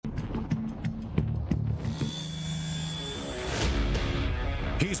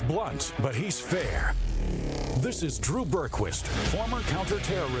He's blunt, but he's fair. This is Drew Berquist, former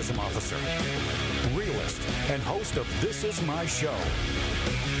counterterrorism officer, realist, and host of This Is My Show,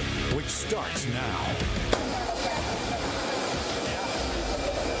 which starts now.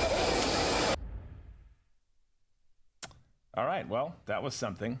 All right, well, that was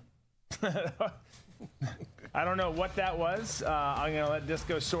something. I don't know what that was. I'm going to let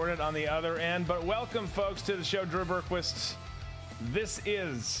Disco sort it on the other end. But welcome, folks, to the show. Drew Berquist. This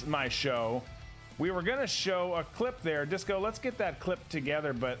is my show. We were going to show a clip there. Disco, let's get that clip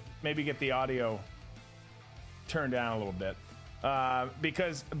together, but maybe get the audio turned down a little bit.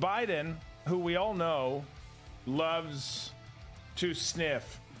 Because Biden, who we all know, loves to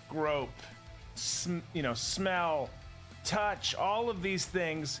sniff, grope, smell, touch, all of these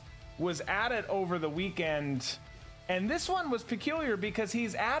things, was at it over the weekend. And this one was peculiar because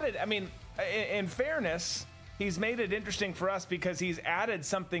he's added, in fairness, he's made it interesting for us because he's added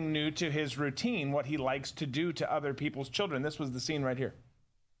something new to his routine, what he likes to do to other people's children. This was the scene right here.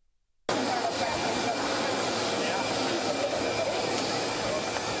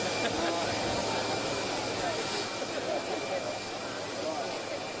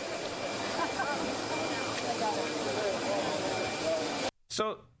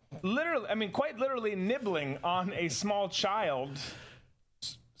 So literally, quite literally nibbling on a small child.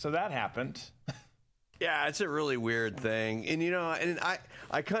 So that happened. Yeah, it's a really weird thing. And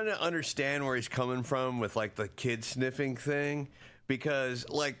I kind of understand where he's coming from with like the kid sniffing thing, because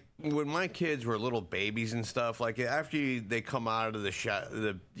like when my kids were little babies and stuff, like after they come out of the shower,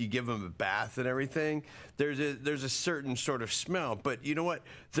 you give them a bath and everything, there's a certain sort of smell. But you know what?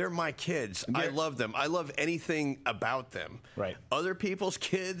 They're my kids. I love them. I love anything about them. Right. Other people's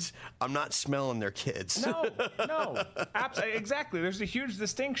kids, I'm not smelling their kids. No, absolutely, exactly. There's a huge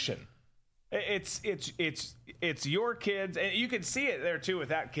distinction. It's your kids, and you could see it there too with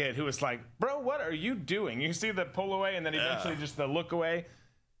that kid who was like, "Bro, what are you doing?" You see the pull away, and then eventually just the look away.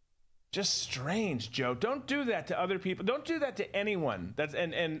 Just strange, Joe. Don't do that to other people. Don't do that to anyone.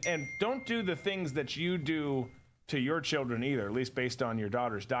 And don't do the things that you do to your children either, at least based on your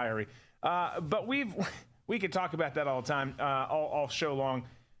daughter's diary. But we could talk about that all the time, all show long,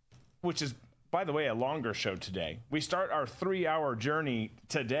 which is, by the way, a longer show today. We start our 3-hour journey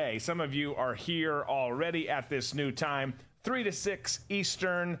today. Some of you are here already at this new time, 3 to 6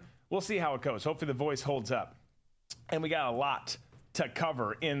 Eastern. We'll see how it goes. Hopefully the voice holds up. And we got a lot to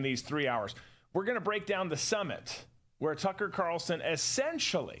cover in these 3 hours. We're going to break down the summit where Tucker Carlson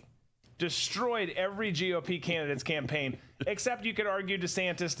essentially destroyed every GOP candidate's campaign, except you could argue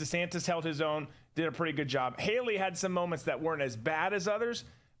DeSantis. DeSantis held his own, did a pretty good job. Haley had some moments that weren't as bad as others,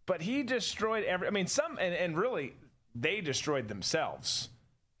 but he destroyed and really they destroyed themselves.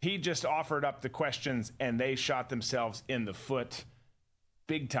 He just offered up the questions and they shot themselves in the foot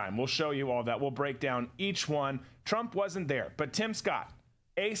big time. We'll show you all that. We'll break down each one. Trump wasn't there, but Tim Scott,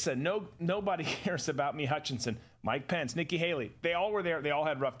 Asa, nobody cares about me, Hutchinson, Mike Pence, Nikki Haley, they all were there. They all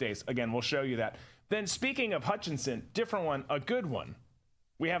had rough days. Again, we'll show you that. Then speaking of Hutchinson, different one, a good one.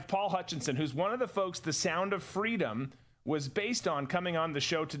 We have Paul Hutchinson, who's one of the folks The Sound of Freedom was based on, coming on the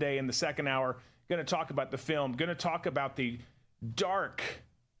show today in the second hour. Going to talk about the film, going to talk about the dark,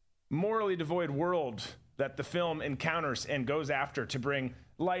 morally devoid world that the film encounters and goes after to bring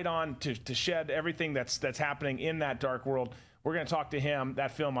light on, to shed everything that's happening in that dark world. We're going to talk to him. That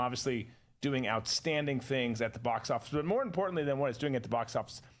film obviously doing outstanding things at the box office, but more importantly than what it's doing at the box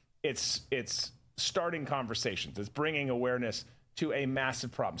office, it's starting conversations. It's bringing awareness to a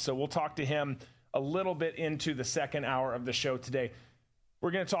massive problem. So we'll talk to him a little bit into the second hour of the show today.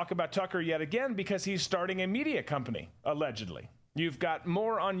 We're going to talk about Tucker yet again because he's starting a media company, allegedly. You've got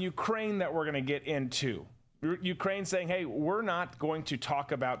more on Ukraine that we're going to get into. Ukraine saying, hey, we're not going to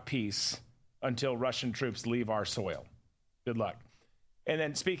talk about peace until Russian troops leave our soil. Good luck. And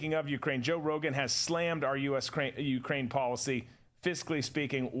then speaking of Ukraine, Joe Rogan has slammed our U.S.-Ukraine policy. Fiscally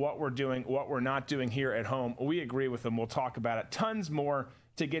speaking, what we're doing, what we're not doing here at home. We agree with them. We'll talk about it. Tons more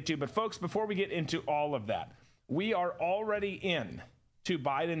to get to. But folks, before we get into all of that, we are already in to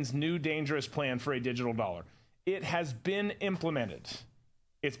Biden's new dangerous plan for a digital dollar. It has been implemented.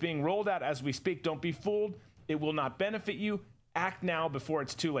 It's being rolled out as we speak. Don't be fooled. It will not benefit you. Act now before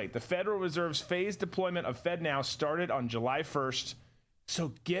it's too late. The Federal Reserve's phased deployment of FedNow started on July 1st.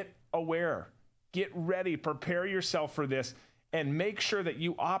 So get aware, get ready, prepare yourself for this, and make sure that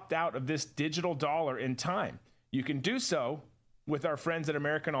you opt out of this digital dollar in time. You can do so with our friends at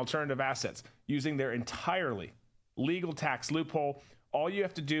American Alternative Assets using their entirely legal tax loophole. All you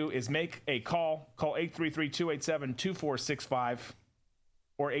have to do is make a call 833-287-2465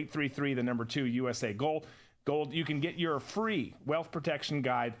 or 833 the number 2 USA Gold. Gold, you can get your free wealth protection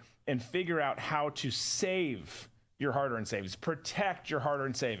guide and figure out how to save your hard-earned savings, protect your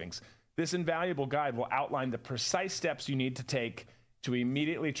hard-earned savings. This invaluable guide will outline the precise steps you need to take to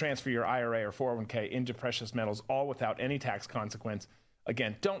immediately transfer your IRA or 401k into precious metals, all without any tax consequence.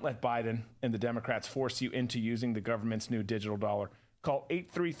 Again, don't let Biden and the Democrats force you into using the government's new digital dollar. Call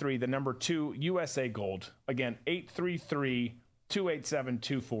 833, the number 2, USA Gold. Again,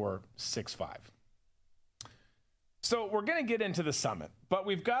 833-287-2465. So we're going to get into the summit, but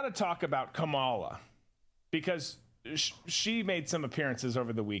we've got to talk about Kamala because she made some appearances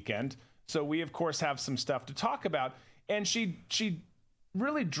over the weekend. So we, of course, have some stuff to talk about. And she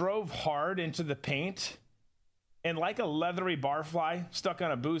really drove hard into the paint. And like a leathery barfly stuck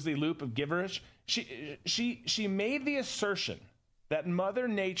on a boozy loop of gibberish, she made the assertion that Mother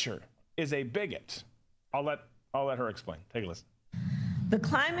Nature is a bigot. I'll let her explain. Take a listen. The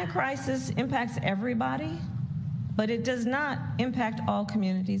climate crisis impacts everybody, but it does not impact all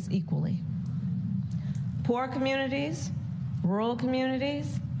communities equally. Poor communities, rural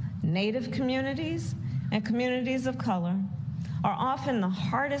communities, Native communities, and communities of color are often the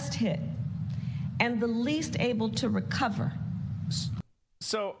hardest hit and the least able to recover.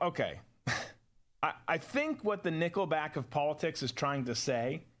 So, okay. I think what the Nickelback of politics is trying to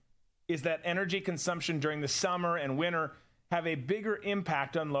say is that energy consumption during the summer and winter have a bigger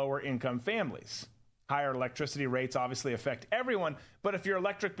impact on lower income families. Higher electricity rates obviously affect everyone, but if your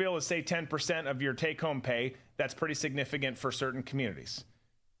electric bill is, say, 10% of your take-home pay, that's pretty significant for certain communities.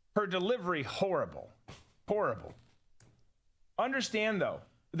 Her delivery, horrible. Horrible. Understand, though,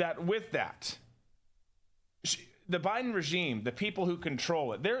 that with that, the Biden regime, the people who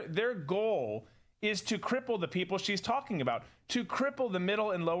control it, their goal is to cripple the people she's talking about, to cripple the middle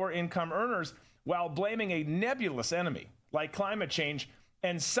and lower income earners while blaming a nebulous enemy like climate change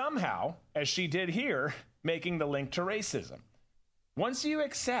and somehow, as she did here, making the link to racism. Once you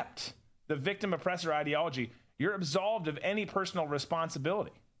accept the victim-oppressor ideology, you're absolved of any personal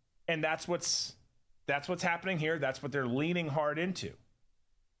responsibility. And that's what's happening here. That's what they're leaning hard into.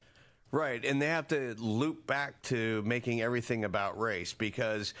 Right, and they have to loop back to making everything about race,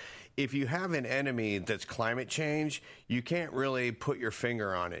 because if you have an enemy that's climate change, you can't really put your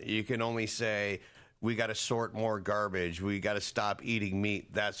finger on it. You can only say, we got to sort more garbage, we got to stop eating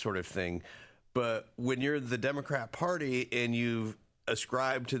meat, that sort of thing. But when you're the Democrat Party and you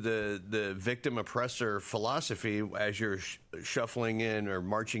ascribe to the victim oppressor philosophy as you're shuffling in or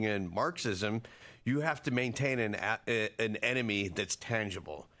marching in Marxism, you have to maintain an enemy that's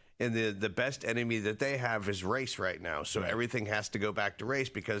tangible. And the best enemy that they have is race right now. So everything has to go back to race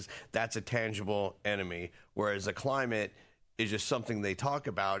because that's a tangible enemy. Whereas the climate is just something they talk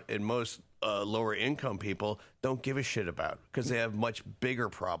about, and most lower income people don't give a shit about because they have much bigger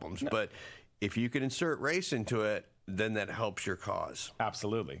problems. No. But if you can insert race into it, then that helps your cause.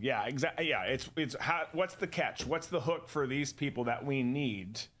 Absolutely. Yeah, exactly. Yeah, it's how, what's the catch? What's the hook for these people that we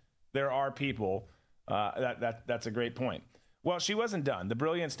need? There are people. That's a great point. Well, she wasn't done. The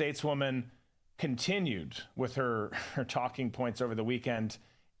brilliant stateswoman continued with her talking points over the weekend,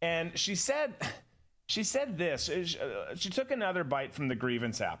 and she said this. She took another bite from the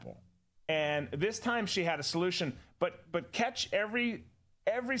grievance apple, and this time she had a solution. But catch every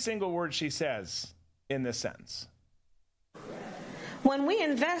single word she says in this sentence. When we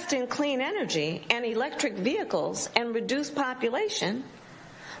invest in clean energy and electric vehicles and reduce population,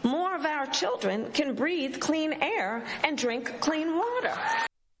 more of our children can breathe clean air and drink clean water.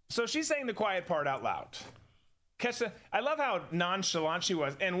 So she's saying the quiet part out loud. I love how nonchalant she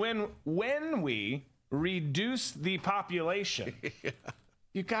was. And when we reduce the population,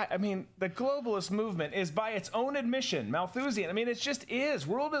 the globalist movement is, by its own admission, Malthusian. I mean, it just is.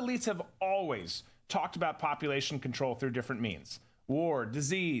 World elites have always talked about population control through different means. War,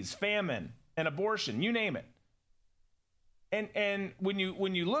 disease, famine, and abortion, you name it. And when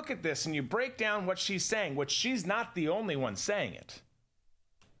you look at this and you break down what she's saying, which she's not the only one saying it.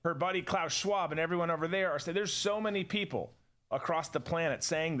 Her buddy Klaus Schwab and everyone over there are saying there's so many people across the planet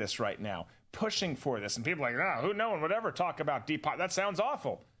saying this right now, pushing for this. And people are like, no one would ever talk about that sounds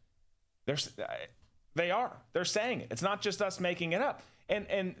awful. They are. They're saying it. It's not just us making it up.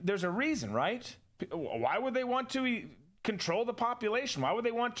 And there's a reason, right? Why would they want to control the population? Why would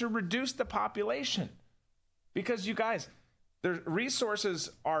they want to reduce the population? Because you guys,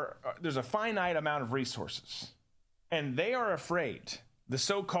 there's a finite amount of resources, and they are afraid, the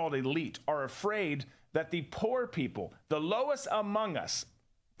so-called elite are afraid that the poor people, the lowest among us,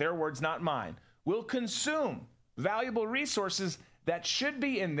 their words, not mine, will consume valuable resources that should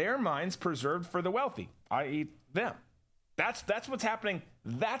be, in their minds, preserved for the wealthy, i.e. them. That's what's happening.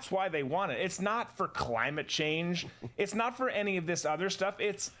 That's why they want it. It's not for climate change. It's not for any of this other stuff.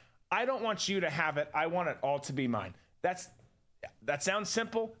 It's, I don't want you to have it. I want it all to be mine. That sounds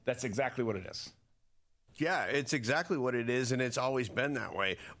simple. That's exactly what it is. Yeah, it's exactly what it is, and it's always been that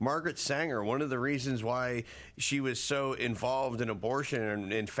way. Margaret Sanger, one of the reasons why she was so involved in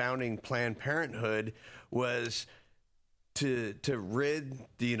abortion and founding Planned Parenthood was to rid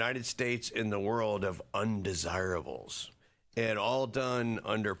the United States and the world of undesirables, and all done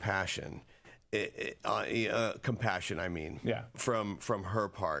under passion, compassion. I mean, yeah, from her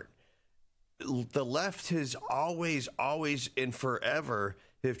part. The left has always, and forever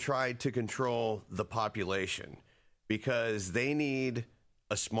have tried to control the population because they need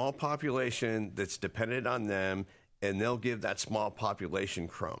a small population that's dependent on them, and they'll give that small population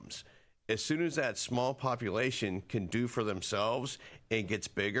crumbs. As soon as that small population can do for themselves and gets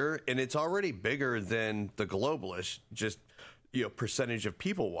bigger, and it's already bigger than the globalists, just percentage of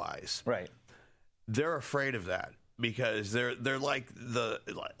people wise, right? They're afraid of that. Because they're like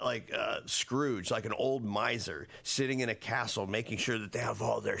Scrooge, like an old miser sitting in a castle, making sure that they have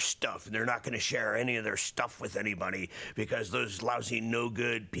all their stuff, and they're not going to share any of their stuff with anybody because those lousy, no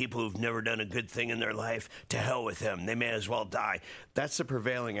good people who've never done a good thing in their life, to hell with them. They may as well die. That's the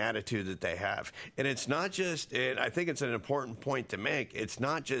prevailing attitude that they have, and it's not just. And I think it's an important point to make. It's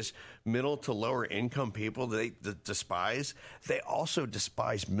not just middle to lower income people that they despise. They also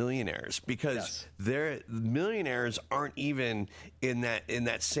despise millionaires because they're millionaires aren't even in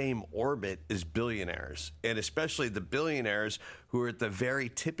that same orbit as billionaires, and especially the billionaires who are at the very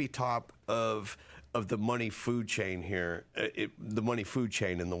tippy top of the money food chain here, the money food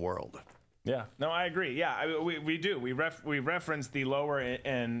chain in the world. Yeah, no, I agree. Yeah, we do. We reference the lower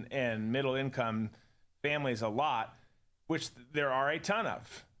and middle income families a lot, which there are a ton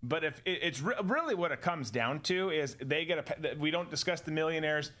of. But if it's really what it comes down to is they get we don't discuss the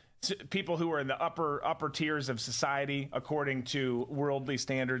millionaires, people who are in the upper tiers of society according to worldly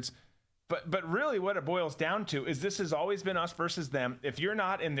standards. But really what it boils down to is this has always been us versus them. If you're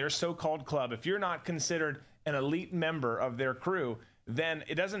not in their so-called club, if you're not considered an elite member of their crew, then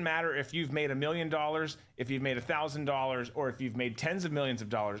it doesn't matter if you've made $1 million, if you've made $1,000, or if you've made tens of millions of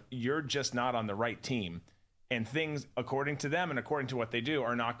dollars. You're just not on the right team. And things, according to them and according to what they do,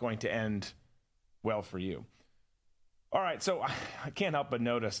 are not going to end well for you. All right, so I can't help but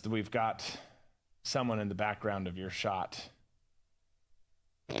notice that we've got someone in the background of your shot.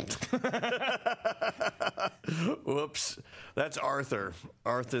 Whoops. That's Arthur.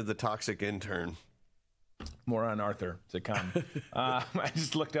 Arthur, the toxic intern. More on Arthur to come. I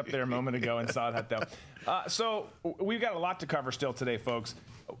just looked up there a moment ago and saw that, though. So we've got a lot to cover still today, folks.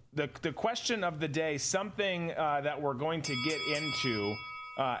 The question of the day, something that we're going to get into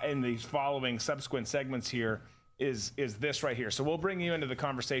in these following subsequent segments here, is this right here. So we'll bring you into the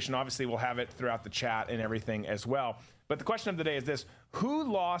conversation. Obviously, we'll have it throughout the chat and everything as well. But the question of the day is this: who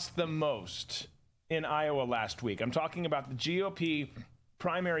lost the most in Iowa last week? I'm talking about the GOP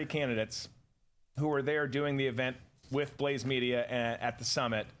primary candidates who were there doing the event with Blaze Media at the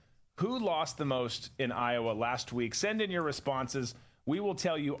summit. Who lost the most in Iowa last week? Send in your responses. We will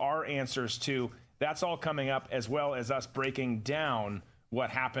tell you our answers too. That's all coming up, as well as us breaking down what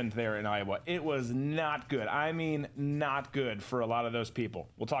happened there in Iowa. It was not good. I mean, not good for a lot of those people.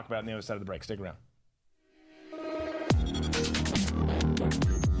 We'll talk about it on the other side of the break. Stick around.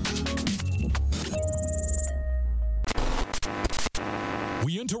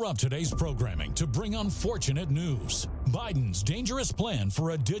 We interrupt today's programming to bring unfortunate news. Biden's dangerous plan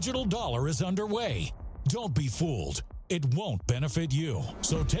for a digital dollar is underway. Don't be fooled. It won't benefit you.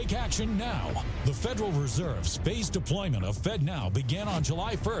 So take action now. The Federal Reserve's phased deployment of FedNow began on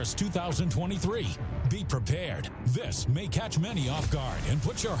July 1st, 2023. Be prepared. This may catch many off guard and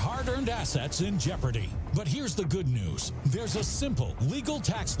put your hard-earned assets in jeopardy. But here's the good news. There's a simple legal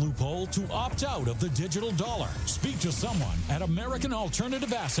tax loophole to opt out of the digital dollar. Speak to someone at American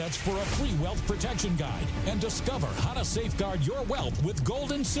Alternative Assets for a free wealth protection guide and discover how to safeguard your wealth with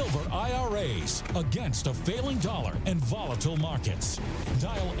gold and silver IRAs against a failing dollar and volatile markets.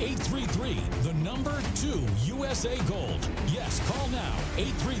 Dial 833-2 USA Gold. Yes, call now.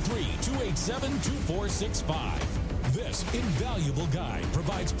 833-287-2465. This invaluable guide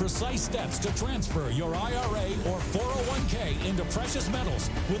provides precise steps to transfer your IRA or 401k into precious metals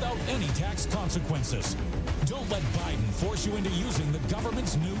without any tax consequences. Don't let Biden force you into using the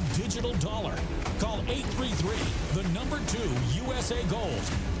government's new digital dollar. Call 833-2 USA Gold.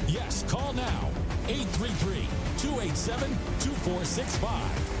 Yes, call now.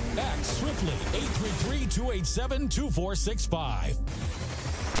 833-287-2465. Act swiftly. 833-287-2465.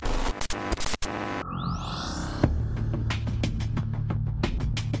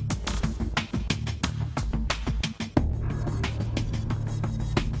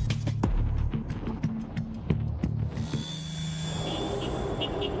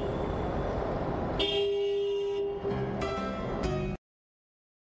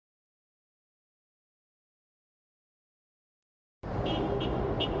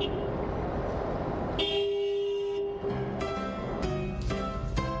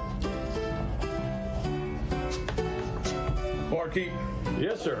 Barkeep.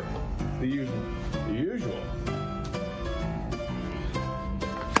 Yes, sir. The usual. The usual.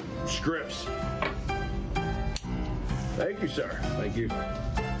 Scripts. Thank you, sir. Thank you.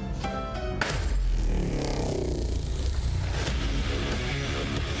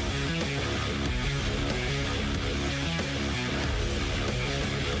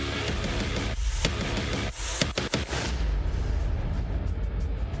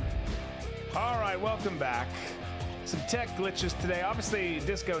 All right, welcome back. Some tech glitches today. Obviously,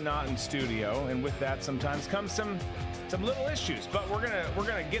 Disco not in studio, and with that sometimes comes some little issues. But we're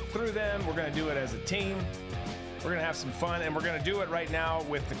gonna get through them. We're gonna do it as a team. We're gonna have some fun, and we're gonna do it right now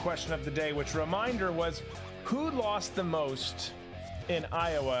with the question of the day, which reminder was, who lost the most in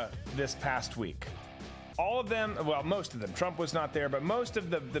Iowa this past week? All of them, well, most of them. Trump was not there, but most of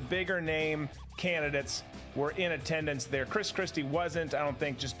the bigger name candidates were in attendance there. Chris Christie wasn't, I don't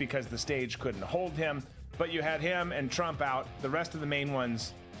think, just because the stage couldn't hold him. But you had him and Trump out, the rest of the main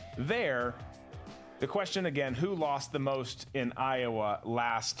ones there. The question again, who lost the most in Iowa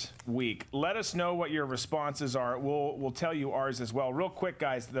last week? Let us know what your responses are. We'll tell you ours as well. Real quick,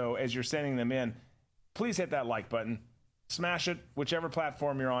 guys, though, as you're sending them in, please hit that like button. Smash it, whichever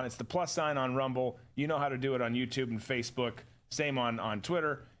platform you're on. It's the plus sign on Rumble. You know how to do it on YouTube and Facebook. Same on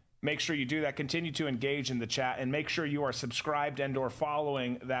Twitter. Make sure you do that. Continue to engage in the chat, and make sure you are subscribed and or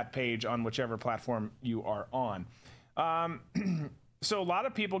following that page on whichever platform you are on. So a lot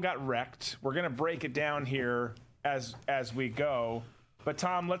of people got wrecked. We're going to break it down here as we go. But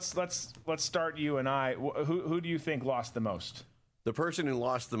Tom, let's start you and I. Who do you think lost the most? The person who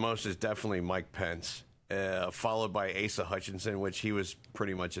lost the most is definitely Mike Pence, followed by Asa Hutchinson, which he was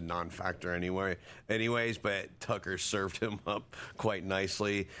pretty much a non-factor anyways, but Tucker served him up quite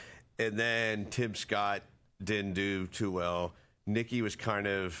nicely. And then Tim Scott didn't do too well. Nikki was kind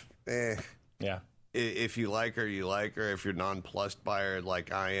of, Yeah. If you like her, you like her. If you're nonplussed by her,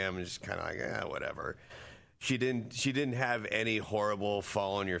 like I am, it's kind of like, whatever. She didn't have any horrible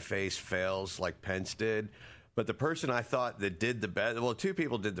fall on your face fails like Pence did. But the person I thought that did the best, well, two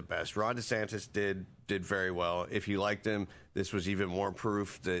people did the best. Ron DeSantis did very well. If you liked him, this was even more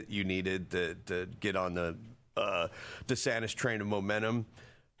proof that you needed to get on the DeSantis train of momentum.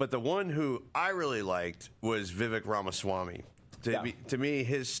 But the one who I really liked was Vivek Ramaswamy. To me,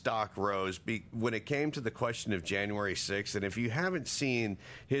 his stock rose when it came to the question of January 6th. And if you haven't seen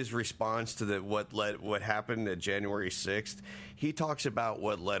his response to what happened at January 6th, he talks about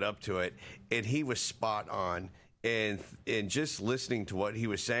what led up to it, and he was spot on. And just listening to what he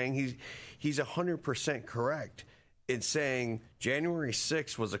was saying, he's 100% correct in saying January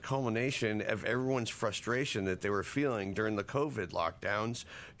 6th was a culmination of everyone's frustration that they were feeling during the COVID lockdowns,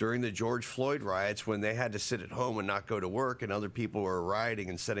 during the George Floyd riots when they had to sit at home and not go to work and other people were rioting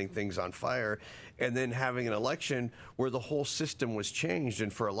and setting things on fire, and then having an election where the whole system was changed.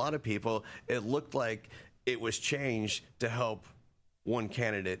 And for a lot of people, it looked like it was changed to help one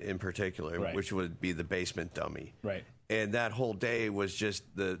candidate in particular, right, which would be the basement dummy. Right. And that whole day was just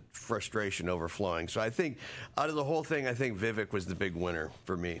the frustration overflowing. So I think out of the whole thing, I think Vivek was the big winner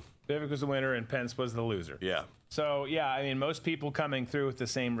for me. Vivek was the winner and Pence was the loser. Yeah. So, yeah, I mean, most people coming through with the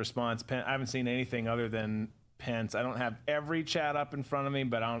same response. I haven't seen anything other than Pence. I don't have every chat up in front of me,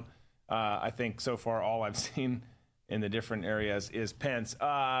 but I think so far all I've seen in the different areas is Pence.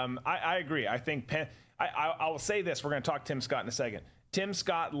 I agree. I think Pence. I will say this. We're going to talk Tim Scott in a second. Tim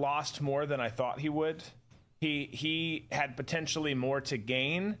Scott lost more than I thought he would. He had potentially more to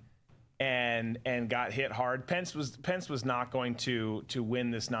gain and got hit hard. Pence was not going to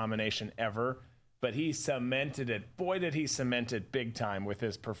win this nomination ever, but he cemented it. Boy, did he cement it big time with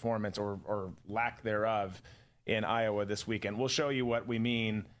his performance or lack thereof in Iowa this weekend. We'll show you what we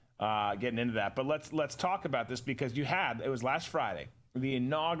mean getting into that. But let's talk about this because it was last Friday, the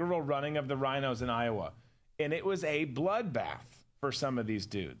inaugural running of the rhinos in Iowa, and it was a bloodbath for some of these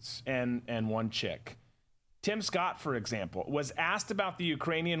dudes and one chick. Tim Scott, for example, was asked about the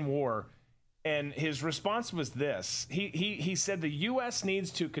Ukrainian war, and his response was this. He said the U.S.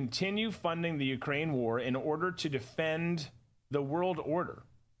 needs to continue funding the Ukraine war in order to defend the world order.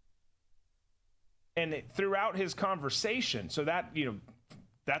 And throughout his conversation, so that,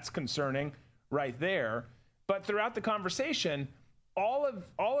 that's concerning right there. But throughout the conversation, all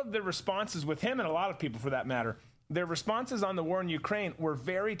of the responses with him and a lot of people for that matter, their responses on the war in Ukraine were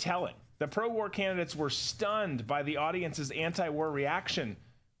very telling. The pro-war candidates were stunned by the audience's anti-war reaction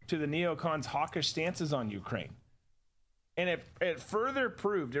to the neocons' hawkish stances on Ukraine. And it further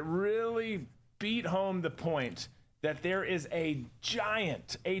proved, it really beat home the point that there is a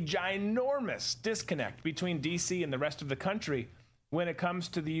ginormous disconnect between D.C. and the rest of the country when it comes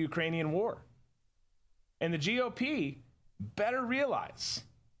to the Ukrainian war. And the GOP better realize,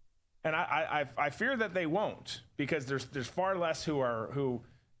 and I fear that they won't, because there's far less who,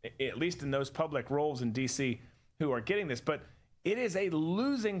 at least in those public roles in D.C., who are getting this, but it is a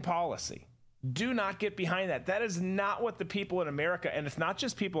losing policy. Do not get behind that. That is not what the people in America, and it's not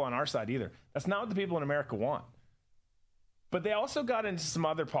just people on our side either. That's not what the people in America want. But they also got into some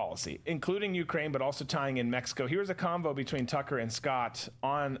other policy, including Ukraine, but also tying in Mexico. Here's a convo between Tucker and Scott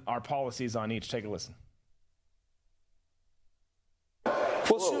on our policies on each. Take a listen.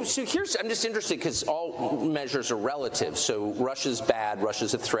 Well, so here's, I'm just interested because all measures are relative. So Russia's bad,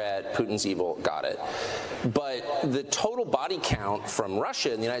 Russia's a threat, Putin's evil, got it. But the total body count from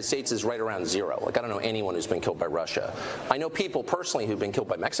Russia in the United States is right around 0. Like, I don't know anyone who's been killed by Russia. I know people personally who've been killed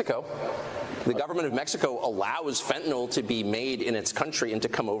by Mexico. The government of Mexico allows fentanyl to be made in its country and to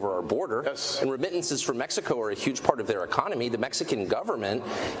come over our border. Yes. And remittances from Mexico are a huge part of their economy. The Mexican government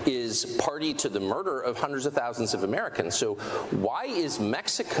is party to the murder of hundreds of thousands of Americans. So why is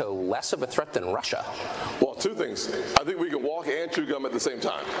Mexico less of a threat than Russia? Well, two things. I think we can walk and chew gum at the same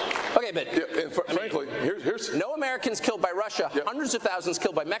time. Okay, but Yeah, and frankly, here's no Americans killed by Russia, Yep. hundreds of thousands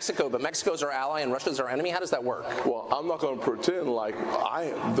killed by Mexico, but Mexico's our ally and Russia's our enemy. How does that work? Well, I'm not going to pretend like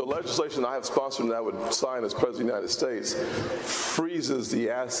the legislation I have sponsored and I would sign as President of the United States freezes the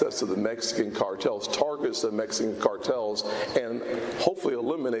assets of the Mexican cartels, targets the Mexican cartels, and hopefully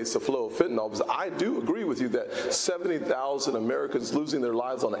eliminates the flow of fentanyl. Because I do agree with you that 70,000 Americans losing their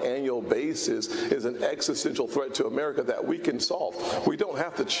lives on an annual basis is an existential threat to America that we can solve. We don't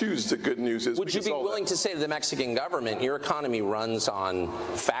have to choose the good news. Would you be willing to say to the Mexican government, your economy runs on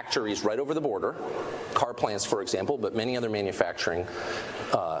factories right over the border, car plants, for example, but many other manufacturing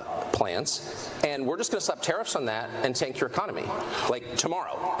plants, and we're just going to slap tariffs on that and tank your economy, like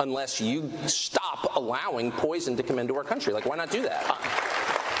tomorrow, unless you stop allowing poison to come into our country? Like, why not do that?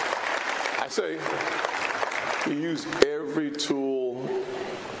 I say you use every tool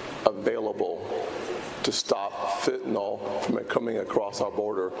available to stop fentanyl from coming across our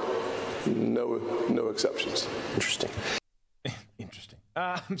border. No exceptions. Interesting. Interesting.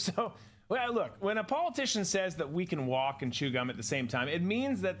 Well, look, when a politician says that we can walk and chew gum at the same time, it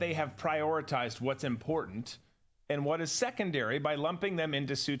means that they have prioritized what's important and what is secondary by lumping them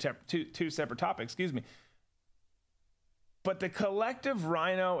into two separate topics. Excuse me. But the collective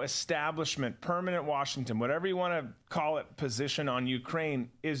rhino establishment, permanent Washington, whatever you want to call it, position on Ukraine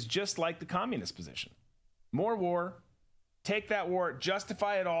is just like the communist position. More war, take that war,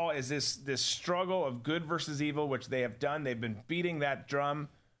 justify it all as this struggle of good versus evil, which they have done. They've been beating that drum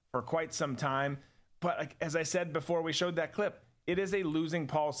for quite some time. But as I said before we showed that clip, it is a losing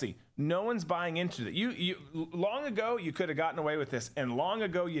policy. No one's buying into it. You long ago, you could have gotten away with this, and long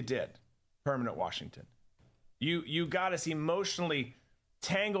ago you did, permanent Washington. You got us emotionally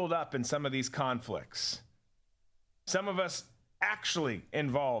tangled up in some of these conflicts. Some of us actually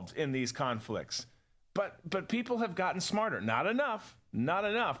involved in these conflicts. But people have gotten smarter. Not enough,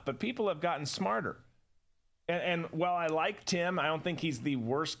 but people have gotten smarter. And while I like Tim, I don't think he's the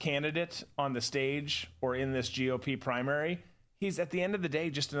worst candidate on the stage or in this GOP primary. He's, at the end of the day,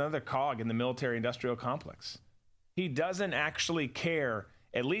 just another cog in the military-industrial complex. He doesn't actually care,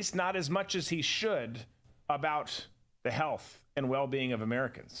 at least not as much as he should, about the health and well-being of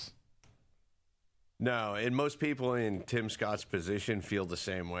Americans. No, and most people in Tim Scott's position feel the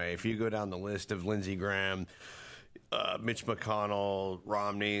same way. If you go down the list of Lindsey Graham, Mitch McConnell,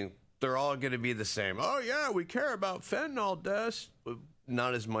 Romney, they're all going to be the same. Oh, yeah, we care about fentanyl deaths.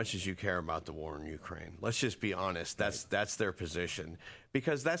 Not as much as you care about the war in Ukraine. Let's just be honest. That's their position.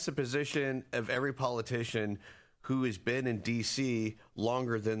 Because that's the position of every politician who has been in D.C.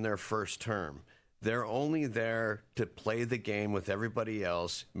 longer than their first term. They're only there to play the game with everybody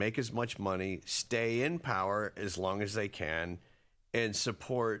else, make as much money, stay in power as long as they can, and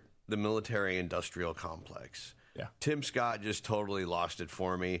support the military-industrial complex. Yeah. Tim Scott just totally lost it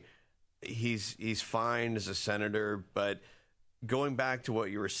for me. He's fine as a senator, but going back to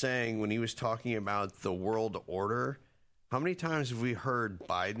what you were saying when he was talking about the world order, how many times have we heard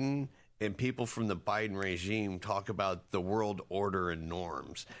Biden and people from the Biden regime talk about the world order and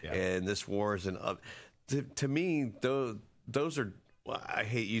norms, and this war is to me, those are, well, I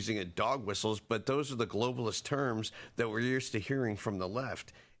hate using it, dog whistles, but those are the globalist terms that we're used to hearing from the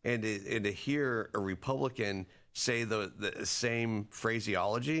left. And to hear a Republican say the same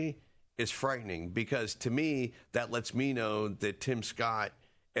phraseology is frightening, because to me, that lets me know that Tim Scott,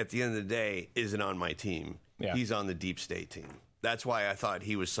 at the end of the day, isn't on my team. Yeah. He's on the deep state team. That's why I thought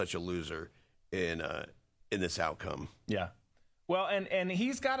he was such a loser in this outcome. Yeah. Well, and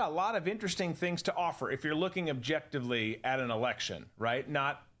he's got a lot of interesting things to offer if you're looking objectively at an election, right?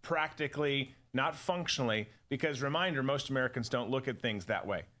 Not practically not functionally, because reminder, most Americans don't look at things that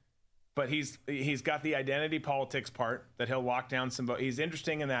way. But he's got the identity politics part that he'll lock down some votes. He's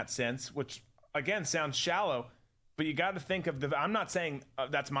interesting in that sense, which again sounds shallow, but you got to think of I'm not saying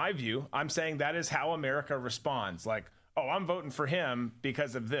that's my view. I'm saying that is how America responds. Like, oh, I'm voting for him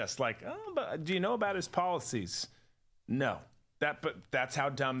because of this. Like, oh, but do you know about his policies? No. But that's how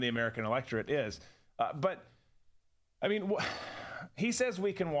dumb the American electorate is. But I mean, he says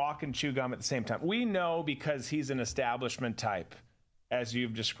we can walk and chew gum at the same time. We know, because he's an establishment type, as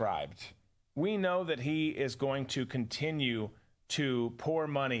you've described. We know that he is going to continue to pour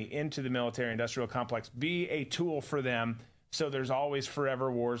money into the military-industrial complex, be a tool for them, so there's always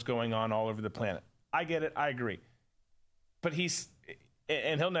forever wars going on all over the planet. I get it. I agree. But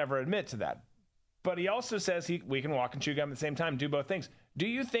he'll never admit to that. But he also says we can walk and chew gum at the same time, do both things. Do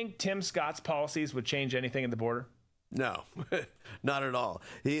you think Tim Scott's policies would change anything at the border? No, not at all.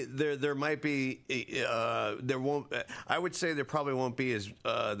 There might be, there won't. I would say there probably won't be as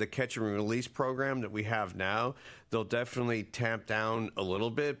the catch and release program that we have now. They'll definitely tamp down a little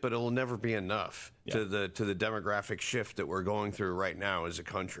bit, but it'll never be enough to the demographic shift that we're going through right now as a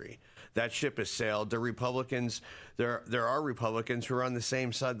country. That ship has sailed. The Republicans, there are Republicans who are on the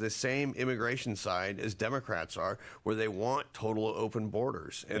same side, the same immigration side as Democrats are, where they want total open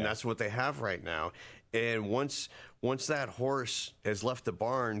borders, and that's what they have right now. And once that horse has left the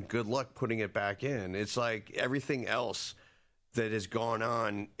barn, good luck putting it back in. It's like everything else that has gone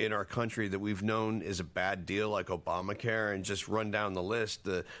on in our country that we've known is a bad deal, like Obamacare, and just run down the list,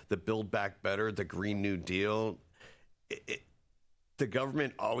 the Build Back Better, the Green New Deal. The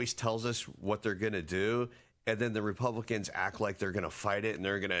government always tells us what they're going to do, and then the Republicans act like they're going to fight it, and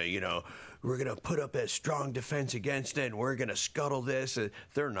they're going to, we're going to put up a strong defense against it, and we're going to scuttle this.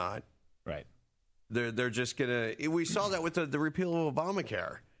 They're not. Right. They're just going to... We saw that with the repeal of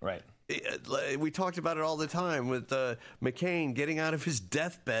Obamacare. Right. We talked about it all the time with McCain getting out of his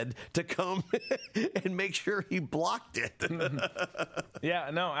deathbed to come and make sure he blocked it.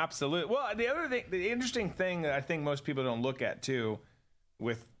 Yeah, no, absolutely. Well, the interesting thing that I think most people don't look at, too,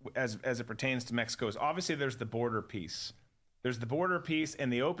 as it pertains to Mexico, is obviously there's the border piece. There's the border piece,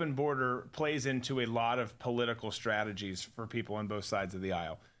 and the open border plays into a lot of political strategies for people on both sides of the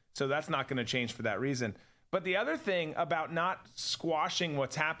aisle. So that's not going to change for that reason. But the other thing about not squashing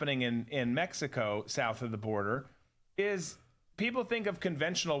what's happening in Mexico south of the border is people think of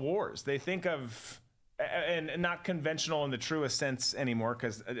conventional wars. They think of, and not conventional in the truest sense anymore,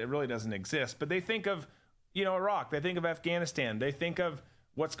 because it really doesn't exist, but they think of, Iraq. They think of Afghanistan. They think of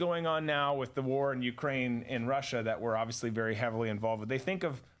what's going on now with the war in Ukraine and Russia that we're obviously very heavily involved with. They think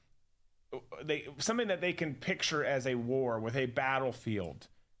of something that they can picture as a war with a battlefield.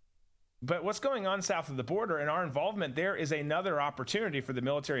 But what's going on south of the border and our involvement there is another opportunity for the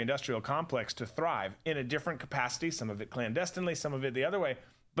military-industrial complex to thrive in a different capacity, some of it clandestinely, some of it the other way.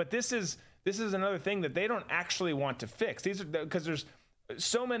 But this is another thing that they don't actually want to fix. These are because there's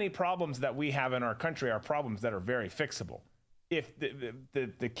so many problems that we have in our country are problems that are very fixable. If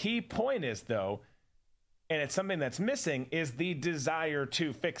the key point is, though, and it's something that's missing, is the desire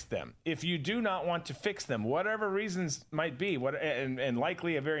to fix them. If you do not want to fix them, whatever reasons might be, and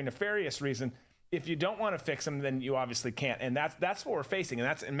likely a very nefarious reason, if you don't want to fix them, then you obviously can't. And that's what we're facing.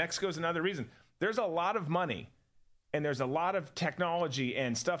 And Mexico's another reason. There's a lot of money and there's a lot of technology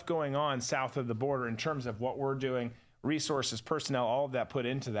and stuff going on south of the border in terms of what we're doing, resources, personnel, all of that put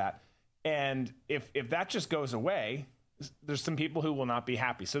into that. And if that just goes away, there's some people who will not be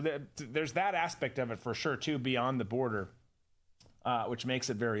happy. So there's that aspect of it for sure, too, beyond the border, which makes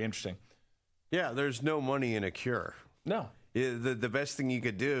it very interesting. Yeah, there's no money in a cure. No. The best thing you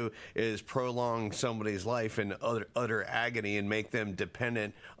could do is prolong somebody's life in utter agony and make them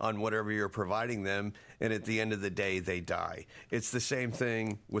dependent on whatever you're providing them. And at the end of the day, they die. It's the same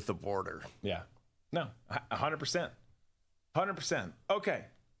thing with the border. Yeah. No, 100%. 100%. Okay,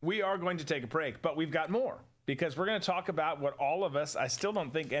 we are going to take a break, but we've got more. Because we're going to talk about what all of us, I still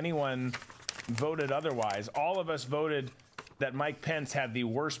don't think anyone voted otherwise. All of us voted that Mike Pence had the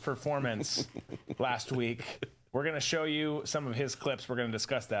worst performance last week. We're going to show you some of his clips. We're going to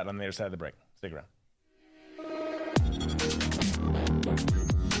discuss that on the other side of the break. Stick around.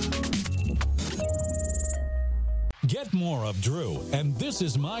 Get more of Drew and This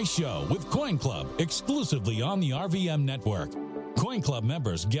Is My Show with Coin Club exclusively on the RVM Network. Coin Club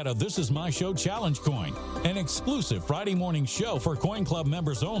members get a This Is My Show challenge coin, an exclusive Friday morning show for Coin Club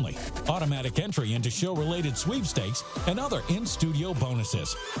members only, automatic entry into show-related sweepstakes, and other in-studio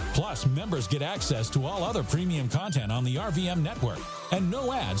bonuses. Plus, members get access to all other premium content on the RVM network and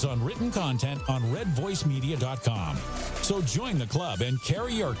no ads on written content on redvoicemedia.com. So join the club and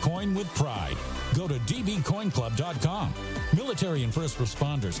carry your coin with pride. Go to dbcoinclub.com. Military and first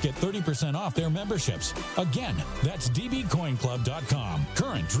responders get 30% off their memberships. Again, that's dbcoinclub.com.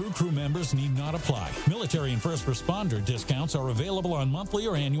 Current Drew Crew members need not apply. Military and first responder discounts are available on monthly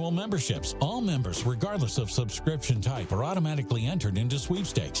or annual memberships. All members, regardless of subscription type, are automatically entered into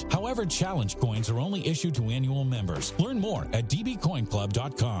sweepstakes. However, challenge coins are only issued to annual members. Learn more at dbcoinclub.com.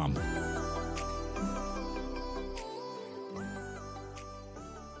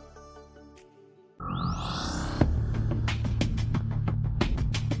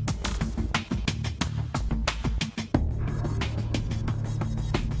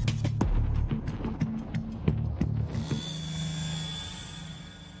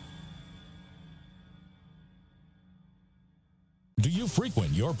 Do you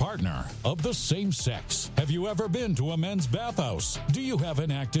frequent your partner of the same sex? Have you ever been to a men's bathhouse? Do you have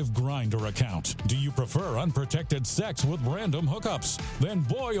an active Grindr account? Do you prefer unprotected sex with random hookups? Then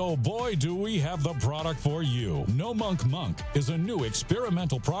boy, oh boy, do we have the product for you. No Monk Monk is a new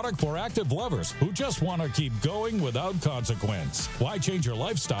experimental product for active lovers who just want to keep going without consequence. Why change your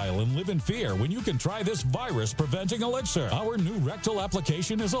lifestyle and live in fear when you can try this virus-preventing elixir? Our new rectal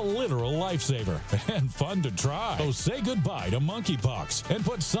application is a literal lifesaver and fun to try. So say goodbye to monkeypox and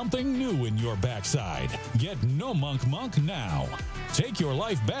put something new in your backside. Get No Monk Monk now. Take your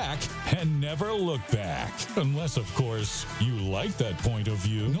life back and never look back. Unless, of course, you like that point of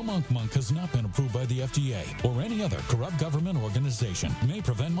view. No Monk Monk has not been approved by the FDA or any other corrupt government organization. It may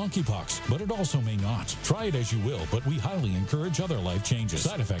prevent monkeypox, but it also may not. Try it as you will, but we highly encourage other life changes.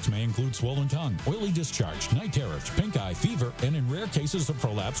 Side effects may include swollen tongue, oily discharge, night terrors, pink eye, fever, and in rare cases a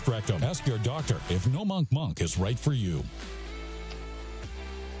prolapsed rectum. Ask your doctor if No Monk Monk is right for you.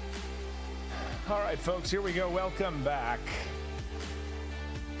 All right, folks, here we go. Welcome back.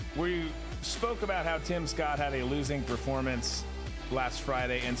 We spoke about how Tim Scott had a losing performance last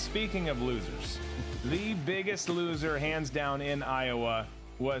Friday. And speaking of losers, the biggest loser, hands down, in Iowa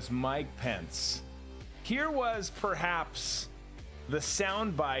was Mike Pence. Here was perhaps the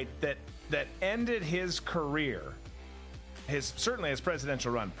soundbite that ended his career, certainly his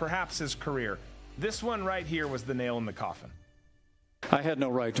presidential run, perhaps his career. This one right here was the nail in the coffin. I had no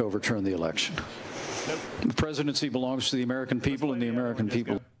right to overturn the election. Nope. The presidency belongs to the American people and the American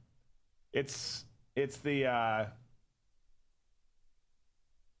people. It's the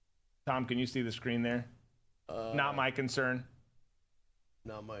Tom, can you see the screen there? Not my concern.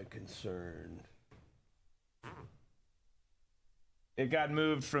 Not my concern. It got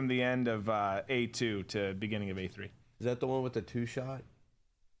moved from the end of A2 to beginning of A3. Is that the one with the two shot?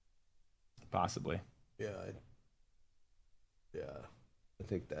 Possibly. Yeah. I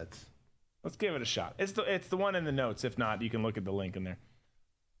think that's. Let's give it a shot. It's the one in the notes. If not, you can look at the link in there.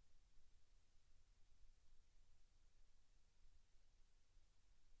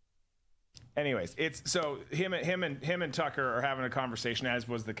 Anyways, it's so him and Tucker are having a conversation, as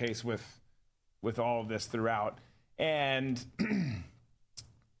was the case with all of this throughout, and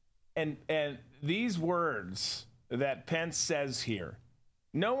and these words that Pence says here.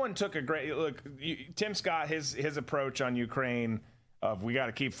 No one took a great look. Tim Scott, his approach on Ukraine of we got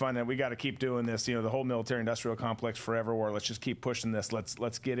to keep funding, we got to keep doing this. You know, the whole military-industrial complex forever war. Let's just keep pushing this.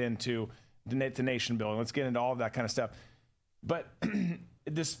 Let's get into the nation building. Let's get into all of that kind of stuff. But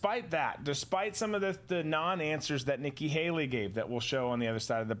despite that, despite some of the non-answers that Nikki Haley gave that we'll show on the other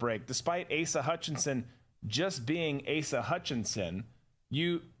side of the break, despite Asa Hutchinson just being Asa Hutchinson,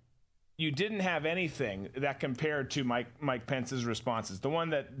 you didn't have anything that compared to Mike Pence's responses. The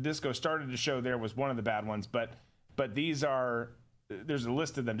one that Disco started to show there was one of the bad ones, but there's a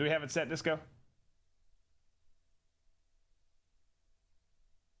list of them. Do we have it set, Disco?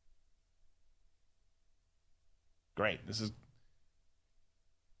 Great.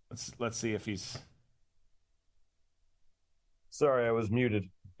 Let's see if he's. Sorry, I was muted.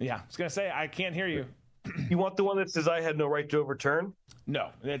 Yeah, I was gonna say I can't hear you. You want the one that says I had no right to overturn? No,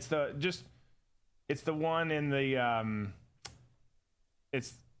 it's the one in the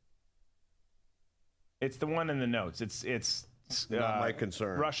it's the one in the notes. It's not my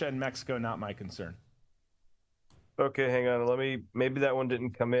concern. Russia and Mexico, not my concern. Okay, hang on. Maybe that one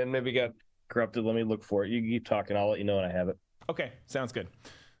didn't come in. Maybe it got corrupted. Let me look for it. You keep talking. I'll let you know when I have it. Okay, sounds good.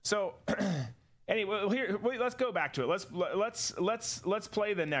 So anyway, let's go back to it. Let's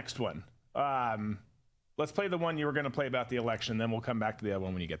play the next one. Let's play the one you were going to play about the election, then we'll come back to the other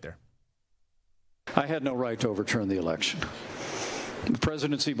one when you get there. I had no right to overturn the election. The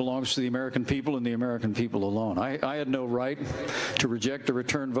presidency belongs to the American people and the American people alone. I had no right to reject or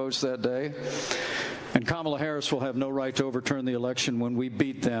return votes that day. And Kamala Harris will have no right to overturn the election when we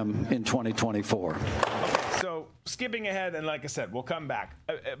beat them in 2024. So skipping ahead, and like I said, we'll come back.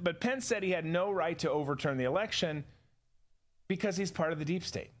 But Pence said he had no right to overturn the election because he's part of the deep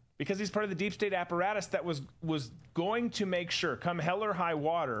state. Because he's part of the deep state apparatus that was going to make sure, come hell or high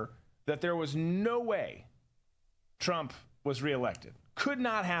water, that there was no way Trump was reelected. Could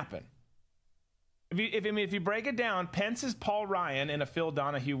not happen. If you break it down, Pence is Paul Ryan in a Phil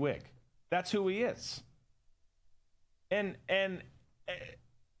Donahue wig. That's who he is. And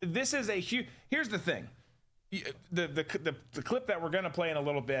this is a huge. Here's the thing. The clip that we're going to play in a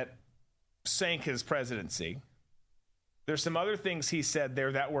little bit sank his presidency. There's some other things he said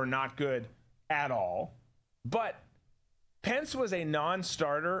there that were not good at all. But Pence was a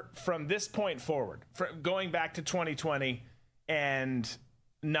non-starter from this point forward, going back to 2020 and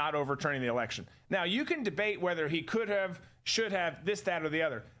not overturning the election. Now, you can debate whether he could have, should have, this, that, or the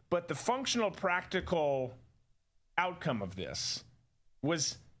other. But the functional, practical outcome of this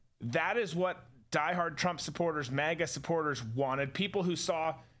was that is what diehard Trump supporters, MAGA supporters wanted. People who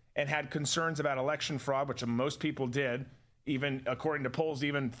saw and had concerns about election fraud, which most people did, even according to polls,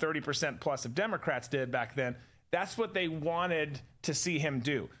 even 30% plus of Democrats did back then. That's what they wanted to see him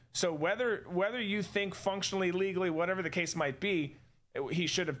do. So whether you think functionally, legally, whatever the case might be, he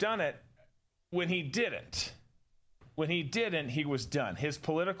should have done it. When he didn't, he was done. His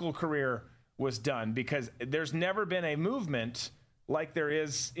political career was done because there's never been a movement like there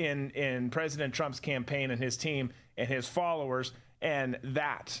is in President Trump's campaign and his team and his followers. And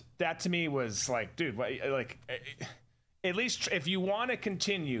that to me was like, dude, like at least if you want to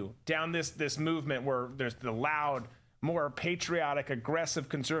continue down this movement where there's the loud, more patriotic, aggressive,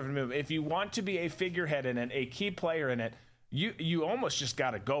 conservative movement, if you want to be a figurehead in it, a key player in it, you almost just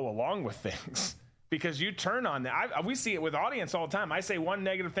got to go along with things because you turn on that. We see it with audience all the time. I say one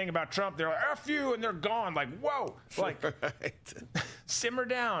negative thing about Trump, they're like, F you, and they're gone. Like, whoa, like simmer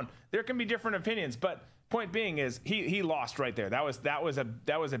down. There can be different opinions, but point being is he lost right there. That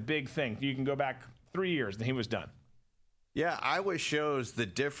was a big thing. You can go back 3 years and he was done. Yeah, Iowa shows the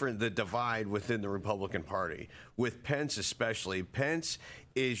divide within the Republican Party. With Pence especially. Pence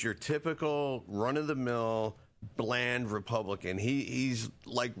is your typical run-of-the-mill, bland Republican. He's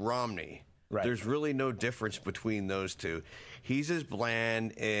like Romney. Right. There's really no difference between those two. He's as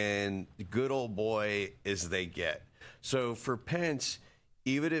bland and good old boy as they get. So for Pence,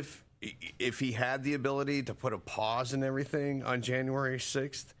 even if he had the ability to put a pause in everything on January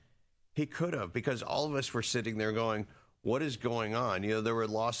 6th, he could have, because all of us were sitting there going, what is going on? You know, there were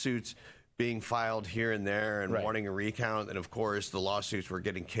lawsuits being filed here and there and wanting a recount. And, of course, the lawsuits were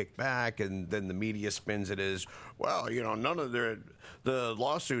getting kicked back. And then the media spins it as, well, you know, none of the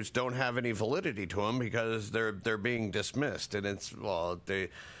lawsuits don't have any validity to them because they're being dismissed. And it's, well, the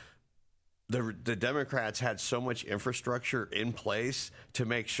Democrats had so much infrastructure in place to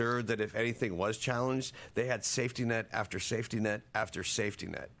make sure that if anything was challenged, they had safety net after safety net after safety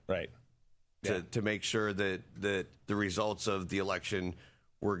net. Right. To make sure that the results of the election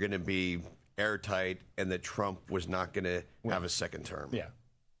were going to be airtight and that Trump was not going to have a second term. Yeah.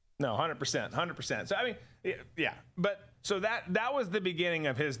 No, 100%. So, I mean, yeah. But so that was the beginning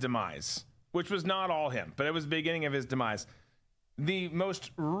of his demise, which was not all him, but it was the beginning of his demise. The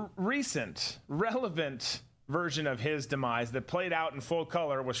most recent, relevant version of his demise that played out in full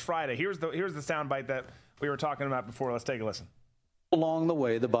color was Friday. Here's the soundbite that we were talking about before. Let's take a listen. Along the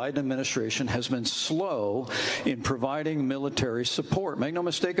way, the Biden administration has been slow in providing military support. Make no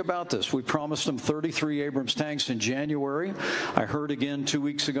mistake about this. We promised them 33 Abrams tanks in January. I heard again 2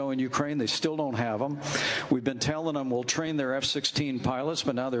 weeks ago in Ukraine, they still don't have them. We've been telling them we'll train their F-16 pilots,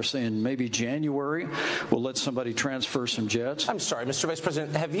 but now they're saying maybe January we'll let somebody transfer some jets. I'm sorry, Mr. Vice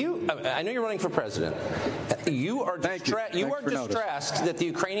President, have you, I know you're running for president. You are distressed that the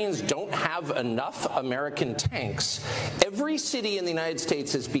Ukrainians don't have enough American tanks. Every city in the United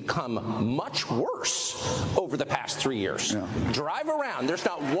States has become much worse over the past 3 years. Yeah. Drive around. There's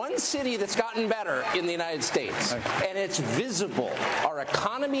not one city that's gotten better in the United States. And it's visible. Our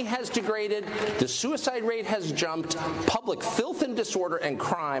economy has degraded. The suicide rate has jumped. Public filth and disorder and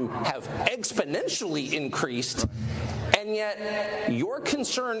crime have exponentially increased. And yet, your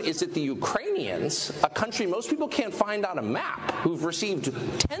concern is that the Ukrainians, a country most people can't find on a map, who've received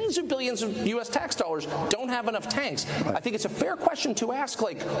tens of billions of U.S. tax dollars, don't have enough tanks. I think it's a fair question to ask,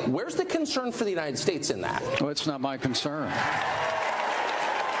 like, where's the concern for the United States in that? Well, it's not my concern.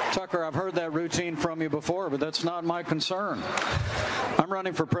 Tucker, I've heard that routine from you before, but that's not my concern. I'm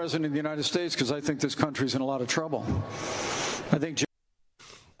running for president of the United States because I think this country's in a lot of trouble. I think.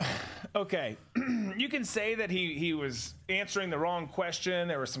 Okay, you can say that he was answering the wrong question.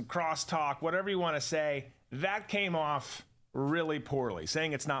 There was some crosstalk, whatever you want to say. That came off really poorly,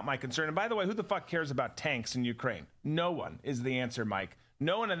 saying it's not my concern. And by the way, who the fuck cares about tanks in Ukraine? No one is the answer, Mike.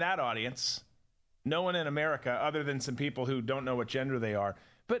 No one in that audience. No one in America, other than some people who don't know what gender they are.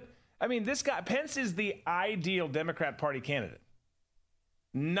 But, I mean, this guy, Pence is the ideal Democrat Party candidate.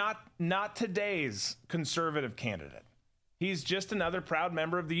 Not today's conservative candidate. He's just another proud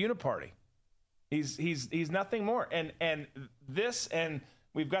member of the Uniparty. He's nothing more. And this, and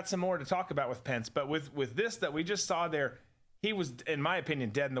we've got some more to talk about with Pence, but with this that we just saw there, he was, in my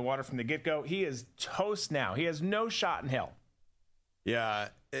opinion, dead in the water from the get-go. He is toast now. He has no shot in hell. Yeah,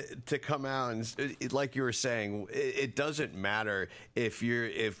 to come out and, like you were saying, it doesn't matter if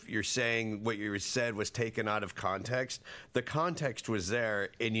you're saying what you said was taken out of context. The context was there,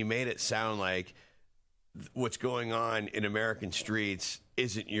 and you made it sound like what's going on in American streets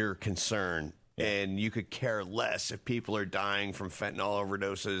isn't your concern. And you could care less if people are dying from fentanyl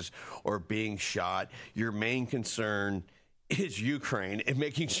overdoses or being shot. Your main concern is Ukraine and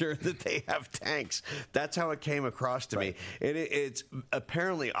making sure that they have tanks. That's how it came across to me. And it's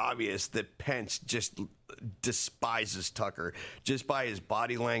apparently obvious that Pence just despises Tucker just by his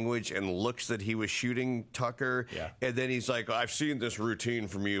body language and looks that he was shooting Tucker. Yeah. And then he's like, I've seen this routine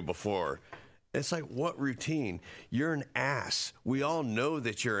from you before. It's like, what routine? You're an ass. We all know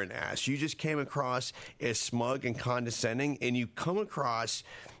that you're an ass. You just came across as smug and condescending, and you come across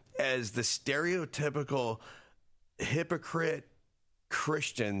as the stereotypical hypocrite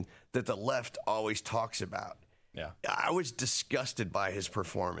Christian that the left always talks about. Yeah. I was disgusted by his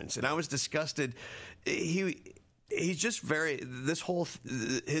performance, and I was disgusted. He's just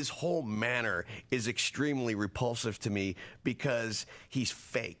his whole manner is extremely repulsive to me because he's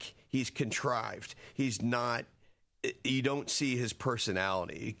fake. He's contrived. He's not, you don't see his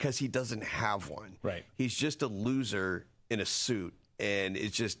personality because he doesn't have one. Right. He's just a loser in a suit. And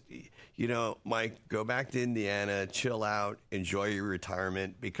it's just, Mike, go back to Indiana, chill out, enjoy your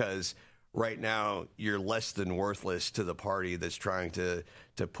retirement, because right now you're less than worthless to the party that's trying to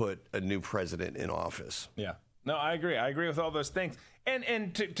put a new president in office. Yeah. No, I agree. I agree with all those things.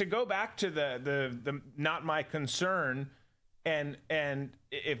 And to go back to the not my concern, and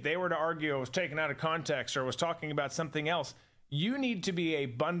if they were to argue it was taken out of context or was talking about something else, you need to be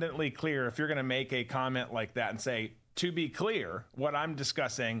abundantly clear if you're going to make a comment like that and say, to be clear, what I'm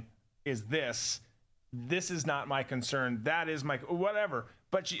discussing is this. This is not my concern. That is my whatever.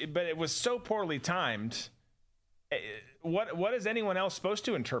 But it was so poorly timed. What is anyone else supposed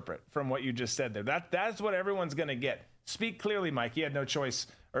to interpret from what you just said there? That's what everyone's going to get. Speak clearly, Mike. He had no choice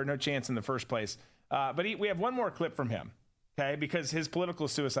or no chance in the first place. But we have one more clip from him, okay? Because his political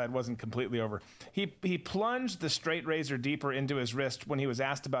suicide wasn't completely over. He plunged the straight razor deeper into his wrist when he was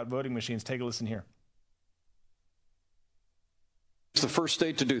asked about voting machines. Take a listen here. It's the first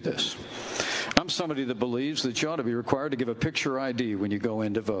state to do this. I'm somebody that believes that you ought to be required to give a picture ID when you go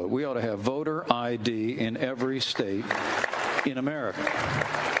in to vote. We ought to have voter ID in every state in America.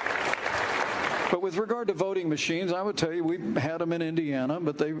 But with regard to voting machines, I would tell you we had them in Indiana,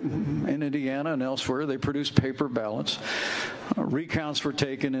 but in Indiana and elsewhere, they produced paper ballots. Recounts were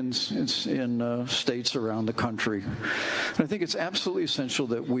taken in states around the country. And I think it's absolutely essential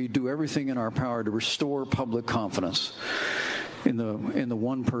that we do everything in our power to restore public confidence in the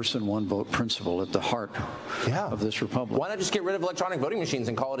one person, one vote principle at the heart of this republic. Why not just get rid of electronic voting machines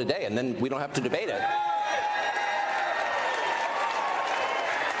and call it a day, and then we don't have to debate it?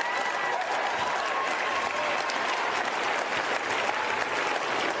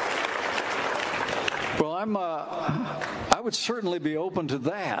 Well, I would certainly be open to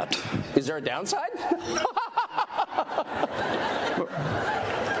that. Is there a downside?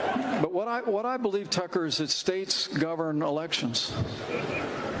 But what I believe, Tucker, is that states govern elections.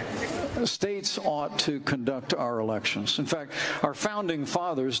 States ought to conduct our elections. In fact, our founding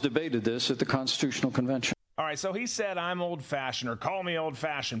fathers debated this at the Constitutional Convention. All right, so he said, I'm old-fashioned, or call me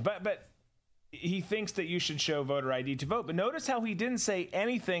old-fashioned, but he thinks that you should show voter ID to vote. But notice how he didn't say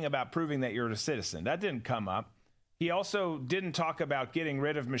anything about proving that you're a citizen. That didn't come up. He also didn't talk about getting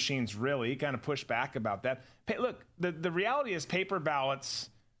rid of machines, really. He kind of pushed back about that. Look, the reality is paper ballots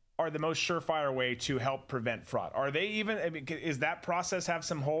are the most surefire way to help prevent fraud. Are they even? I mean, is that process have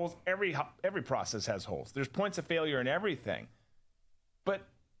some holes? Every process has holes. There's points of failure in everything. But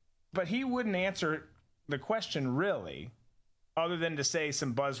he wouldn't answer the question really, other than to say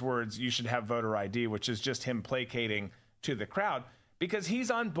some buzzwords. You should have voter ID, which is just him placating to the crowd. because he's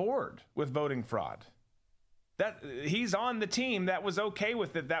on board with voting fraud. That he's on the team that was okay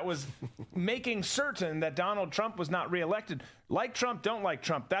with it, that was making certain that Donald Trump was not reelected. Like Trump, don't like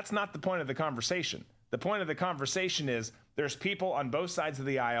Trump. That's not the point of the conversation. The point of the conversation is there's people on both sides of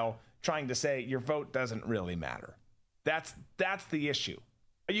the aisle trying to say your vote doesn't really matter. That's the issue.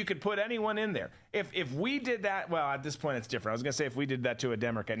 You could put anyone in there. If we did that, well, at this point it's different. I was going to say if we did that to a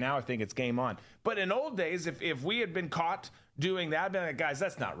Democrat, now I think it's game on. But in old days, if we had been caught doing that, I'd be like, guys,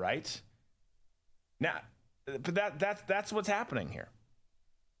 that's not right. Now, but that's what's happening here.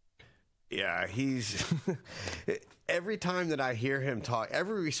 Yeah, he's every time that I hear him talk,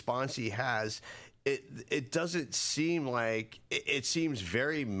 every response he has, it doesn't seem like it seems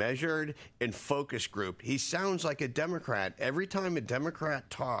very measured and focus group. He sounds like a Democrat. Every time a Democrat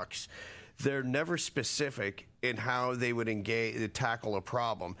talks, they're never specific in how they would tackle a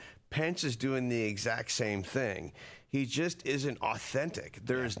problem. Pence is doing the exact same thing. He just isn't authentic.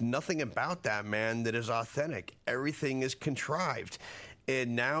 There's nothing about that man that is authentic. Everything is contrived.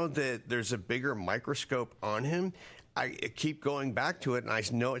 And now that there's a bigger microscope on him, I keep going back to it, and I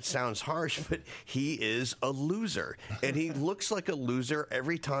know it sounds harsh, but he is a loser. And he looks like a loser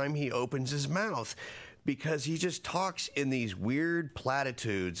every time he opens his mouth, because he just talks in these weird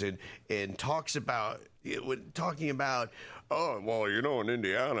platitudes and talks about, talking about, oh, well, in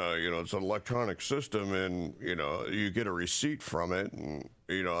Indiana, it's an electronic system, and, you get a receipt from it, and,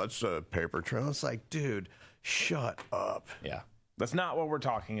 it's a paper trail. It's like, dude, shut up. Yeah. That's not what we're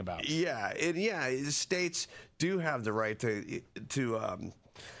talking about. Yeah, the states do have the right to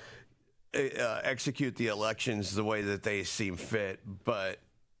execute the elections the way that they seem fit, but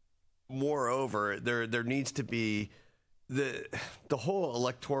moreover, there needs to be the whole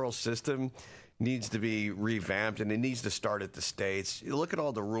electoral system needs to be revamped, and it needs to start at the states. You look at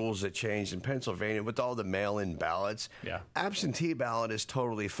all the rules that changed in Pennsylvania with all the mail-in ballots. Yeah. Absentee ballot is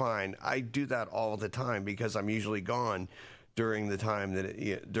totally fine. I do that all the time because I'm usually gone during the time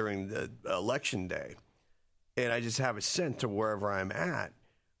during the election day, and I just have it sent to wherever I'm at.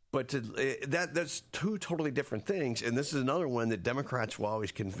 But that's two totally different things, and this is another one that Democrats will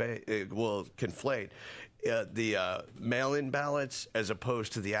always conflate the mail-in ballots as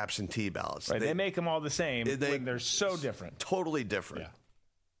opposed to the absentee ballots. Right, they make them all the same when they're so different. Totally different. Yeah.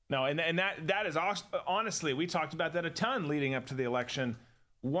 No, and that is honestly, we talked about that a ton leading up to the election.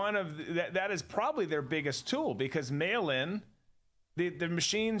 One of that is probably their biggest tool, because mail-in, the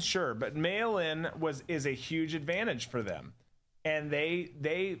machines, sure, but mail-in is a huge advantage for them, and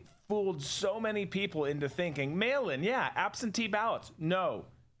they fooled so many people into thinking mail-in, yeah, absentee ballots, no,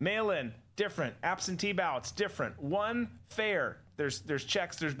 mail-in, different, absentee ballots, different, one fair, there's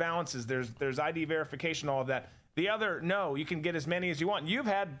checks, there's balances, there's ID verification, all of that. The other, no, you can get as many as you want. You've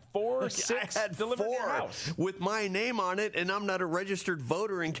had 4, 6 delivered to your house with my name on it, and I'm not a registered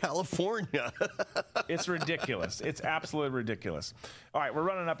voter in California. It's ridiculous. It's absolutely ridiculous. All right, we're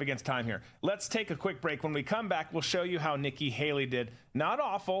running up against time here. Let's take a quick break. When we come back, we'll show you how Nikki Haley did. Not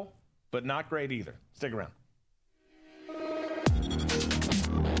awful, but not great either. Stick around.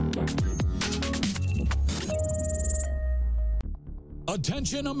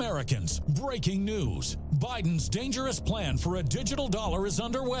 Attention Americans, breaking news. Biden's dangerous plan for a digital dollar is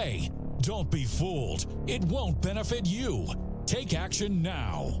underway. Don't be fooled. It won't benefit you. Take action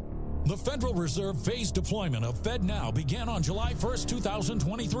now. The Federal Reserve phased deployment of FedNow began on July 1st,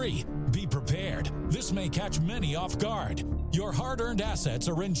 2023. Be prepared. This may catch many off guard. Your hard-earned assets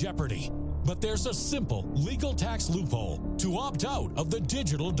are in jeopardy. But there's a simple legal tax loophole to opt out of the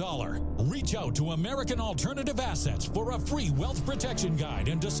digital dollar. Reach out to American Alternative Assets for a free wealth protection guide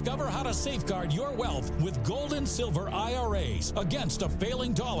and discover how to safeguard your wealth with gold and silver IRAs against a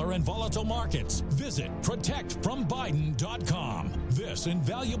failing dollar and volatile markets. Visit protectfrombiden.com. This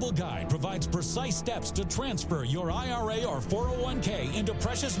invaluable guide provides precise steps to transfer your IRA or 401k into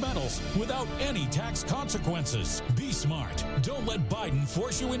precious metals without any tax consequences. Be smart. Don't let Biden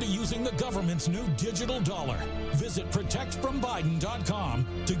force you into using the government's new digital dollar. Visit protectfrombiden.com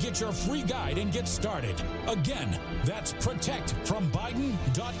to get your free guide and get started. Again, that's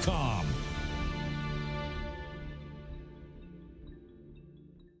protectfrombiden.com.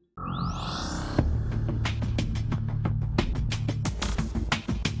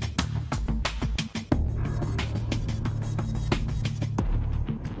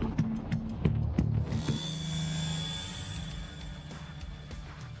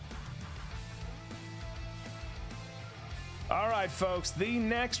 All right, folks, the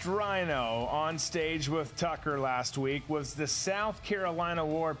next rhino on stage with Tucker last week was the South Carolina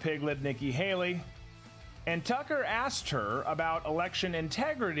war piglet, Nikki Haley. And Tucker asked her about election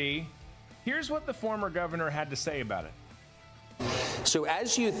integrity. Here's what the former governor had to say about it. So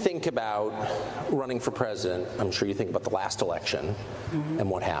as you think about running for president, I'm sure you think about the last election and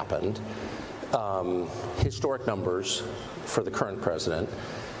what happened. Historic numbers for the current president,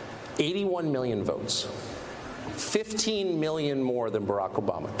 81 million votes. 15 million more than Barack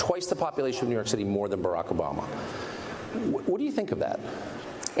Obama. Twice the population of New York City more than Barack Obama. What do you think of that?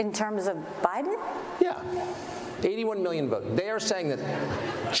 In terms of Biden? Yeah. 81 million votes. They are saying that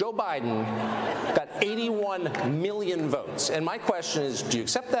Joe Biden got 81 million votes. And my question is, do you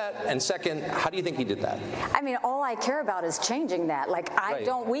accept that? And second, how do you think he did that? I mean, all I care about is changing that. Like,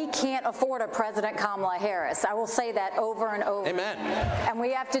 we can't afford a President Kamala Harris. I will say that over and over. Amen. And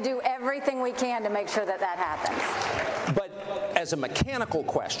we have to do everything we can to make sure that that happens. But as a mechanical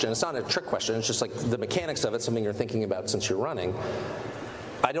question, it's not a trick question, it's just like the mechanics of it, something you're thinking about since you're running.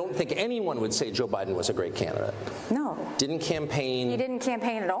 I don't think anyone would say Joe Biden was a great candidate. No. Didn't campaign. He didn't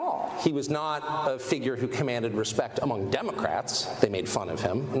campaign at all. He was not a figure who commanded respect among Democrats. They made fun of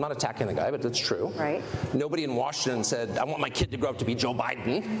him. I'm not attacking the guy, but that's true. Right. Nobody in Washington said, I want my kid to grow up to be Joe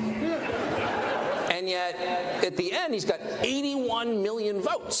Biden. And yet, at the end, he's got 81 million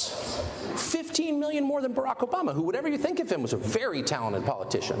votes. 15 million more than Barack Obama, who, whatever you think of him, was a very talented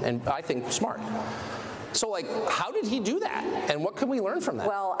politician, and I think smart. So, like, how did he do that? And what can we learn from that?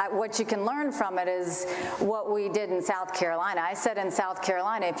 Well, what you can learn from it is what we did in South Carolina. I said in South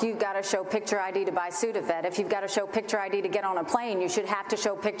Carolina, if you've got to show picture ID to buy Sudafed, if you've got to show picture ID to get on a plane, you should have to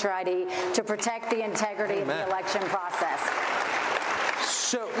show picture ID to protect the integrity of the election process.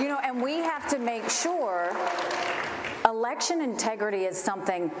 So, and we have to make sure election integrity is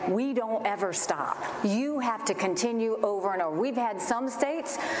something we don't ever stop. You have to continue over and over. We've had some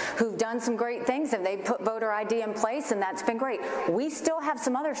states who've done some great things and they've put voter ID in place, and that's been great. We still have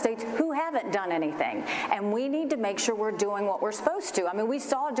some other states who haven't done anything, and we need to make sure we're doing what we're supposed to. I mean, we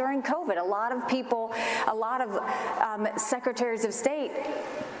saw during COVID, a lot of secretaries of state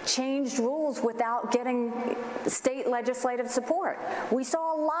changed rules without getting state legislative support. We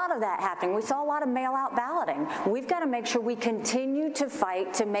saw a lot of that happening. We saw a lot of mail-out balloting. We've got to make sure we continue to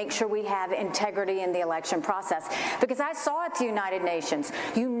fight to make sure we have integrity in the election process. Because I saw at the United Nations,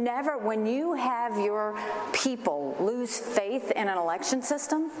 when you have your people lose faith in an election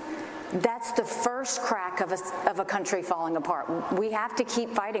system, that's the first crack of a country falling apart. We have to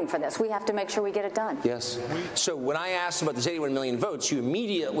keep fighting for this. We have to make sure we get it done. Yes. So when I asked about this 81 million votes, you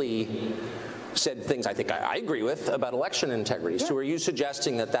immediately said things I think I agree with about election integrity. Yeah. So are you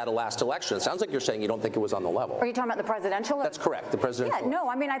suggesting that last election, it sounds like you're saying you don't think it was on the level? Are you talking about the presidential? That's correct, the presidential. Yeah, no,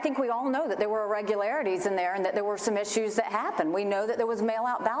 I mean, I think we all know that there were irregularities in there and that there were some issues that happened. We know that there was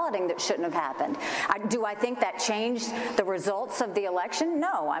mail-out balloting that shouldn't have happened. Do I think that changed the results of the election?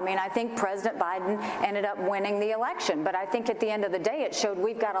 No. I mean, I think President Biden ended up winning the election. But I think at the end of the day, it showed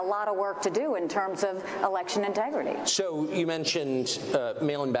we've got a lot of work to do in terms of election integrity. So you mentioned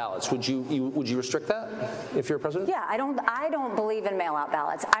mail-in ballots. Would you restrict that if you're president? Yeah, I don't believe in mail-out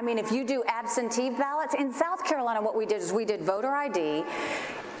ballots. I mean, if you do absentee ballots, in South Carolina, what we did is we did voter ID.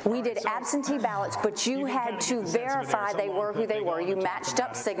 We did absentee ballots, but you had to verify they were who they were. You matched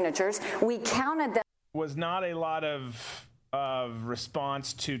up signatures. We counted them. Was not a lot of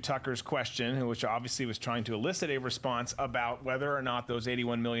response to Tucker's question, which obviously was trying to elicit a response about whether or not those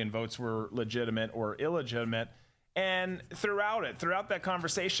 81 million votes were legitimate or illegitimate. And throughout that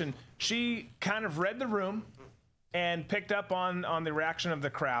conversation, she kind of read the room and picked up on the reaction of the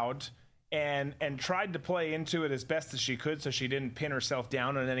crowd and tried to play into it as best as she could so she didn't pin herself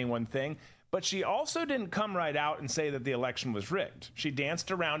down on any one thing. But she also didn't come right out and say that the election was rigged. She danced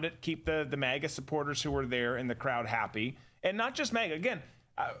around it, keep the MAGA supporters who were there in the crowd happy. And not just MAGA. Again,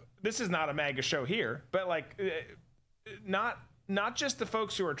 this is not a MAGA show here, but not just the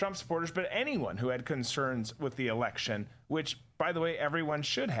folks who are Trump supporters, but anyone who had concerns with the election, which, by the way, everyone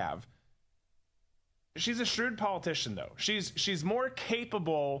should have. She's a shrewd politician, though. She's more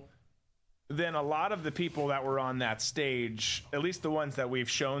capable than a lot of the people that were on that stage, at least the ones that we've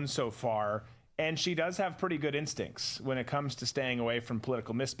shown so far. And she does have pretty good instincts when it comes to staying away from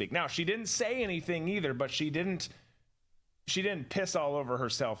political misspeak. Now, she didn't say anything either, but she didn't piss all over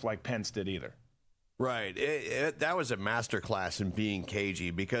herself like Pence did either. Right. That was a masterclass in being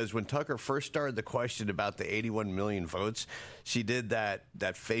cagey, because when Tucker first started the question about the 81 million votes, she did that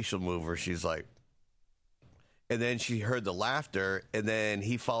facial move where she's like, and then she heard the laughter, and then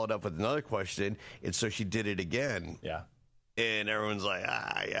he followed up with another question, and so she did it again. Yeah. And everyone's like,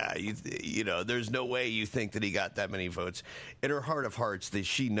 yeah, you know, there's no way you think that he got that many votes. In her heart of hearts, that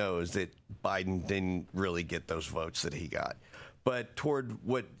she knows that Biden didn't really get those votes that he got. But toward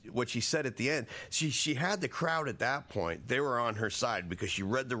what she said at the end, she had the crowd at that point. They were on her side because she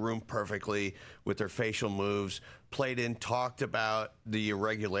read the room perfectly with her facial moves. played in, talked about the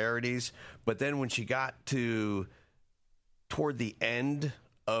irregularities, but then when she got toward the end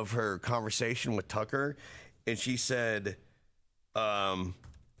of her conversation with Tucker, and she said,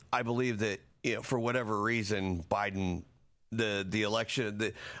 I believe that, for whatever reason, Biden, the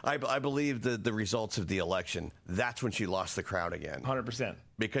election, I believe the results of the election, that's when she lost the crowd again. 100%.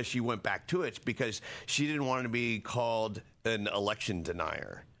 Because she went back to it, because she didn't want to be called an election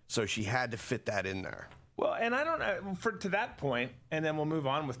denier. So she had to fit that in there. Well, and I don't, to that point, and then we'll move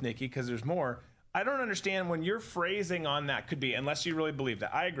on with Nikki because there's more. I don't understand when your phrasing on that could be, unless you really believe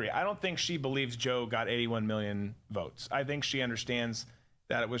that. I agree. I don't think she believes Joe got 81 million votes. I think she understands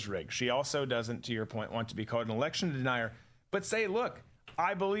that it was rigged. She also doesn't, to your point, want to be called an election denier, but say, look,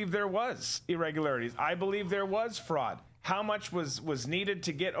 I believe there was irregularities. I believe there was fraud. How much was needed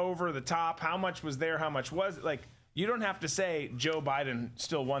to get over the top? How much was there? How much was it? Like, you don't have to say Joe Biden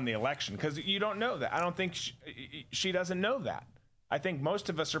still won the election because you don't know that. I don't think she doesn't know that. I think most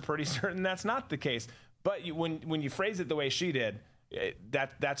of us are pretty certain that's not the case. But when you phrase it the way she did,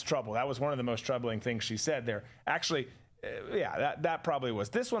 that's trouble. That was one of the most troubling things she said there. Actually, that probably was.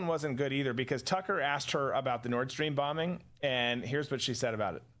 This one wasn't good either because Tucker asked her about the Nord Stream bombing, and here's what she said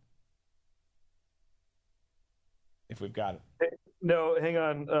about it. If we've got it. No, hang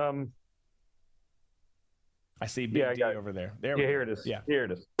on. I see Big D over there. Here it is. Yeah, here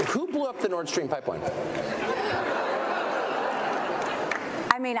it is. Who blew up the Nord Stream pipeline?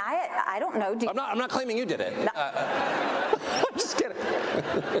 I mean, I don't know. I'm not claiming you did it. No. I'm just kidding.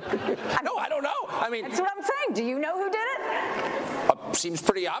 No, I don't know. I mean, that's what I'm saying. Do you know who did it? Seems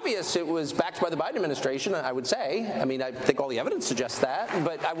pretty obvious. It was backed by the Biden administration, I would say. I mean, I think all the evidence suggests that,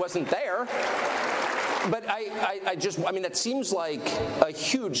 but I wasn't there. But that seems like a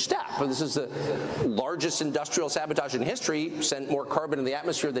huge step. This is the largest industrial sabotage in history, sent more carbon in the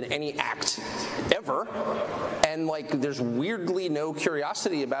atmosphere than any act ever. And there's weirdly no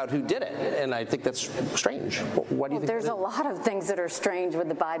curiosity about who did it. And I think that's strange. Why do you think there's a lot of things that are strange with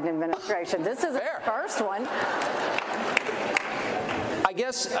the Biden administration. This is the first one. I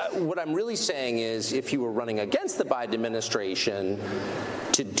guess what I'm really saying is if you were running against the Biden administration,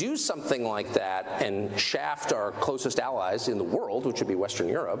 to do something like that and shaft our closest allies in the world, which would be Western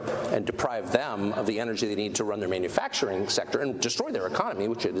Europe, and deprive them of the energy they need to run their manufacturing sector and destroy their economy,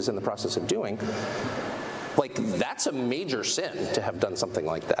 which it is in the process of doing, that's a major sin to have done something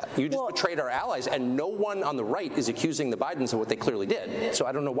like that. You just betrayed our allies, and no one on the right is accusing the Bidens of what they clearly did. So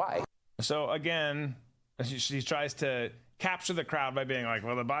I don't know why. So again, she tries to capture the crowd by being like,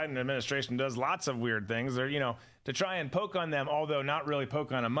 well, the Biden administration does lots of weird things, or, to try and poke on them, although not really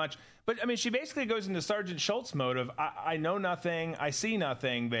poke on them much. But, I mean, she basically goes into Sergeant Schultz mode of, I know nothing, I see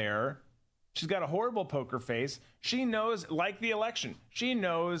nothing there. She's got a horrible poker face. She knows, like the election, she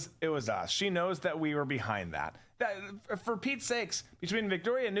knows it was us. She knows that we were behind that. For Pete's sakes, between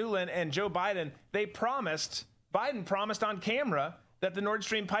Victoria Nuland and Joe Biden, Biden promised on camera that the Nord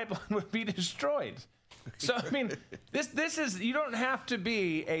Stream pipeline would be destroyed. So, I mean, this is, you don't have to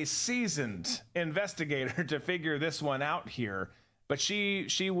be a seasoned investigator to figure this one out here, but she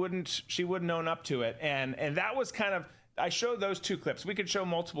wouldn't own up to it. And that was kind of, I showed those two clips. We could show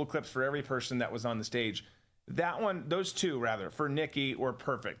multiple clips for every person that was on the stage. Those two rather, for Nikki were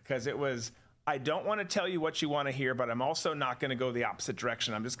perfect because it was, I don't want to tell you what you want to hear, but I'm also not going to go the opposite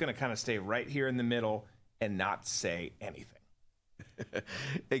direction. I'm just going to kind of stay right here in the middle and not say anything.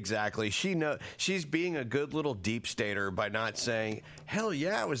 Exactly. She's being a good little deep stater by not saying, hell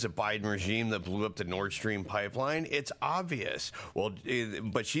yeah, it was a Biden regime that blew up the Nord Stream pipeline. It's obvious. Well,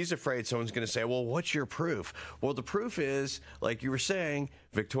 but she's afraid someone's going to say, well, what's your proof? Well, the proof is, like you were saying,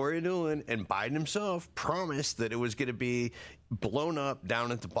 Victoria Nuland and Biden himself promised that it was going to be blown up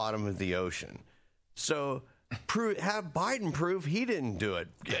down at the bottom of the ocean. So have Biden prove he didn't do it.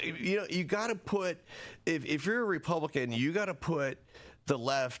 You got to put, if you're a Republican, you got to put the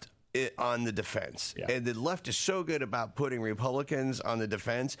left on the defense. Yeah. And the left is so good about putting Republicans on the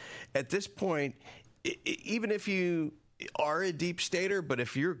defense. At this point, even if you are a deep stater, but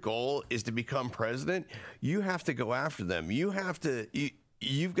if your goal is to become president, you have to go after them.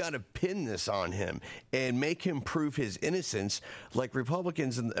 You've got to pin this on him and make him prove his innocence, like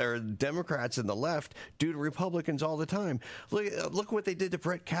Republicans or Democrats in the left do to Republicans all the time. Look what they did to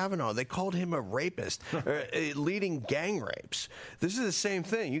Brett Kavanaugh. They called him a rapist, leading gang rapes. This is the same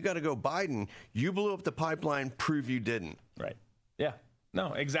thing. You got to go Biden. You blew up the pipeline. Prove you didn't. Right. Yeah.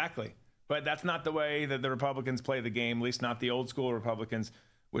 No, exactly. But that's not the way that the Republicans play the game, at least not the old school Republicans,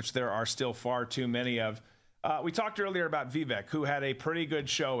 which there are still far too many of. We talked earlier about Vivek, who had a pretty good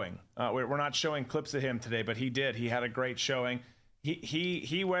showing. We're not showing clips of him today, but he did. He had a great showing.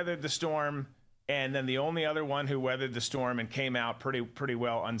 He weathered the storm, And then the only other one who weathered the storm and came out pretty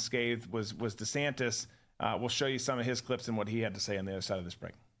well unscathed was DeSantis. We'll show you some of his clips and what he had to say on the other side of this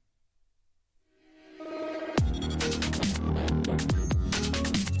break.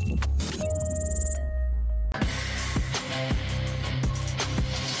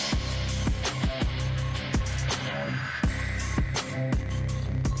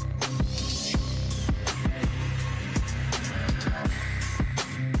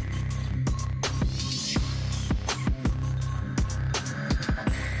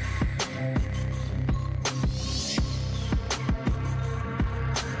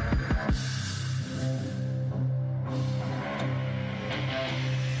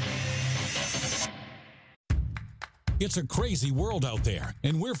 It's a crazy world out there,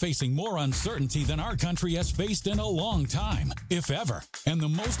 and we're facing more uncertainty than our country has faced in a long time, if ever. And the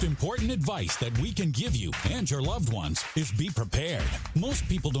most important advice that we can give you and your loved ones is be prepared. Most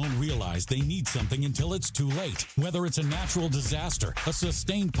people don't realize they need something until it's too late. Whether it's a natural disaster, a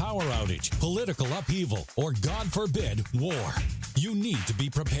sustained power outage, political upheaval, or God forbid, war. You need to be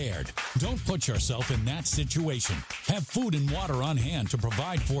prepared. Don't put yourself in that situation. Have food and water on hand to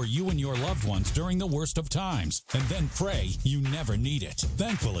provide for you and your loved ones during the worst of times, and then pray you never need it.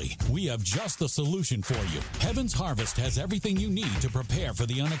 Thankfully, we have just the solution for you. Heaven's Harvest has everything you need to prepare for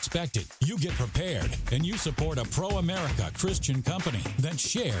the unexpected. You get prepared, and you support a pro-America Christian company that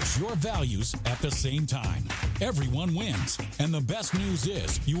shares your values at the same time. Everyone wins. And the best news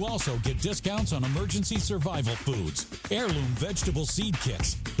is you also get discounts on emergency survival foods, heirloom vegetable seed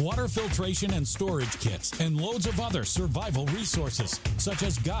kits, water filtration and storage kits, and loads of other survival resources, such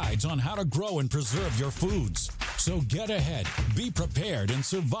as guides on how to grow and preserve your foods. So get ahead, be prepared, and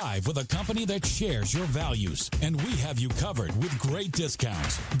survive with a company that shares your values. And we have you covered with great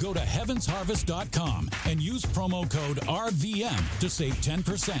discounts. Go to heavensharvest.com and use promo code RVM to save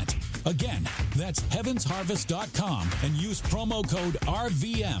 10%. Again, that's heavensharvest.com and use promo code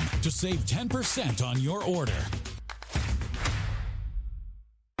RVM to save 10% on your order.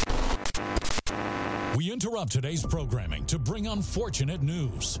 We interrupt today's programming to bring unfortunate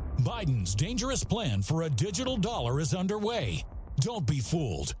news. Biden's dangerous plan for a digital dollar is underway. Don't be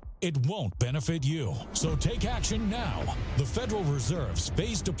fooled. It won't benefit you. So take action now. The Federal Reserve's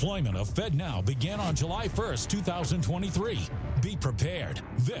phased deployment of FedNow began on July 1st, 2023. Be prepared.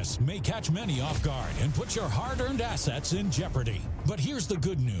 This may catch many off guard and put your hard-earned assets in jeopardy. But here's the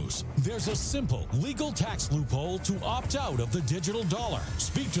good news. There's a simple legal tax loophole to opt out of the digital dollar.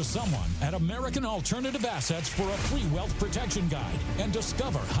 Speak to someone at American Alternative Assets for a free wealth protection guide and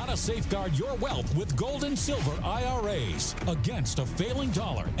discover how to safeguard your wealth with gold and silver IRAs against a failing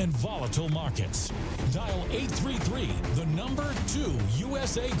dollar and volatile markets. Dial 833, the number 2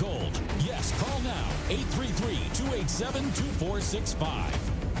 USA Gold. Yes, call now, 833-287-2465.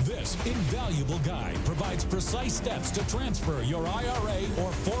 This invaluable guide provides precise steps to transfer your IRA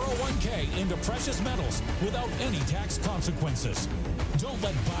or 401k into precious metals without any tax consequences. Don't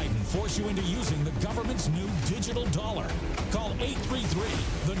let Biden force you into using the government's new digital dollar. Call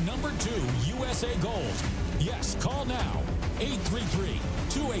 833, the number 2 USA Gold. Yes, call now,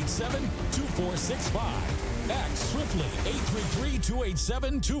 833-287-2465. Act swiftly,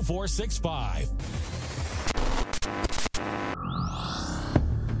 833-287-2465.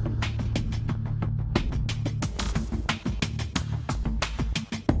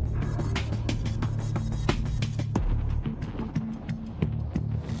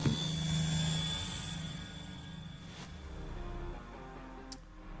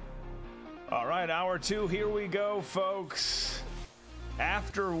 All right, hour 2, here we go, folks.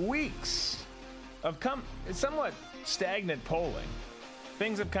 After weeks of somewhat stagnant polling,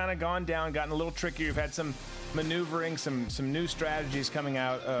 things have kind of gone down, gotten a little trickier. You've had some maneuvering, some new strategies coming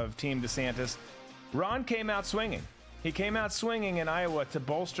out of Team DeSantis. Ron came out swinging. He came out swinging in Iowa to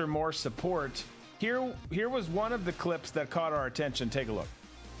bolster more support. Here was one of the clips that caught our attention. Take a look.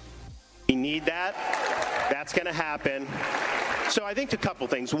 We need that. That's going to happen. So I think a couple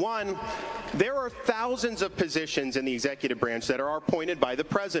things. One, there are thousands of positions in the executive branch that are appointed by the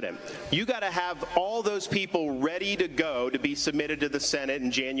president. You got to have all those people ready to go to be submitted to the Senate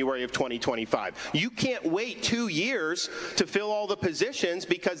in January of 2025. You can't wait 2 years to fill all the positions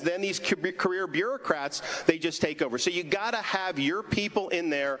because then these career bureaucrats, they just take over. So you got to have your people in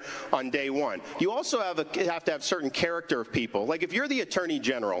there on day one. You also have to have certain character of people. Like if you're the Attorney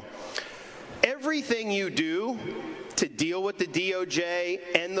General, everything you do to deal with the DOJ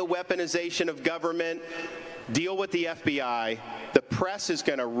and the weaponization of government, deal with the FBI. The press is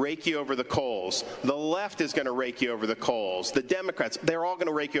going to rake you over the coals. The left is going to rake you over the coals. The Democrats, they're all going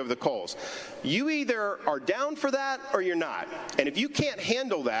to rake you over the coals. You either are down for that or you're not. And if you can't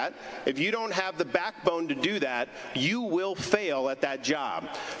handle that, if you don't have the backbone to do that, you will fail at that job.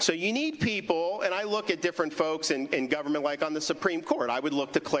 So you need people, and I look at different folks in government, like on the Supreme Court. I would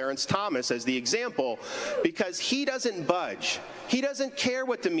look to Clarence Thomas as the example, because he doesn't budge. He doesn't care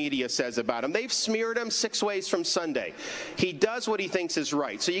what the media says about him. They've smeared him 6 ways from Sunday. He does what he thinks is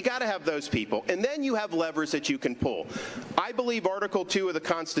right. So you got to have those people. And then you have levers that you can pull. I believe Article 2 of the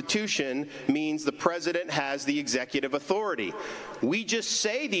Constitution means the president has the executive authority. We just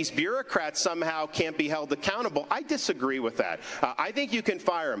say these bureaucrats somehow can't be held accountable. I disagree with that. I think you can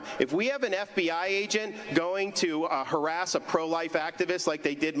fire him. If we have an FBI agent going to harass a pro-life activist like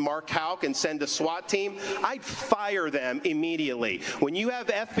they did Mark Houck and send a SWAT team, I'd fire them immediately. When you have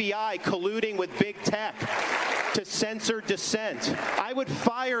FBI colluding with big tech to censor dissent, I would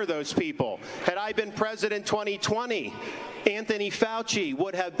fire those people. Had I been president 2020, Anthony Fauci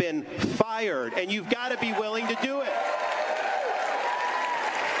would have been fired, and you've got to be willing to do it.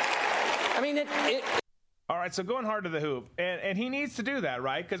 I mean, All right, so going hard to the hoop, and he needs to do that,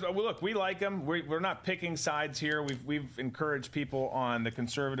 right? Because look, we like him. We're not picking sides here. We've encouraged people on the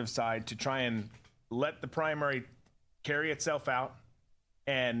conservative side to try and let the primary carry itself out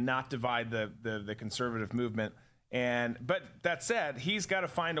and not divide the conservative movement. But that said, he's got to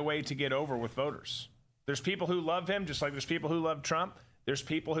find a way to get over with voters. There's people who love him, just like there's people who love Trump. There's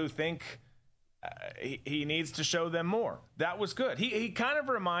people who think he needs to show them more. That was good. He kind of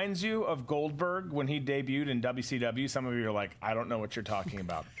reminds you of Goldberg when he debuted in WCW. Some of you are like, I don't know what you're talking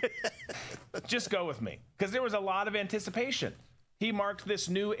about. Just go with me, because there was a lot of anticipation. He marked this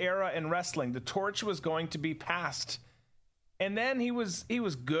new era in wrestling. The torch was going to be passed. And then he was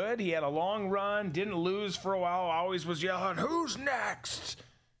good. He had a long run, didn't lose for a while, always was yelling, who's next?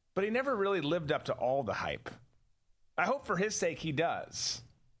 But he never really lived up to all the hype. I hope for his sake he does.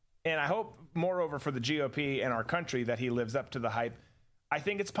 And I hope, moreover, for the GOP and our country that he lives up to the hype. I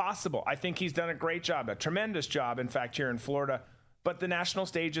think it's possible. I think he's done a great job, a tremendous job, in fact, here in Florida. But the national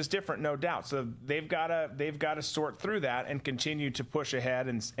stage is different, no doubt. So they've got to sort through that and continue to push ahead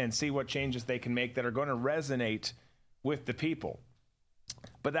and see what changes they can make that are going to resonate with the people.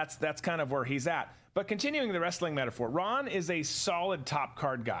 But that's kind of where he's at. But continuing the wrestling metaphor, Ron is a solid top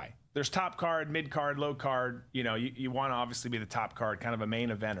card guy. There's top card, mid card, low card. You know, you want to obviously be the top card, kind of a main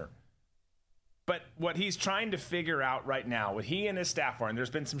eventer. But what he's trying to figure out right now, what he and his staff are, and there's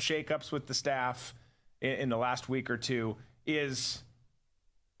been some shakeups with the staff in the last week or two, is,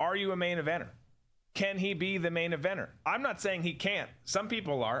 are you a main eventer? Can he be the main eventer? I'm not saying he can't. Some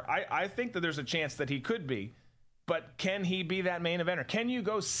people are. I think that there's a chance that he could be. But can he be that main eventer? Can you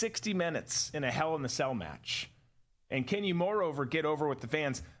go 60 minutes in a Hell in the Cell match? And can you, moreover, get over with the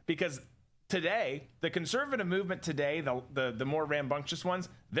fans? Because today, the conservative movement today, the more rambunctious ones,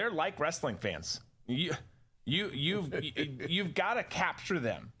 they're like wrestling fans. You've got to capture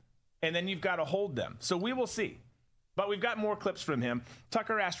them, and then you've got to hold them. So we will see. But we've got more clips from him.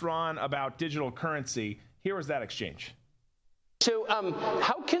 Tucker asked Ron about digital currency. Here was that exchange. So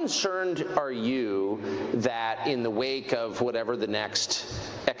how concerned are you that in the wake of whatever the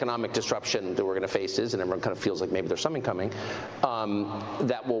next economic disruption that we're going to face is, and everyone kind of feels like maybe there's something coming,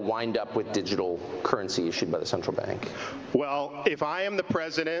 that will wind up with digital currency issued by the central bank? Well, if I am the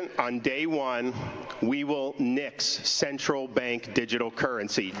president, on day one, we will nix central bank digital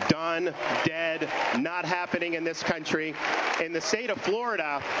currency. Done, dead, not happening in this country. In the state of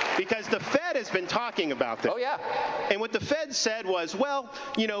Florida, because the Fed has been talking about this. Oh, yeah. And what the Fed said was, well,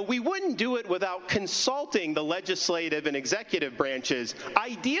 you know, we wouldn't do it without consulting the legislative and executive branches.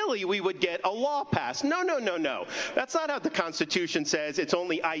 Ideally, we would get a law passed. No. That's not how the Constitution says. It's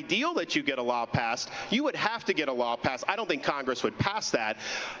only ideal that you get a law passed. You would have to get a law passed. I don't think Congress would pass that.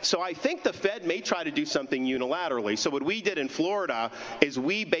 So I think the Fed may try to do something unilaterally. So what we did in Florida is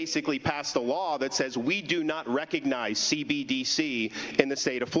we basically passed a law that says we do not recognize CBDC in the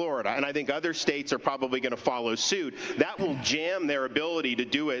state of Florida. And I think other states are probably going to follow suit. That will jam their ability to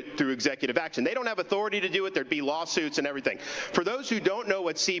do it through executive action. They don't have authority to do it. There'd be lawsuits and everything. For those who don't know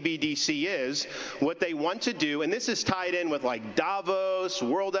what CBDC is, what they want to do, and this is tied in with like Davos,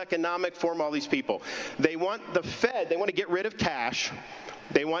 World Economic Forum, all these people, they want the Fed, they want to get rid of cash.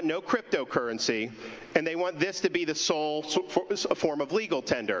 They want no cryptocurrency, and they want this to be the sole form of legal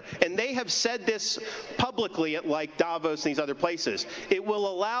tender. And they have said this publicly at like Davos and these other places. It will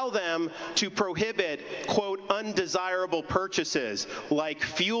allow them to prohibit, quote, undesirable purchases like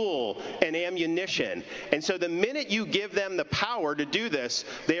fuel and ammunition. And so the minute you give them the power to do this,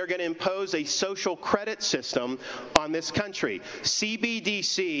 they are going to impose a social credit system on this country.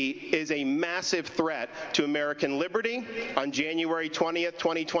 CBDC is a massive threat to American liberty. On January 20th,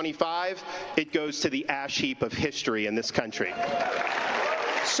 2025, it goes to the ash heap of history in this country.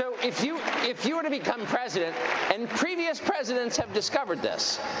 So if you were to become president, and previous presidents have discovered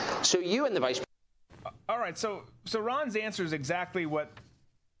this, so you and the vice. All right, so Ron's answer is exactly what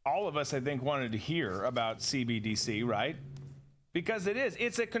all of us, I think, wanted to hear about CBDC, right? Because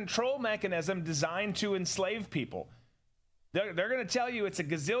it's a control mechanism designed to enslave people. They're going to tell you it's a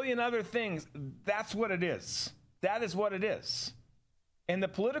gazillion other things. That's what it is. That is what it is. And the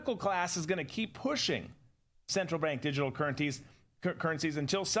political class is going to keep pushing central bank digital currencies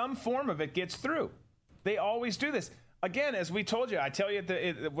until some form of it gets through. They always do this. Again, as we told you, I tell you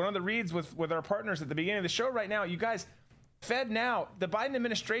one of the reads with our partners at the beginning of the show right now, you guys, FedNow, the Biden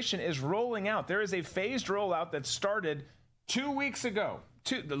administration is rolling out. There is a phased rollout that started 2 weeks ago,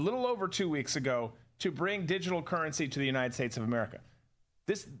 a little over 2 weeks ago, to bring digital currency to the United States of America.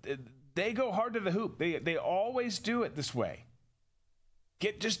 They go hard to the hoop. They always do it this way.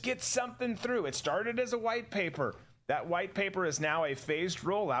 Just get something through. It started as a white paper. That white paper is now a phased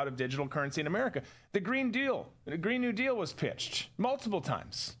rollout of digital currency in America. The Green New Deal was pitched multiple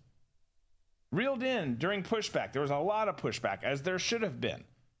times. Reeled in during pushback. There was a lot of pushback, as there should have been.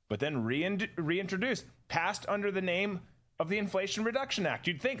 But then reintroduced, passed under the name of the Inflation Reduction Act.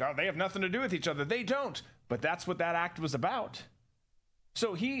 You'd think, oh, they have nothing to do with each other. They don't. But that's what that act was about.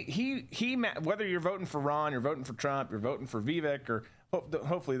 So he whether you're voting for Ron, you're voting for Trump, you're voting for Vivek, or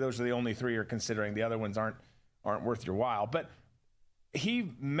hopefully those are the only three you're considering. The other ones aren't worth your while. But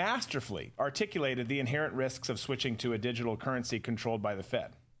he masterfully articulated the inherent risks of switching to a digital currency controlled by the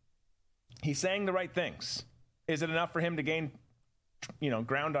Fed. He's saying the right things. Is it enough for him to gain,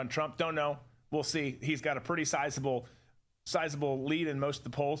 ground on Trump? Don't know. We'll see. He's got a pretty sizable lead in most of the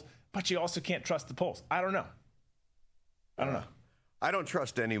polls, but you also can't trust the polls. I don't know. I don't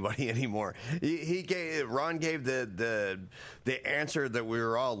trust anybody anymore. Ron gave the answer that we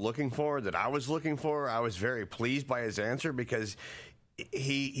were all looking for, that I was looking for. I was very pleased by his answer because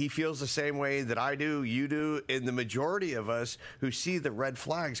he feels the same way that I do, you do, and the majority of us who see the red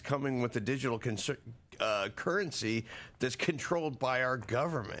flags coming with the digital currency that's controlled by our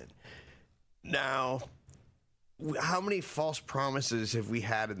government. Now, how many false promises have we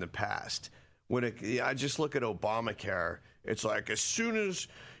had in the past? I just look at Obamacare. It's like, as soon as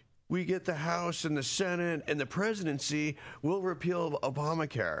we get the House and the Senate and the presidency, we'll repeal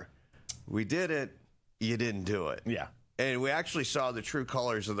Obamacare. We did it. You didn't do it. Yeah. And we actually saw the true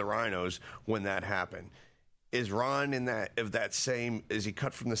colors of the rhinos when that happened. Is Ron is he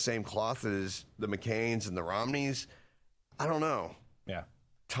cut from the same cloth as the McCains and the Romneys? I don't know. Yeah.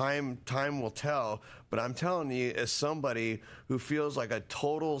 Time will tell, but I'm telling you, as somebody who feels like a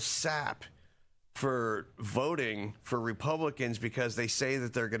total sap for voting for Republicans because they say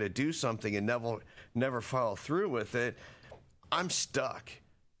that they're going to do something and never follow through with it, I'm stuck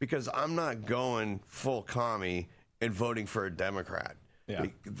because I'm not going full commie and voting for a Democrat. Yeah.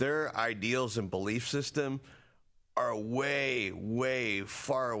 Their ideals and belief system are way, way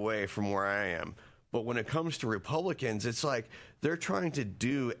far away from where I am. But when it comes to Republicans, it's like they're trying to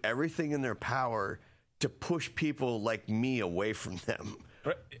do everything in their power to push people like me away from them.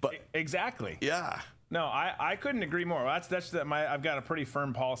 But exactly. Yeah. No, I couldn't agree more. I've got a pretty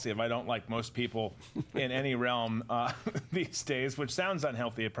firm policy if I don't like most people in any realm these days, which sounds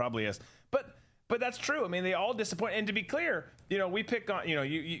unhealthy. It probably is. But that's true. I mean, they all disappoint. And to be clear, we pick on,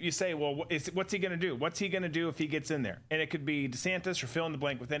 you say, well, what's he going to do? What's he going to do if he gets in there? And it could be DeSantis or fill in the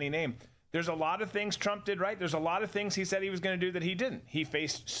blank with any name. There's a lot of things Trump did right. There's a lot of things he said he was going to do that he didn't. He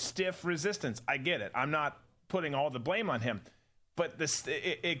faced stiff resistance. I get it. I'm not putting all the blame on him. But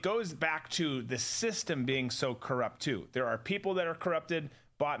it goes back to the system being so corrupt, too. There are people that are corrupted,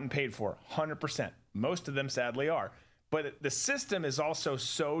 bought and paid for, 100%. Most of them, sadly, are. But the system is also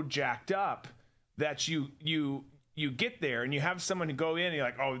so jacked up that you get there and you have someone who go in and you're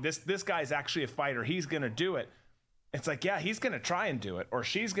like, oh, this guy's actually a fighter. He's going to do it. It's like, yeah, he's going to try and do it, or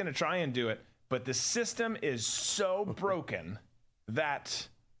she's going to try and do it. But the system is so broken that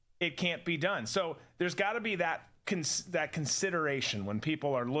it can't be done. So there's got to be that consideration when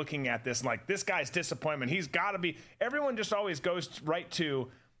people are looking at this, like, this guy's disappointment. He's got to be. Everyone just always goes right to,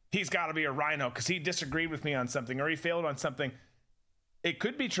 he's got to be a rhino because he disagreed with me on something or he failed on something. It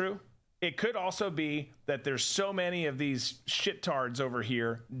could be true. It could also be that there's so many of these shittards over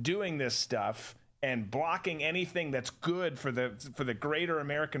here doing this stuff and blocking anything that's good for the greater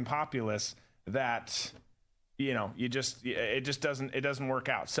American populace that, it just doesn't work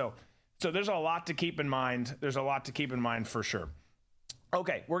out. So there's a lot to keep in mind. There's a lot to keep in mind for sure.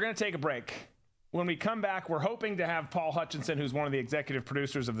 Okay, we're going to take a break. When we come back, we're hoping to have Paul Hutchinson, who's one of the executive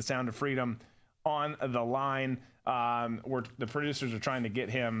producers of The Sound of Freedom, on the line. The producers are trying to get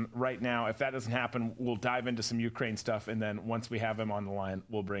him right now. If that doesn't happen, we'll dive into some Ukraine stuff, and then once we have him on the line,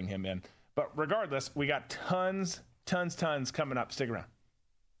 we'll bring him in. But regardless, we got tons coming up. Stick around.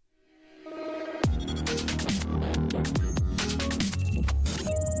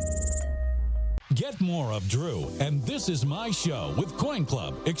 Get more of Drew and This Is My Show with Coin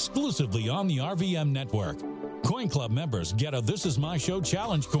Club exclusively on the RVM network. Coin Club members get a This Is My Show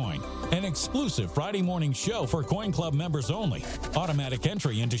challenge coin, an exclusive Friday morning show for Coin Club members only, automatic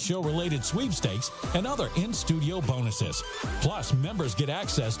entry into show-related sweepstakes, and other in-studio bonuses. Plus, members get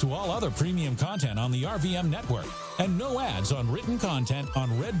access to all other premium content on the RVM network and no ads on written content on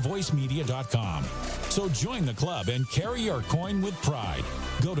redvoicemedia.com. So join the club and carry your coin with pride.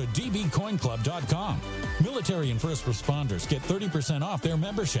 Go to dbcoinclub.com. Military and first responders get 30% off their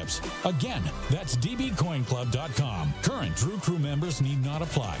memberships. Again, that's dbcoinclub.com. Current Drew Crew members need not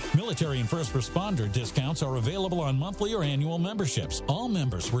apply. Military and first responder discounts are available on monthly or annual memberships. All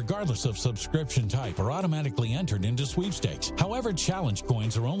members, regardless of subscription type, are automatically entered into sweepstakes. However, challenge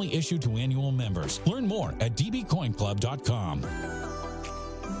coins are only issued to annual members. Learn more at dbcoinclub.com.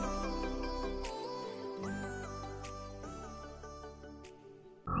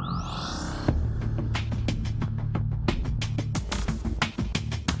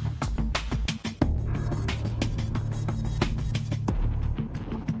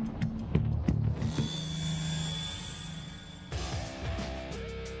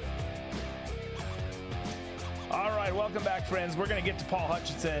 Welcome back, friends. We're going to get to Paul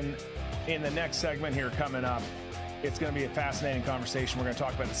Hutchinson in the next segment here coming up. It's going to be a fascinating conversation. We're going to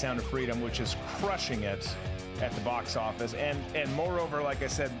talk about The Sound of Freedom, which is crushing it at the box office. And moreover, like I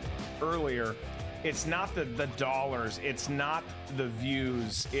said earlier, it's not the dollars, it's not the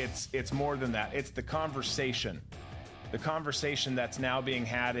views, it's more than that. It's the conversation that's now being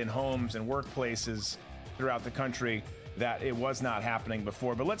had in homes and workplaces throughout the country that it was not happening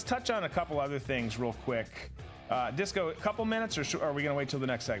before. But let's touch on a couple other things real quick. Disco, a couple minutes, or are we going to wait till the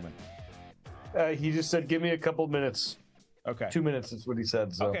next segment? He just said, give me a couple minutes. Okay. 2 minutes is what he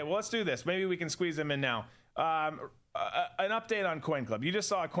said. So. Okay, well, let's do this. Maybe we can squeeze him in now. An update on Coin Club. You just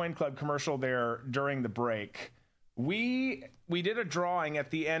saw a Coin Club commercial there during the break. We did a drawing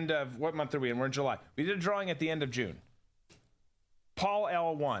at the end of, what month are we in? We're in July. We did a drawing at the end of June. Paul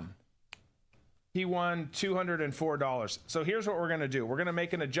L. won. He won $204. So here's what we're going to do. We're going to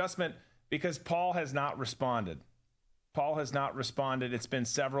make an adjustment because Paul has not responded. It's been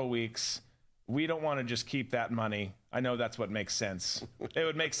several weeks. We don't want to just keep that money. I know that's what makes sense. It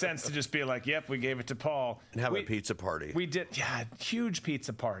would make sense to just be like, yep, we gave it to Paul. And have a pizza party. We did. Yeah, huge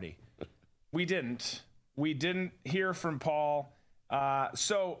pizza party. We didn't hear from Paul.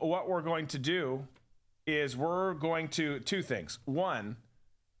 So what we're going to do is we're going to two things. One,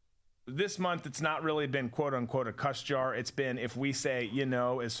 this month it's not really been quote unquote a cuss jar. It's been, if we say,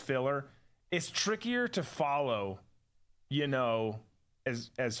 as filler, it's trickier to follow,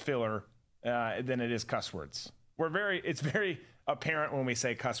 as filler than it is cuss words. It's very apparent when we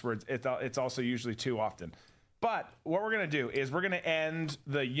say cuss words. It's also usually too often. But what we're going to do is we're going to end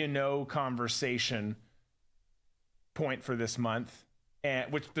the conversation point for this month,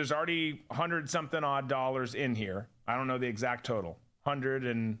 and which there's already $100-something odd in here. I don't know the exact total. 100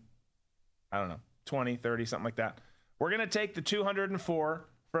 and I don't know, 20, 30, something like that. We're going to take the 204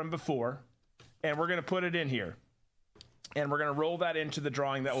 from before, and we're going to put it in here. And we're going to roll that into the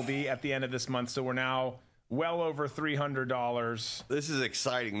drawing that will be at the end of this month. So we're now well over $300. This is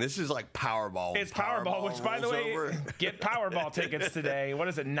exciting. This is like Powerball. It's Powerball, which, by the way, get Powerball tickets today. What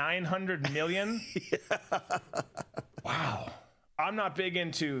is it, 900 million? Yeah. Wow. I'm not big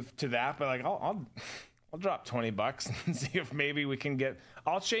into that, but like I'll drop $20 and see if maybe we can get.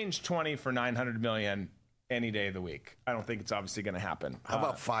 I'll change 20 for 900 million any day of the week. I don't think it's obviously going to happen. How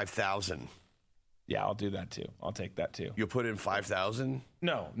about 5,000? Yeah, I'll do that too. I'll take that too. You'll put in 5,000?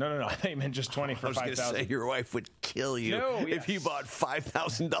 No. I think meant just 20 for 5,000. I was going to say your wife would kill you if you bought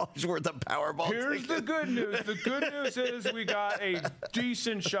 $5,000 worth of Powerball tickets. Here's the good news. The good news is we got a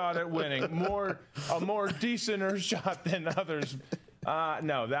decent shot at winning. A more decenter shot than others.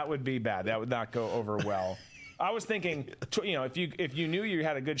 No, that would be bad. That would not go over well. I was thinking, if you knew you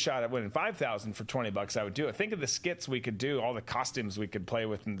had a good shot at winning 5,000 for $20, I would do it. Think of the skits we could do, all the costumes we could play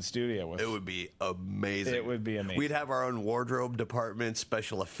with in the studio. It would be amazing. It would be amazing. We'd have our own wardrobe department,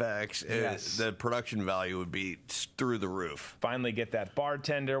 special effects. Yes. The production value would be through the roof. Finally get that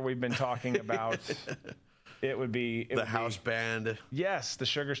bartender we've been talking about. It would be the house band. Yes, the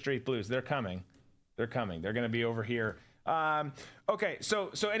Sugar Street Blues. They're coming. They're going to be over here. Okay, so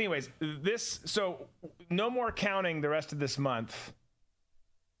anyways, so no more counting the rest of this month.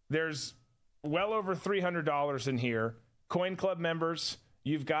 There's well over $300 in here. Coin Club members,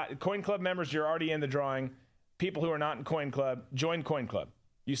 you've got Coin Club members, you're already in the drawing. People who are not in Coin Club, join Coin Club.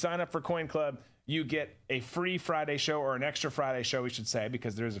 You sign up for Coin Club, you get a free Friday show, or an extra Friday show, we should say,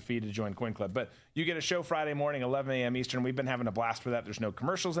 because there is a fee to join Coin Club. But you get a show Friday morning, 11 a.m. Eastern. We've been having a blast for that. There's no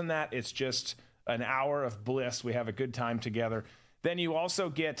commercials in that. It's just an hour of bliss. We have a good time together. Then you also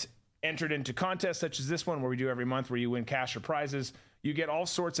get entered into contests such as this one, where we do every month, where you win cash or prizes. You get all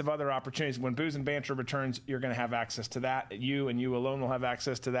sorts of other opportunities. When Booze and Banter returns, you're going to have access to that. You and you alone will have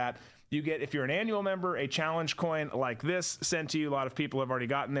access to that. You get, if you're an annual member, a challenge coin like this sent to you. A lot of people have already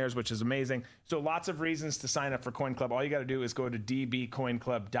gotten theirs, which is amazing. So lots of reasons to sign up for Coin Club. All you got to do is go to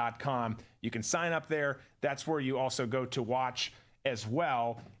dbcoinclub.com. You can sign up there. That's where you also go to watch as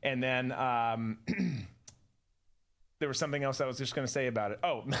well. And then there was something else I was just going to say about it.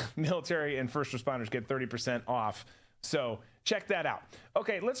 Oh, military and first responders get 30% off. So check that out.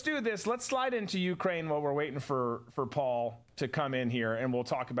 Okay, let's do this. Let's slide into Ukraine while we're waiting for Paul to come in here, and we'll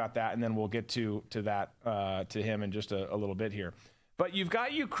talk about that, and then we'll get to that, to him in just a little bit here. But you've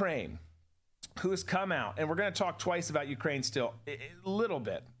got Ukraine, who's come out, and we're going to talk twice about Ukraine still, a little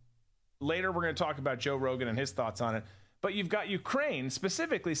bit. Later, we're going to talk about Joe Rogan and his thoughts on it. But you've got Ukraine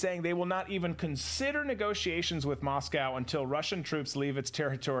specifically saying they will not even consider negotiations with Moscow until Russian troops leave its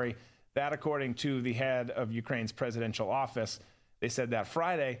territory. That, according to the head of Ukraine's presidential office, they said that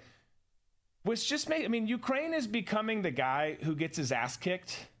Friday, which just made, I mean, Ukraine is becoming the guy who gets his ass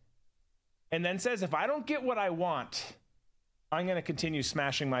kicked and then says, if I don't get what I want, I'm going to continue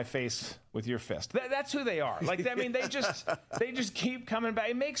smashing my face with your fist. That's who they are. Like, I mean, they just keep coming back.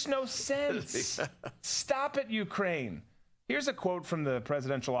 It makes no sense. Stop it, Ukraine. Here's a quote from the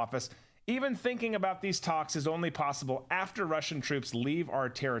presidential office. Even thinking about these talks is only possible after Russian troops leave our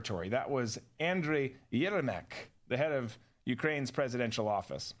territory. That was Andriy Yermak, the head of Ukraine's presidential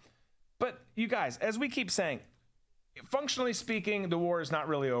office. But you guys, as we keep saying, functionally speaking, the war is not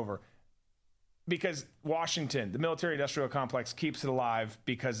really over, because Washington, the military-industrial complex, keeps it alive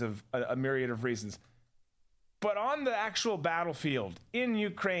because of a myriad of reasons. But on the actual battlefield, in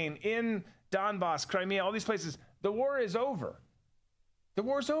Ukraine, in Donbass, Crimea, all these places, the war is over. The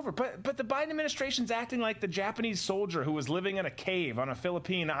war's over. But the Biden administration's acting like the Japanese soldier who was living in a cave on a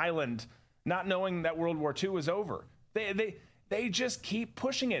Philippine island, not knowing that World War II was over. They just keep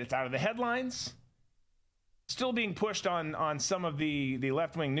pushing it. It's out of the headlines. Still being pushed on some of the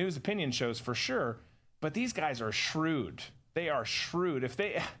left-wing news opinion shows for sure. But these guys are shrewd. They are shrewd. If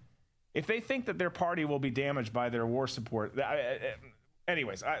they think that their party will be damaged by their war support.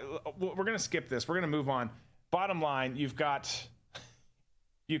 Anyways, we're going to skip this. We're going to move on. Bottom line, you've got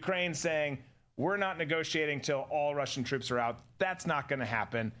Ukraine saying, we're not negotiating till all Russian troops are out. That's not going to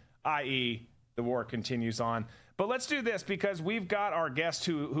happen, i.e. the war continues on. But let's do this, because we've got our guest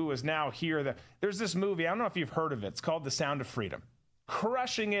who is now here. There's this movie, I don't know if you've heard of it. It's called The Sound of Freedom.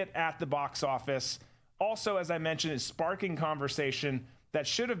 Crushing it at the box office. Also, as I mentioned, it's sparking conversation that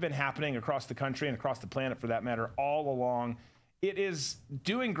should have been happening across the country and across the planet, for that matter, all along. It is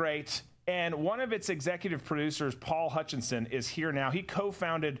doing great. And one of its executive producers, Paul Hutchinson, is here now. He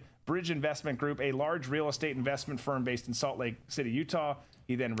co-founded Bridge Investment Group, a large real estate investment firm based in Salt Lake City, Utah.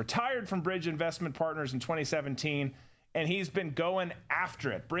 He then retired from Bridge Investment Partners in 2017, and he's been going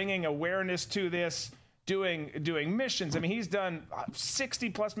after it, bringing awareness to this, doing missions. I mean, he's done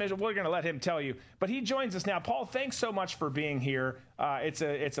 60-plus missions. We're going to let him tell you. But he joins us now. Paul, thanks so much for being here. It's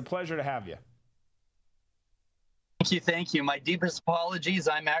a pleasure to have you. Thank you. My deepest apologies.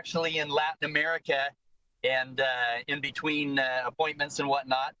 I'm actually in Latin America and in between appointments and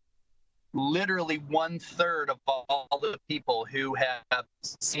whatnot. Literally 1/3 of all the people who have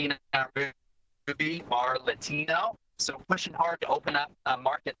seen our movie are Latino. So pushing hard to open up a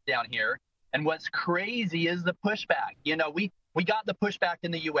market down here. And what's crazy is the pushback. You know, we got the pushback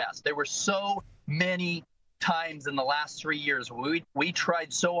in the U.S. There were so many times in the last 3 years we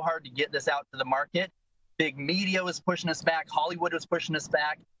tried so hard to get this out to the market. Big media was pushing us back. Hollywood was pushing us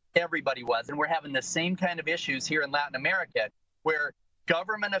back. Everybody was. And we're having the same kind of issues here in Latin America, where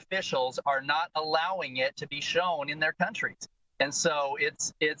government officials are not allowing it to be shown in their countries. And so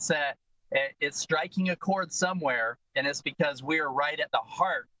it's striking a chord somewhere, and it's because we're right at the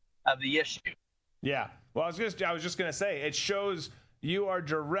heart of the issue. Yeah. Well, I was just going to say, it shows you are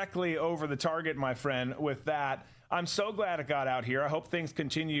directly over the target, my friend, with that. I'm so glad it got out here. I hope things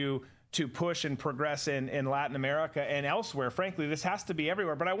continue to push and progress in Latin America and elsewhere. Frankly, this has to be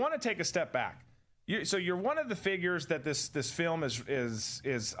everywhere. But I want to take a step back. So you're one of the figures that this film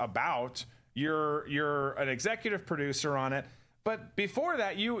is about. You're an executive producer on it. But before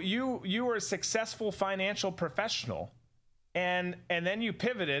that, you were a successful financial professional, and then you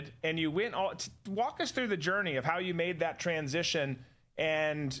pivoted and you went all. Walk us through the journey of how you made that transition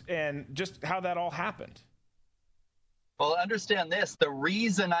and just how that all happened. Well, understand this: the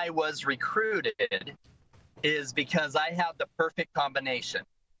reason I was recruited is because I have the perfect combination.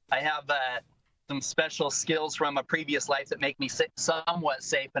 I have some special skills from a previous life that make me somewhat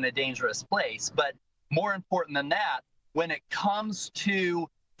safe in a dangerous place. But more important than that, when it comes to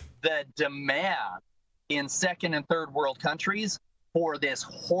the demand in second and third world countries for this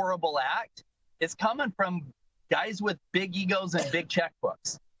horrible act, it's coming from guys with big egos and big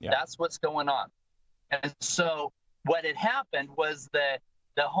checkbooks. Yeah. That's what's going on. And so what had happened was the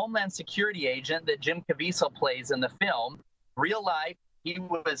Homeland Security agent that Jim Caviezel plays in the film, real life, he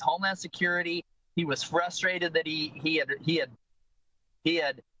was Homeland Security. He was frustrated that he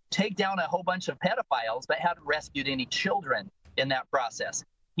had taken down a whole bunch of pedophiles, but hadn't rescued any children in that process.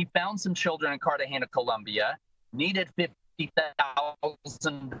 He found some children in Cartagena, Colombia, needed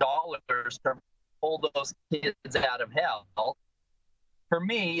 $50,000 to pull those kids out of hell. For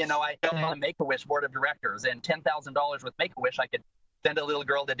me, I don't on the Make-A-Wish board of directors, and $10,000 with Make-A-Wish, I could send a little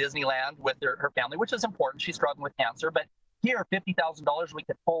girl to Disneyland with her family, which is important. She's struggling with cancer. But here, $50,000, we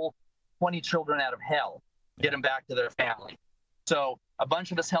could pull 20 children out of hell, get them back to their family. So a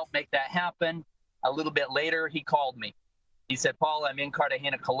bunch of us helped make that happen. A little bit later, he called me. He said, Paul, I'm in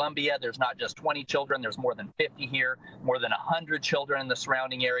Cartagena, Colombia. There's not just 20 children. There's more than 50 here, more than 100 children in the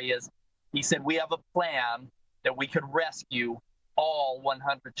surrounding areas. He said, we have a plan that we could rescue all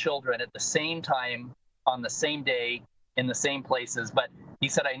 100 children at the same time, on the same day, in the same places. But he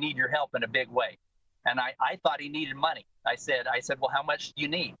said, I need your help in a big way. And I thought he needed money. I said, well, how much do you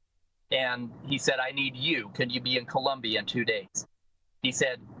need? And he said, I need you. Can you be in Colombia in 2 days? He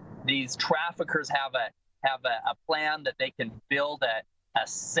said, these traffickers have a plan that they can build a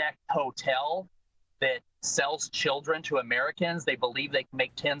sect hotel that sells children to Americans. They believe they can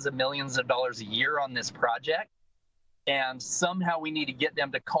make tens of millions of dollars a year on this project. And somehow we need to get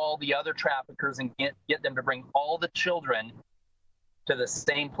them to call the other traffickers and get them to bring all the children to the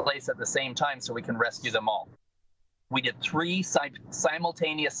same place at the same time so we can rescue them all. We did 3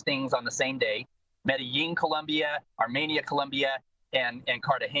 simultaneous things on the same day: Medellin, Colombia, Armenia, Colombia, and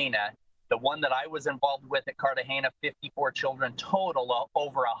Cartagena. The one that I was involved with at Cartagena, 54 children total,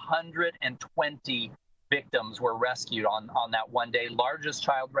 over 120 victims were rescued on that one day, largest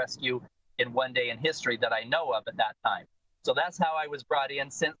child rescue in one day in history that I know of at that time. So that's how I was brought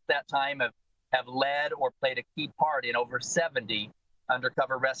in. Since that time, have led or played a key part in over 70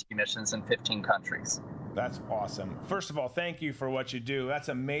 undercover rescue missions in 15 countries. That's awesome. First of all, thank you for what you do. That's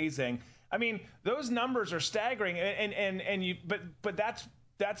amazing. I mean, those numbers are staggering, and you, but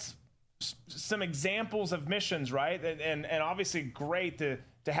that's some examples of missions, right? And obviously great to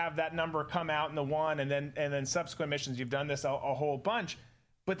have that number come out in the one, and then subsequent missions. You've done this a whole bunch,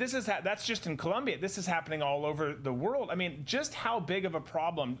 but that's just in Colombia. This is happening all over the world. I mean, just how big of a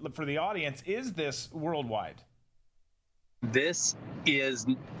problem for the audience is this worldwide? This is,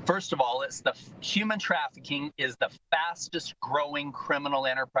 first of all, human trafficking is the fastest growing criminal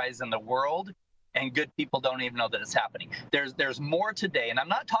enterprise in the world, and good people don't even know that it's happening. There's more today, and I'm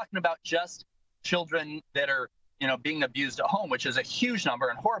not talking about just children that are, being abused at home, which is a huge number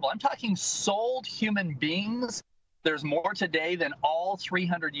and horrible. I'm talking sold human beings. There's more today than all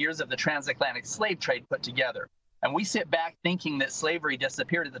 300 years of the transatlantic slave trade put together. And we sit back thinking that slavery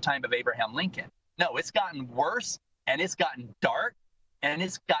disappeared at the time of Abraham Lincoln. No, it's gotten worse. And it's gotten dark, and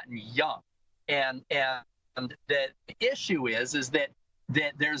it's gotten young, and the issue is that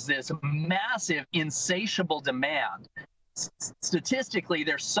there's this massive, insatiable demand. Statistically,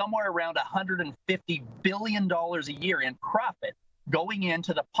 there's somewhere around $150 billion a year in profit going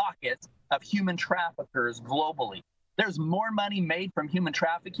into the pockets of human traffickers globally. There's more money made from human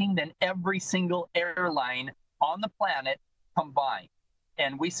trafficking than every single airline on the planet combined.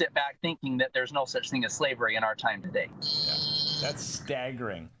 And we sit back thinking that there's no such thing as slavery in our time today. Yeah, that's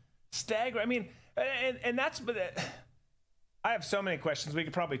staggering. I mean, and that's, but I have so many questions. We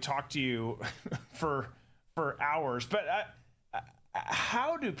could probably talk to you for hours, but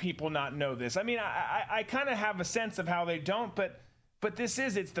how do people not know this? I mean, I kind of have a sense of how they don't, but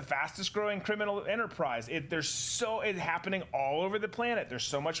it's the fastest growing criminal enterprise. It's happening all over the planet. There's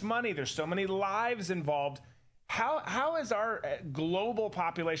so much money. There's so many lives involved. How is our global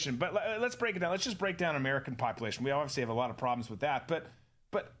population, but let's break it down. Let's just break down American population. We obviously have a lot of problems with that, but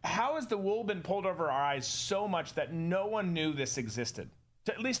how has the wool been pulled over our eyes so much that no one knew this existed,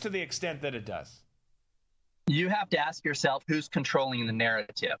 at least to the extent that it does? You have to ask yourself who's controlling the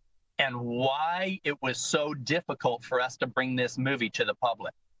narrative. and why it was so difficult for us to bring this movie to the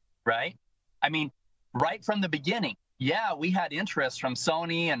public, right? I mean, right from the beginning, yeah, we had interest from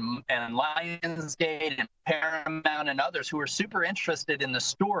Sony and Lionsgate and Paramount and others who were super interested in the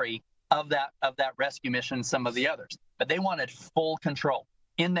story of that rescue mission, some of the others, but they wanted full control.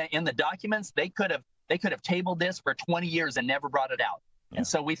 In the documents, they could have tabled this for 20 years and never brought it out. Yeah. And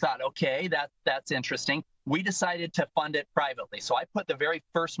so we thought, okay, that's interesting. We decided to fund it privately. So I put the very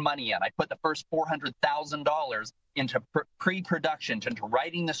first money in. I put the first $400,000 into pre-production, into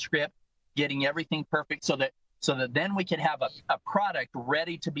writing the script, getting everything perfect so that then we could have a product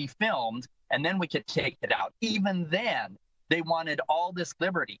ready to be filmed, and then we could take it out. Even then, they wanted all this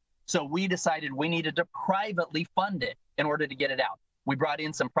liberty. So we decided we needed to privately fund it in order to get it out. We brought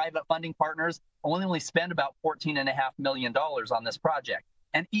in some private funding partners, only spent about $14.5 million on this project.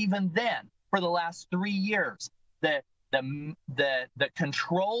 And even then, for the last 3 years, the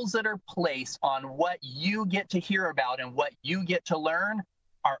controls that are placed on what you get to hear about and what you get to learn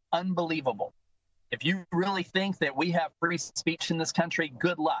are unbelievable. If you really think that we have free speech in this country,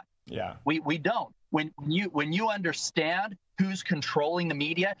 good luck. Yeah. We don't. When you understand who's controlling the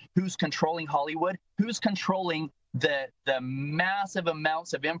media, who's controlling Hollywood, who's controlling the massive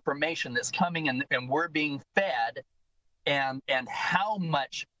amounts of information that's coming and we're being fed, and how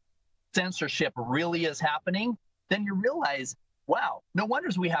much censorship really is happening, then you realize, wow, no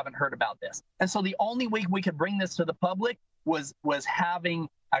wonders we haven't heard about this. And so the only way we could bring this to the public was having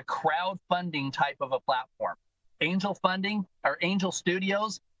a crowdfunding type of a platform. Angel funding or Angel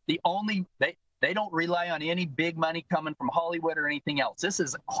Studios, they don't rely on any big money coming from Hollywood or anything else. This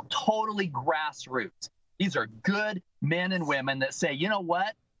is totally grassroots. These are good men and women that say, you know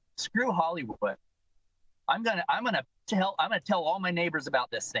what? Screw Hollywood. I'm gonna tell all my neighbors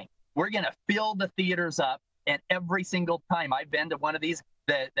about this thing. We're gonna fill the theaters up, and every single time I've been to one of these,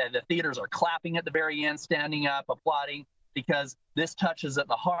 the theaters are clapping at the very end, standing up, applauding, because this touches at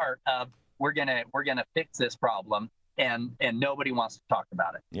the heart of we're gonna fix this problem, and nobody wants to talk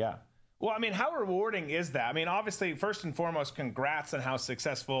about it. Yeah. Well, I mean, how rewarding is that? I mean, obviously, first and foremost, congrats on how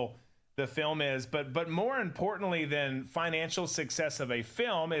successful the film is, but more importantly than financial success of a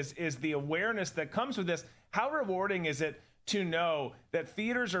film is the awareness that comes with this. How rewarding is it to know that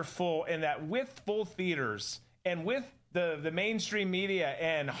theaters are full, and that with full theaters and with the mainstream media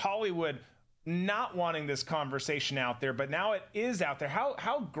and Hollywood not wanting this conversation out there, but now it is out there.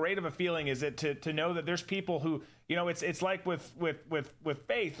 How great of a feeling is it to know that there's people who, you know, it's like with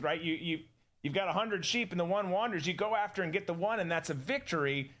faith, right? You've got 100 sheep and the one wanders. You go after and get the one, and that's a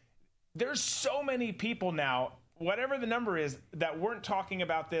victory. There's so many people now, whatever the number is, that weren't talking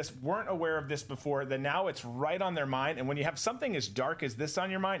about this, weren't aware of this before, that now it's right on their mind. And when you have something as dark as this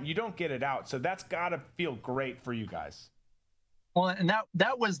on your mind, you don't get it out. So that's got to feel great for you guys. Well, and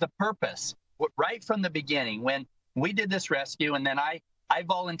that was the purpose right from the beginning when we did this rescue. And then I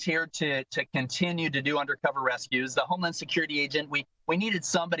volunteered to continue to do undercover rescues. The Homeland Security agent, we needed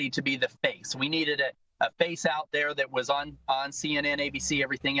somebody to be the face. We needed a face out there that was on CNN, ABC,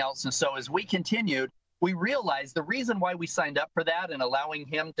 everything else. And so as we continued, we realized the reason why we signed up for that and allowing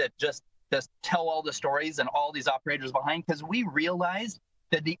him to just tell all the stories and all these operators behind, because we realized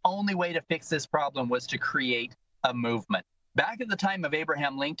that the only way to fix this problem was to create a movement. Back at the time of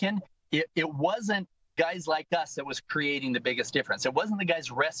Abraham Lincoln, it wasn't guys like us that was creating the biggest difference. It wasn't the guys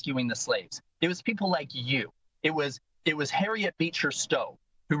rescuing the slaves. It was people like you. It was Harriet Beecher Stowe,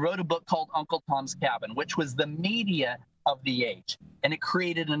 who wrote a book called Uncle Tom's Cabin, which was the media of the age. And it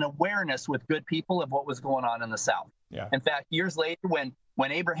created an awareness with good people of what was going on in the South. Yeah. In fact, years later, when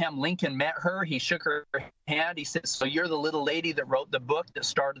Abraham Lincoln met her, he shook her hand. He said, "So you're the little lady that wrote the book that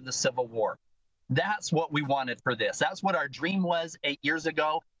started the Civil War." That's what we wanted for this. That's what our dream was 8 years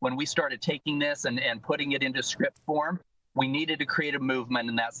ago when we started taking this and putting it into script form. We needed to create a movement,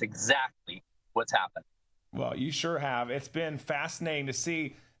 and that's exactly what's happened. Well, you sure have. It's been fascinating to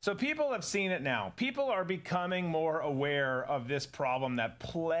see. So people have seen it now. People are becoming more aware of this problem that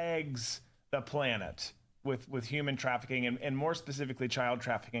plagues the planet with human trafficking and more specifically child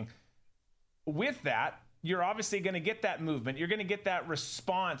trafficking. With that, you're obviously going to get that movement. You're going to get that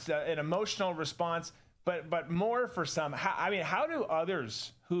response, an emotional response, but more for some. How do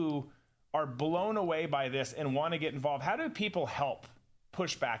others who are blown away by this and want to get involved, how do people help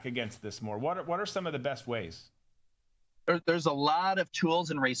push back against this more? What are some of the best ways? There's a lot of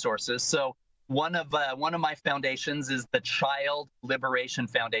tools and resources. So one of my foundations is the Child Liberation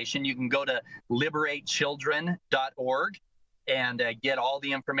Foundation. You can go to liberatechildren.org and get all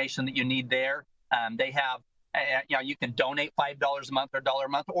the information that you need there. They have, you can donate $5 a month or $1 a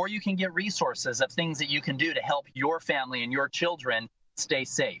month, or you can get resources of things that you can do to help your family and your children stay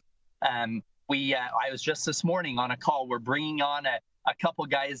safe. I was just this morning on a call. We're bringing on a couple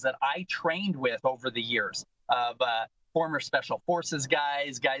guys that I trained with over the years of former special forces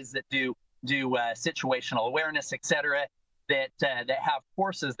guys that do situational awareness, et cetera, that have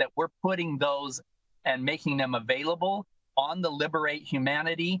courses that we're putting those and making them available on the Liberating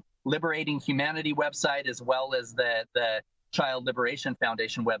Humanity website, as well as the Child Liberation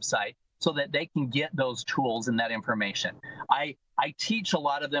Foundation website, so that they can get those tools and that information. I teach a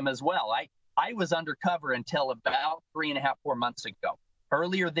lot of them as well. I was undercover until about 3.5, 4 months ago.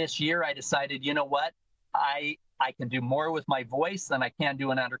 Earlier this year, I decided, you know what? I can do more with my voice than I can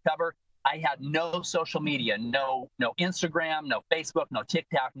do an undercover. I had no social media, no Instagram, no Facebook, no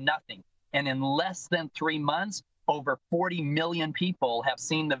TikTok, nothing. And in less than 3 months, over 40 million people have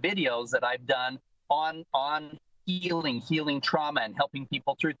seen the videos that I've done on healing trauma and helping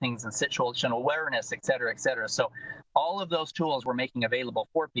people through things and situational awareness, et cetera, et cetera. So all of those tools we're making available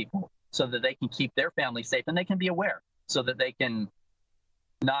for people so that they can keep their family safe and they can be aware so that they can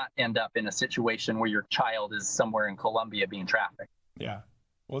not end up in a situation where your child is somewhere in Colombia being trafficked. Yeah.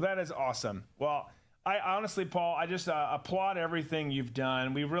 Well, that is awesome. Well, I honestly, Paul, I just applaud everything you've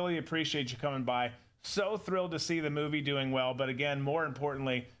done. We really appreciate you coming by. So thrilled to see the movie doing well. But again, more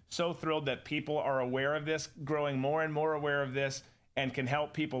importantly, so thrilled that people are aware of this, growing more and more aware of this, and can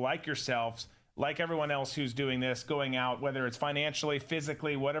help people like yourselves, like everyone else who's doing this, going out, whether it's financially,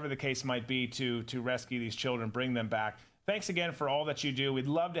 physically, whatever the case might be, to rescue these children, bring them back. Thanks again for all that you do. We'd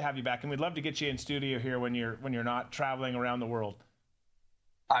love to have you back, and we'd love to get you in studio here when you're not traveling around the world.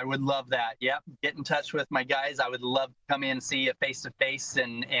 I would love that. Yep. Get in touch with my guys. I would love to come in and see you face to face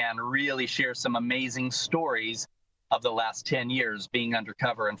and really share some amazing stories of the last 10 years being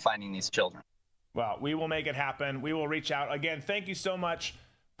undercover and finding these children. Well, we will make it happen. We will reach out. Again, thank you so much,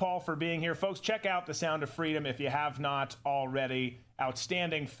 Paul, for being here. Folks, check out The Sound of Freedom if you have not already.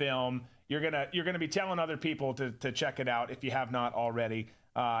 Outstanding film. You're gonna be telling other people to check it out if you have not already.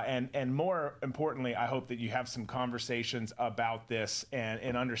 And more importantly, I hope that you have some conversations about this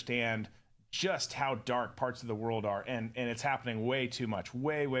and understand just how dark parts of the world are. And it's happening way too much,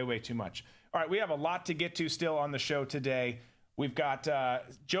 way too much. All right, we have a lot to get to still on the show today. We've got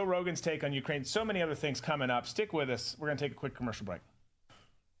Joe Rogan's take on Ukraine, so many other things coming up. Stick with us. We're going to take a quick commercial break.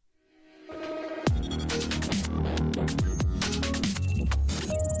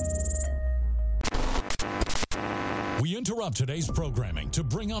 We interrupt today's programming to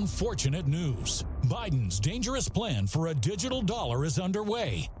bring unfortunate news. Biden's dangerous plan for a digital dollar is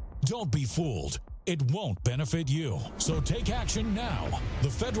underway. Don't be fooled. It won't benefit you. So take action now. The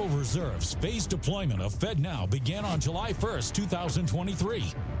Federal Reserve's phased deployment of FedNow began on July 1st, 2023.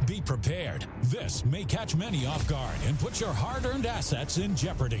 Be prepared. This may catch many off guard and put your hard-earned assets in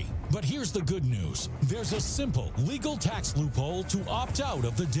jeopardy. But here's the good news. There's a simple legal tax loophole to opt out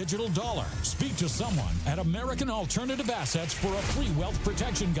of the digital dollar. Speak to someone at American Alternative Assets for a free wealth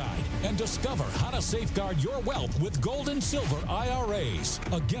protection guide and discover how to safeguard your wealth with gold and silver IRAs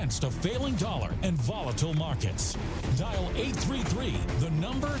against a failing dollar and volatile markets. Dial 833, the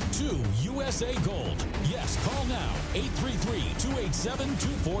number 2 USA Gold. Yes, call now,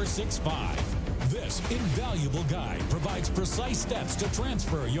 833-287-2465. This invaluable guide provides precise steps to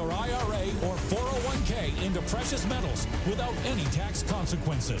transfer your IRA or 401k into precious metals without any tax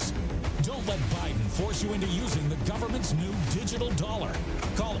consequences. Don't let Biden force you into using the government's new digital dollar.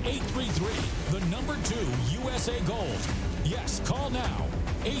 Call 833, the number 2 USA Gold. Yes, call now,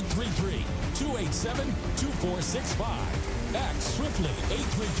 833-287-2465. Act swiftly,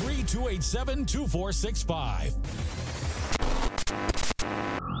 833-287-2465.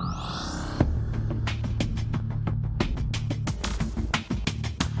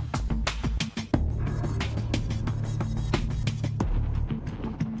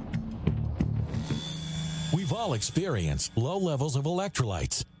 We've all experienced low levels of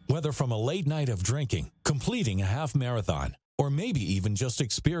electrolytes, whether from a late night of drinking, completing a half marathon, or maybe even just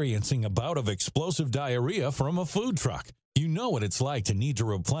experiencing a bout of explosive diarrhea from a food truck. You know what it's like to need to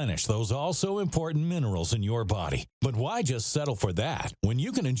replenish those also-important minerals in your body. But why just settle for that when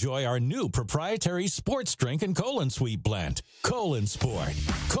you can enjoy our new proprietary sports drink and Colon Sweet blend? Colon Sport.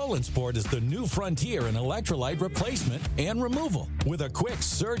 Colon Sport is the new frontier in electrolyte replacement and removal. With a quick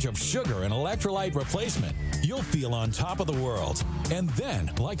surge of sugar and electrolyte replacement, you'll feel on top of the world. And then,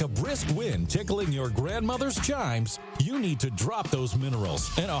 like a brisk wind tickling your grandmother's chimes, You need to drop those minerals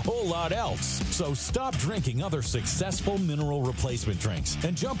and a whole lot else. So stop drinking other successful mineral replacement drinks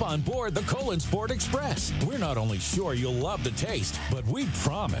and jump on board the Colon Sport Express. We're not only sure you'll love the taste, but we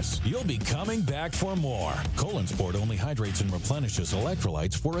promise you'll be coming back for more. Colon Sport only hydrates and replenishes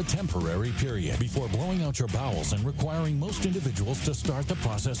electrolytes for a temporary period before blowing out your bowels and requiring most individuals to start the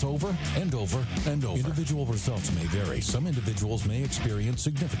process over and over and over. Individual results may vary. Some individuals may experience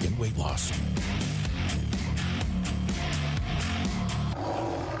significant weight loss.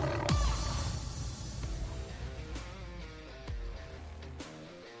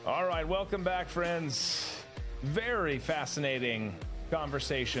 All right, welcome back, friends. Very fascinating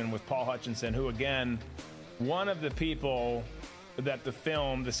conversation with Paul Hutchinson, who, again, one of the people that the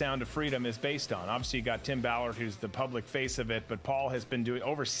film The Sound of Freedom is based on. Obviously, you got Tim Ballard, who's the public face of it, but Paul has been doing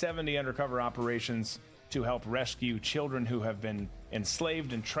over 70 undercover operations to help rescue children who have been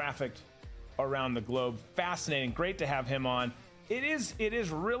enslaved and trafficked around the globe. Fascinating. Great to have him on. It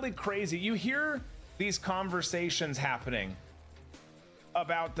is really crazy. You hear these conversations happening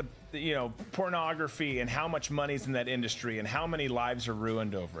about the pornography and how much money's in that industry and how many lives are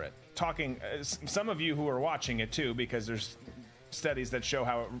ruined over it. Talking, some of you who are watching it too, because there's studies that show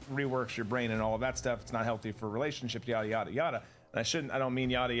how it reworks your brain and all of that stuff. It's not healthy for relationships, yada, yada, yada. And I don't mean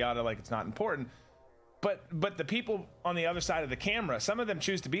yada, yada like it's not important. But the people on the other side of the camera, some of them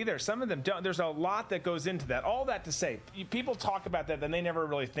choose to be there, some of them don't. There's a lot that goes into that. All that to say, people talk about that, then they never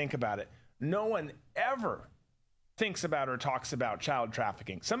really think about it. No one ever thinks about or talks about child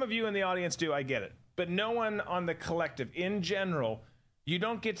trafficking. Some of you in the audience do, I get it. But no one on the collective. In general, you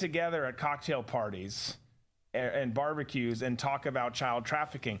don't get together at cocktail parties and barbecues and talk about child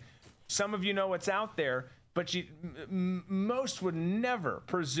trafficking. Some of you know what's out there, but most would never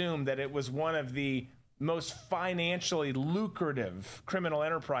presume that it was one of the most financially lucrative criminal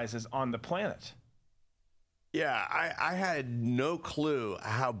enterprises on the planet. Yeah, I had no clue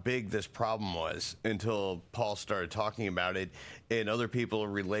how big this problem was until Paul started talking about it, and other people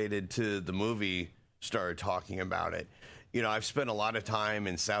related to the movie started talking about it. You know, I've spent a lot of time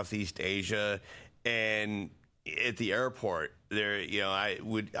in Southeast Asia, and at the airport there, you know,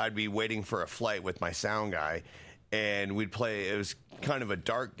 I'd be waiting for a flight with my sound guy, and we'd play. It was kind of a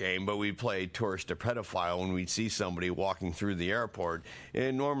dark game, but we'd play tourist or pedophile when we'd see somebody walking through the airport.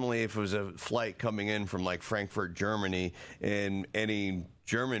 And normally, if it was a flight coming in from like Frankfurt, Germany, and any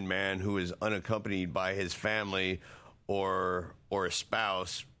German man who was unaccompanied by his family or a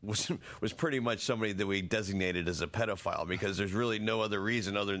spouse was pretty much somebody that we designated as a pedophile, because there's really no other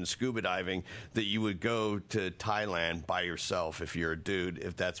reason other than scuba diving that you would go to Thailand by yourself if you're a dude,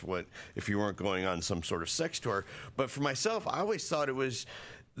 if you weren't going on some sort of sex tour. But for myself, I always thought it was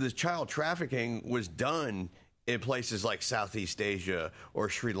the child trafficking was done in places like Southeast Asia or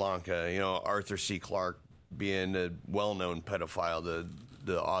Sri Lanka. You know, Arthur C. Clarke being a well-known pedophile,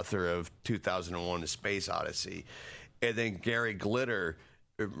 the author of 2001: A Space Odyssey. And then Gary Glitter,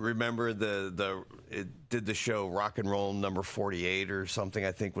 remember did the show Rock and Roll Number 48 or something,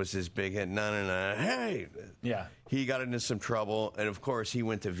 I think was his big hit. No. Hey. Yeah. He got into some trouble. And of course he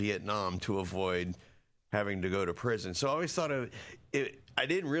went to Vietnam to avoid having to go to prison. So I always thought I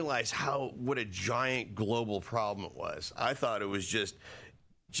didn't realize what a giant global problem it was. I thought it was just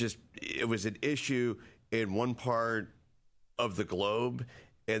it was an issue in one part of the globe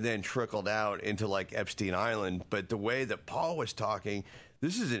and then trickled out into like Epstein Island. But the way that Paul was talking,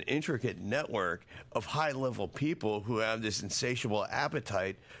 this is an intricate network of high-level people who have this insatiable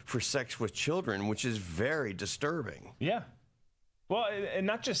appetite for sex with children, which is very disturbing. Yeah. Well, and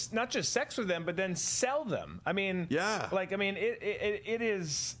not just sex with them, but then sell them. I mean, yeah. Like, I mean, it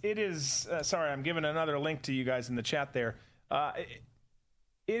is. Sorry, I'm giving another link to you guys in the chat there.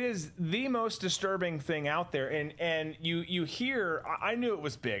 It is the most disturbing thing out there, and you hear. I knew it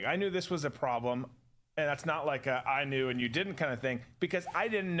was big. I knew this was a problem, and that's not like a I knew and you didn't kind of thing, because I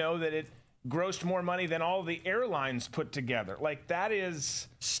didn't know that it grossed more money than all the airlines put together. Like, that is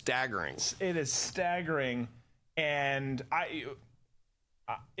staggering. It is staggering, and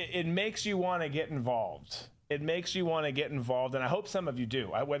it makes you want to get involved. It makes you want to get involved, and I hope some of you do.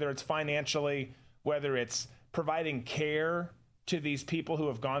 Whether it's financially, whether it's providing care to these people who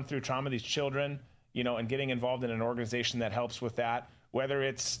have gone through trauma, these children, you know, and getting involved in an organization that helps with that. Whether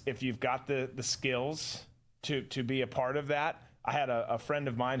it's if you've got the skills to be a part of that. I had a friend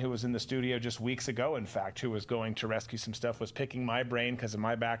of mine who was in the studio just weeks ago, in fact, who was going to rescue some stuff, was picking my brain because of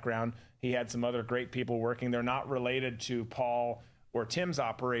my background. He had some other great people working. They're not related to Paul or Tim's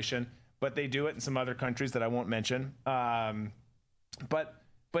operation, but they do it in some other countries that I won't mention.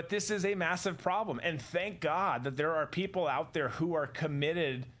 But this is a massive problem. And thank God that there are people out there who are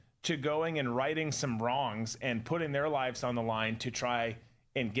committed to going and righting some wrongs and putting their lives on the line to try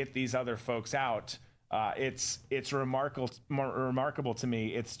and get these other folks out. It's remarkable to me.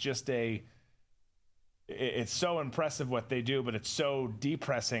 It's just it's so impressive what they do, but it's so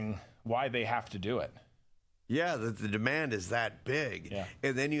depressing why they have to do it. Yeah, the demand is that big. Yeah.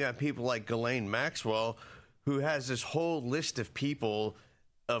 And then you have people like Ghislaine Maxwell, who has this whole list of people,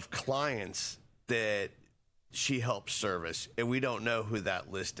 of clients that she helps service, and we don't know who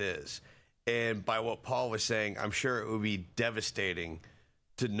that list is. And by what Paul was saying, I'm sure it would be devastating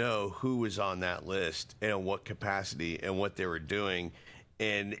to know who was on that list and in what capacity and what they were doing.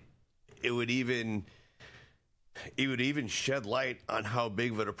 And it would even shed light on how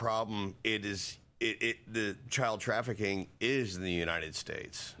big of a problem it is. The child trafficking is in the United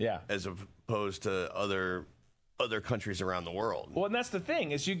States, as opposed to other countries around the world. Well, and that's the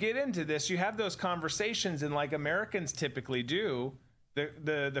thing, is you get into this, you have those conversations, and like Americans typically do,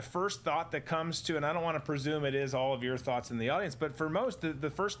 the first thought that comes to, and I don't want to presume it is all of your thoughts in the audience, but for most,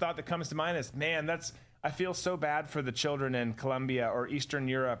 the first thought that comes to mind is, man, I feel so bad for the children in Colombia or Eastern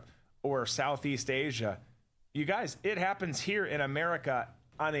Europe or Southeast Asia. You guys, it happens here in America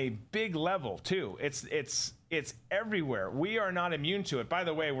on a big level too. It's everywhere. We are not immune to it. By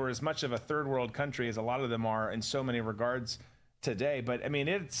the way, we're as much of a third world country as a lot of them are in so many regards today. But I mean,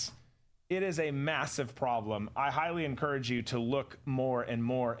 it is a massive problem. I highly encourage you to look more and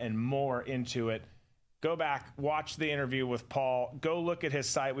more and more into it. Go back, watch the interview with Paul. Go look at his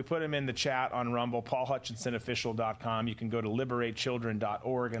site. We put him in the chat on Rumble, paulhutchinsonofficial.com. You can go to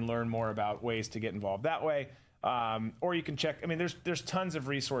liberatechildren.org and learn more about ways to get involved that way. Or you can check. I mean, there's tons of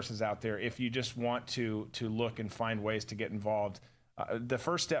resources out there if you just want to look and find ways to get involved. The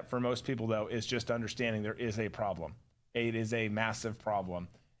first step for most people, though, is just understanding there is a problem. It is a massive problem,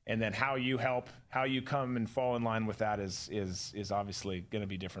 and then how you help, how you come and fall in line with that is obviously going to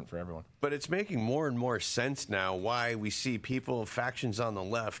be different for everyone. But it's making more and more sense now why we see factions on the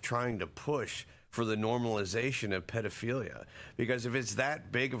left trying to push for the normalization of pedophilia, because if it's that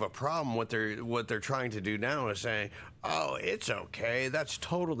big of a problem, what they're trying to do now is saying, oh, it's okay, that's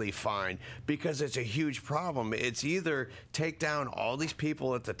totally fine, because it's a huge problem. It's either take down all these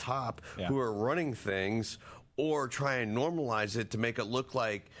people at the top who are running things, or try and normalize it to make it look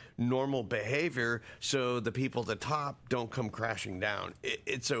like normal behavior so the people at the top don't come crashing down.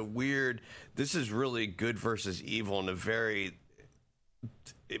 It's a weird, this is really good versus evil in a very,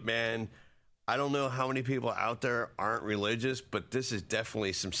 man, I don't know how many people out there aren't religious, but this is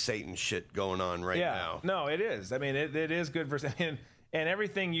definitely some Satan shit going on right now. No, it is. I mean, it is good versus, and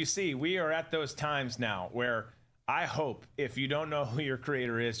everything you see, we are at those times now where I hope if you don't know who your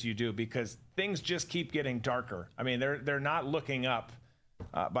creator is, you do, because things just keep getting darker. I mean, they're not looking up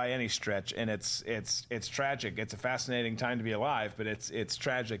by any stretch, and it's tragic. It's a fascinating time to be alive, but it's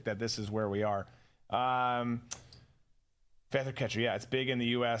tragic that this is where we are. Feathercatcher, it's big in the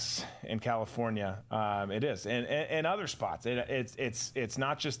U.S. and California. It is, and other spots. It's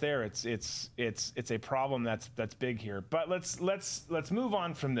not just there. It's a problem that's big here. But let's move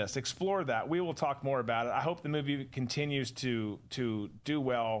on from this. Explore that. We will talk more about it. I hope the movie continues to do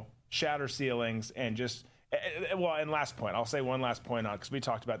well, shatter ceilings, and just and last point. I'll say one last point on, because we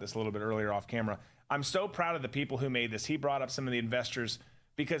talked about this a little bit earlier off camera. I'm so proud of the people who made this. He brought up some of the investors,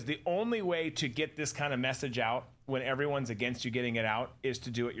 because the only way to get this kind of message out when everyone's against you getting it out is to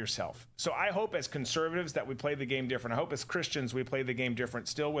do it yourself. So I hope as conservatives that we play the game different. I hope as Christians we play the game different,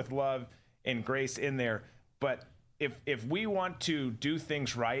 still with love and grace in there. But if we want to do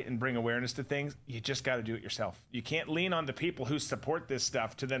things right and bring awareness to things, you just got to do it yourself. You can't lean on the people who support this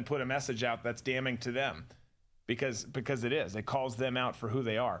stuff to then put a message out that's damning to them, because it calls them out for who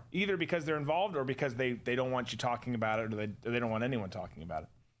they are, either because they're involved or because they don't want you talking about it, or they don't want anyone talking about it.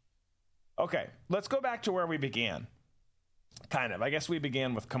 Okay, let's go back to where we began. Kind of. I guess we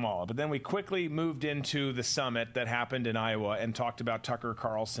began with Kamala, but then we quickly moved into the summit that happened in Iowa and talked about Tucker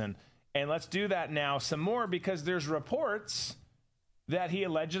Carlson. And let's do that now some more, because there's reports that he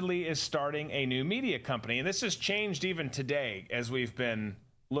allegedly is starting a new media company. And this has changed even today as we've been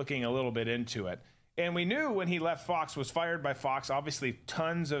looking a little bit into it. And we knew when he left Fox, was fired by Fox, obviously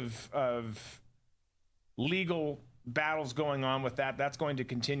tons of legal battles going on with that. That's going to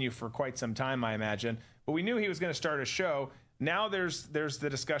continue for quite some time, I imagine. But we knew he was going to start a show. Now there's the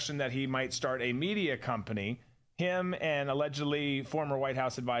discussion that he might start a media company. Him and allegedly former White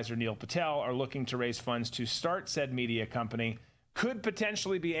House advisor Neil Patel are looking to raise funds to start said media company. Could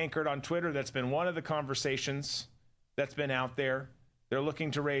potentially be anchored on Twitter. That's been one of the conversations that's been out there. They're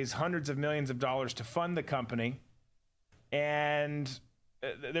looking to raise hundreds of millions of dollars to fund the company. And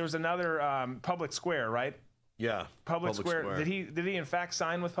there was another Public Square, right? Yeah, Public Square. Did he in fact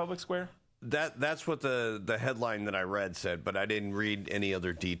sign with Public Square? That's what the headline that I read said, but I didn't read any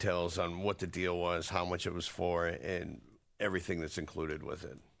other details on what the deal was, how much it was for, and everything that's included with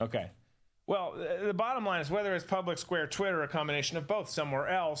it. Okay. Well, the bottom line is whether it's Public Square, Twitter, a combination of both, somewhere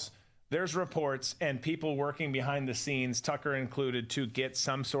else, there's reports and people working behind the scenes, Tucker included, to get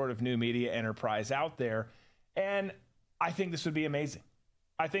some sort of new media enterprise out there. And I think this would be amazing.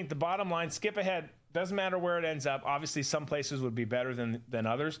 I think the bottom line, skip ahead, doesn't matter where it ends up. Obviously, some places would be better than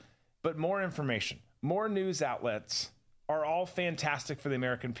others. But more information, more news outlets are all fantastic for the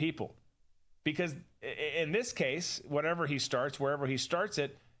American people. Because in this case, whatever he starts, wherever he starts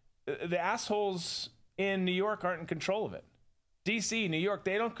it, the assholes in New York aren't in control of it. D.C., New York,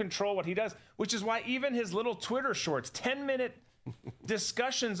 they don't control what he does, which is why even his little Twitter shorts, 10-minute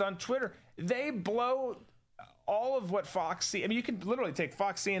discussions on Twitter, they blow all of what Fox see. I mean, you can literally take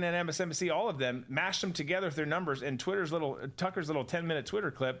Fox, CNN, MSNBC, all of them, mash them together with their numbers, and Tucker's little 10-minute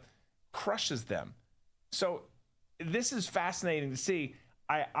Twitter clip crushes them. So this is fascinating to see.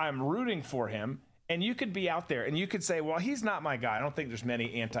 I'm rooting for him, and you could be out there and you could say, well, he's not my guy. I don't think there's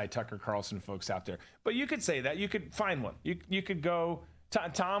many anti-Tucker Carlson folks out there, but you could say that. You could find one. You could go.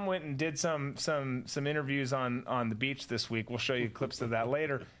 Tom went and did some interviews on the beach this week. We'll show you clips of that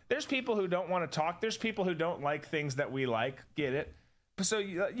later. There's people who don't want to talk. There's people who don't like things that we like. Get it? So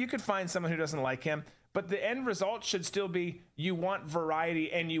you could find someone who doesn't like him. But the end result should still be you want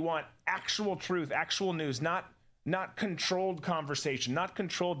variety and you want actual truth, actual news, not controlled conversation, not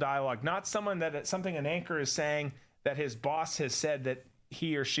controlled dialogue, not something an anchor is saying that his boss has said that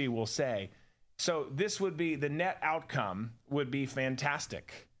he or she will say. So this would be the net outcome would be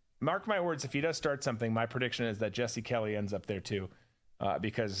fantastic. Mark my words, if he does start something, my prediction is that Jesse Kelly ends up there too,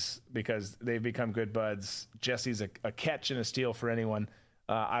 because they've become good buds. Jesse's a catch and a steal for anyone.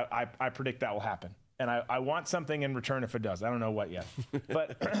 I predict that will happen. And I want something in return if it does. I don't know what yet.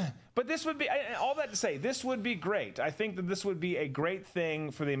 But this would be, all that to say, this would be great. I think that this would be a great thing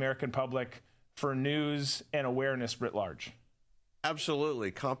for the American public, for news and awareness writ large.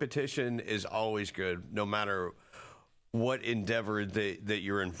 Absolutely. Competition is always good, no matter what endeavor that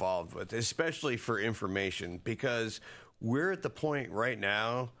you're involved with, especially for information, because we're at the point right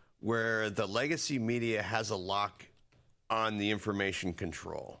now where the legacy media has a lock on the information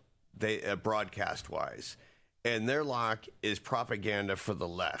control. They broadcast wise, and their lock is propaganda for the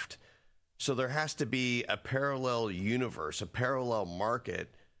left. So there has to be a parallel universe, a parallel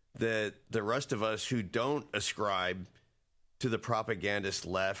market that the rest of us who don't ascribe to the propagandist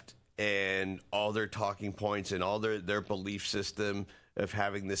left and all their talking points and all their belief system of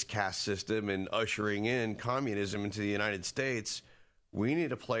having this caste system and ushering in communism into the United States, we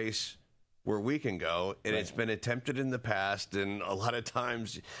need a place where we can go, and It's been attempted in the past, and a lot of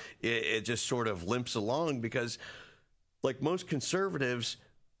times it just sort of limps along because, like most conservatives,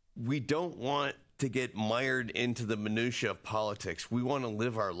 we don't want to get mired into the minutia of politics. We want to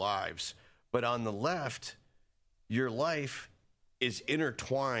live our lives. But on the left, your life is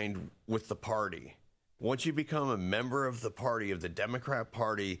intertwined with the party. Once you become a member of the party, of the Democrat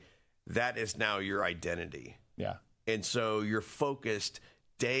Party, that is now your identity. Yeah. And so you're focused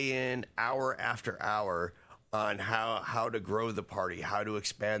day in, hour after hour on how to grow the party, how to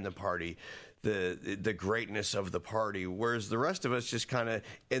expand the party, the greatness of the party, whereas the rest of us just kind of,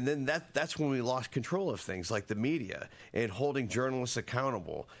 and then that's when we lost control of things like the media and holding journalists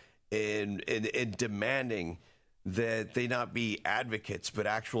accountable and demanding that they not be advocates but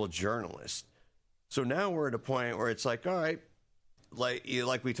actual journalists. So now we're at a point where it's like, all right,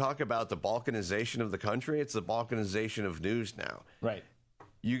 like we talk about the balkanization of the country, it's the balkanization of news now. Right.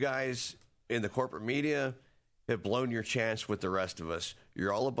 You guys in the corporate media have blown your chance with the rest of us.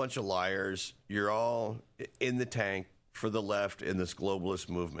 You're all a bunch of liars. You're all in the tank for the left in this globalist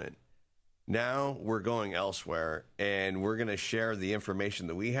movement. Now we're going elsewhere, and we're going to share the information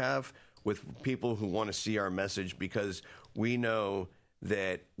that we have with people who want to see our message because we know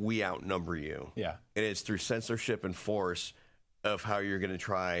that we outnumber you. Yeah. And it's through censorship and force of how you're going to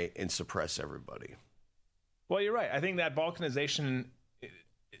try and suppress everybody. Well, you're right. I think that balkanization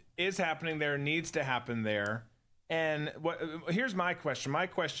is happening there, needs to happen there. And here's my question. My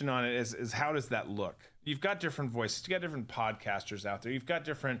question on it is how does that look? You've got different voices. You've got different podcasters out there. You've got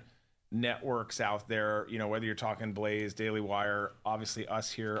different networks out there, whether you're talking Blaze, Daily Wire, obviously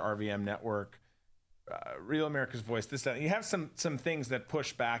us here, RVM Network, Real America's Voice, this, that. You have some things that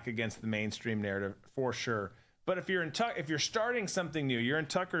push back against the mainstream narrative for sure. But if you're starting something new, you're in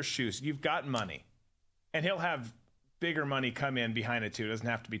Tucker's shoes, you've got money, and he'll have bigger money come in behind it too. It doesn't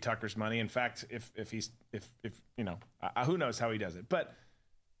have to be Tucker's money. In fact, if who knows how he does it. But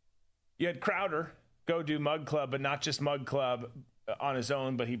you had Crowder go do Mug Club, but not just Mug Club on his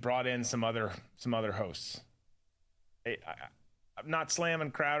own, but he brought in some other hosts. I'm not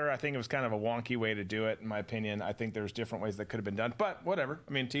slamming Crowder. I think it was kind of a wonky way to do it, in my opinion. I think there's different ways that could have been done, but whatever.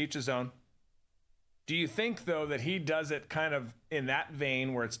 I mean, to each his own. Do you think, though, that he does it kind of in that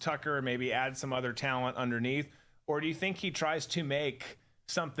vein where it's Tucker, maybe add some other talent underneath? Or do you think he tries to make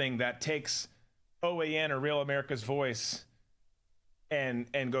something that takes OAN or Real America's Voice and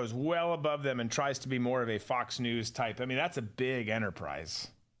goes well above them and tries to be more of a Fox News type? I mean, that's a big enterprise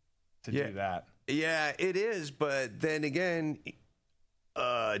to do that. Yeah, it is. But then again,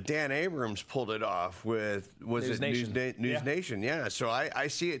 Dan Abrams pulled it off with News Nation. Yeah. So I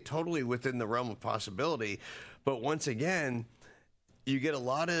see it totally within the realm of possibility. But once again, you get a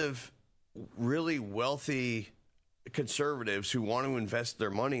lot of really wealthy conservatives who want to invest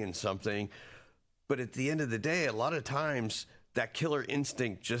their money in something. But at the end of the day, a lot of times that killer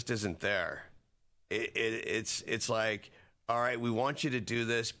instinct just isn't there. It's like, all right, we want you to do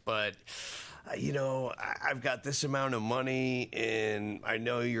this, but I've got this amount of money, and I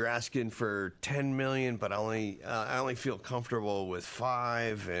know you're asking for $10 million, but I only feel comfortable with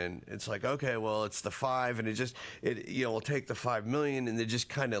 $5 million. And it's like, okay, well, it's the $5 million, and we'll take the $5 million, and it just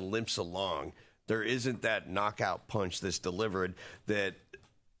kind of limps along. There isn't that knockout punch that's delivered that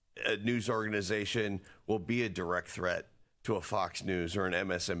a news organization will be a direct threat to a Fox News or an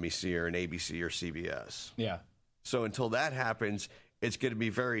MSNBC or an ABC or CBS. Yeah. So until that happens, it's going to be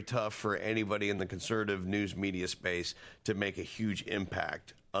very tough for anybody in the conservative news media space to make a huge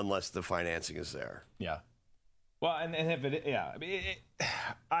impact unless the financing is there. Yeah. Well, and if it, yeah, I mean,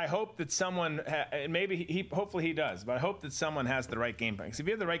 I hope that someone, hopefully he does, but I hope that someone has the right game plan. Because if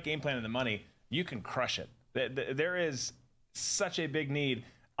you have the right game plan and the money, you can crush it. There is such a big need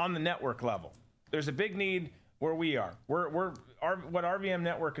on the network level. There's a big need where we are. What RVM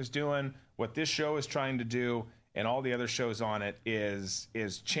Network is doing, what this show is trying to do, and all the other shows on it is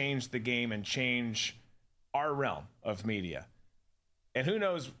change the game and change our realm of media. And who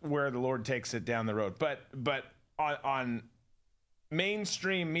knows where the Lord takes it down the road. But on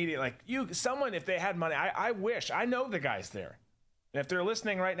mainstream media, like someone, if they had money, I wish, I know the guys there. And if they're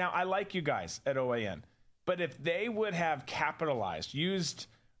listening right now, I like you guys at OAN. But if they would have capitalized, used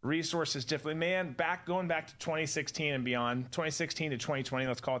resources differently, man, going back to 2016 and beyond, 2016 to 2020,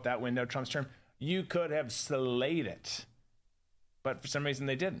 let's call it that window, Trump's term, you could have slayed it. But for some reason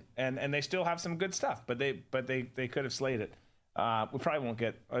they didn't. And they still have some good stuff, but they could have slayed it. We probably won't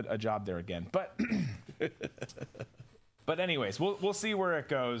get a job there again. But anyways, we'll see where it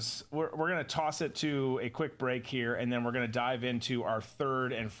goes. We're going to toss it to a quick break here, and then we're going to dive into our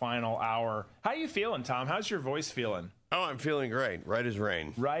third and final hour. How are you feeling, Tom? How's your voice feeling? Oh, I'm feeling great. Right as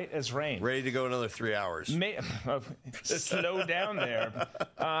rain. Right as rain. Ready to go another 3 hours. Slow down there.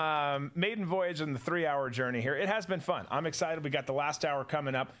 Maiden voyage on the 3-hour journey here. It has been fun. I'm excited. We got the last hour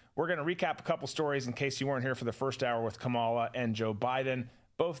coming up. We're going to recap a couple stories in case you weren't here for the first hour with Kamala and Joe Biden,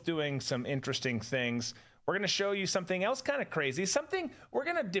 both doing some interesting things. We're going to show you something else kind of crazy. We're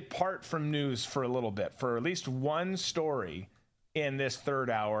going to depart from news for a little bit, for at least one story in this third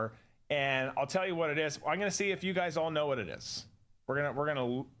hour. And I'll tell you what it is. I'm going to see if you guys all know what it is. We're going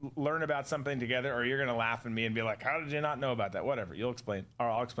to learn about something together, or you're going to laugh at me and be like, how did you not know about that? Whatever. You'll explain, or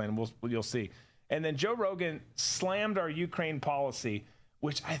I'll explain, and you'll see. And then Joe Rogan slammed our Ukraine policy,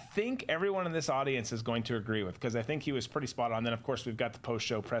 which I think everyone in this audience is going to agree with, because I think he was pretty spot on. Then, of course, we've got the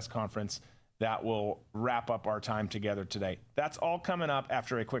post-show press conference that will wrap up our time together today. That's all coming up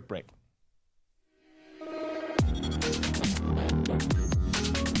after a quick break.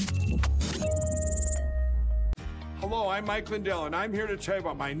 Hello, I'm Mike Lindell, and I'm here to tell you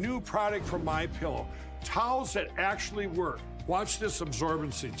about my new product from MyPillow, towels that actually work. Watch this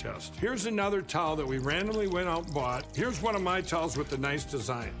absorbency test. Here's another towel that we randomly went out and bought. Here's one of my towels with the nice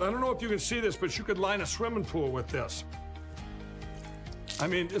design. I don't know if you can see this, but you could line a swimming pool with this. I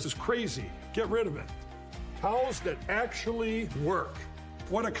mean, this is crazy. Get rid of it. Towels that actually work.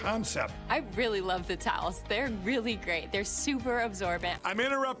 What a concept. I really love the towels. They're really great. They're super absorbent. I'm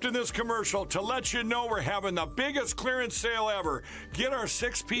interrupting this commercial to let you know we're having the biggest clearance sale ever. Get our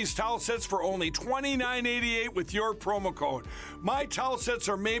 6-piece towel sets for only $29.88 with your promo code. My towel sets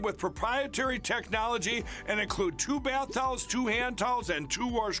are made with proprietary technology and include 2 bath towels, 2 hand towels, and 2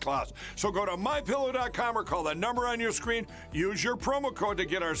 washcloths. So go to mypillow.com or call the number on your screen. Use your promo code to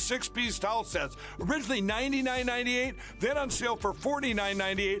get our 6-piece towel sets. Originally $99.98, then on sale for $49.98.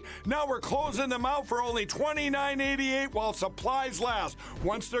 Now we're closing them out for only $29.88 while supplies last.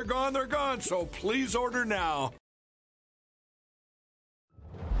 Once they're gone, so please order now.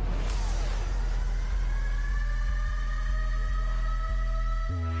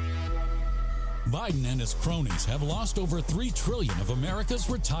 Biden and his cronies have lost over $3 trillion of America's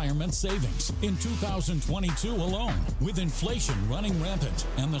retirement savings in 2022 alone. With inflation running rampant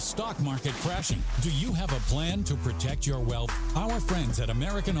and the stock market crashing, do you have a plan to protect your wealth? Our friends at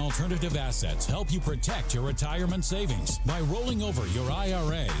American Alternative Assets help you protect your retirement savings by rolling over your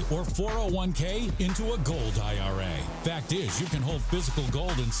IRA or 401k into a gold IRA. Fact is, you can hold physical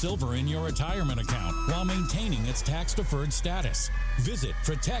gold and silver in your retirement account while maintaining its tax-deferred status. Visit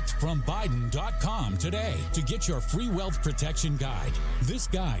protectfrombiden.com today to get your free wealth protection guide. This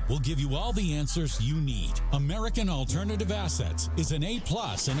guide will give you all the answers you need. American Alternative Assets is an A+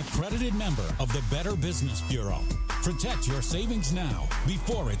 and accredited member of the Better Business Bureau. Protect your savings now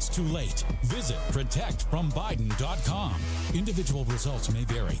before it's too late. Visit protectfrombiden.com. Individual results may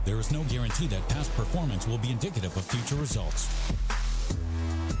vary. There is no guarantee that past performance will be indicative of future results.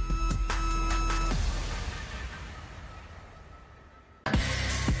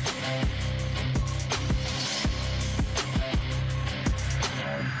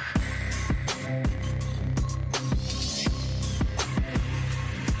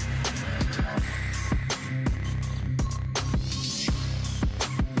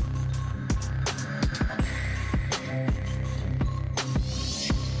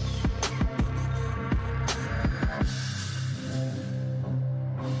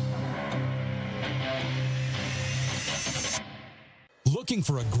 Looking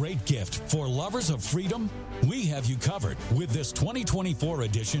for a great gift for lovers of freedom? We have you covered with this 2024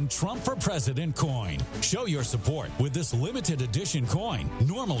 edition Trump for President coin. Show your support with this limited edition coin,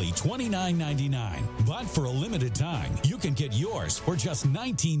 normally $29.99. But for a limited time, you can get yours for just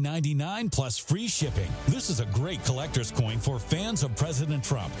 $19.99 plus free shipping. This is a great collector's coin for fans of President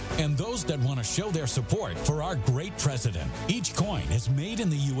Trump and those that want to show their support for our great president. Each coin is made in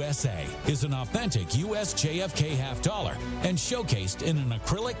the USA, is an authentic US JFK half dollar, and showcased in an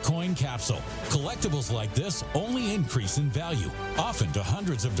acrylic coin capsule. Collectibles like this only increase in value, often to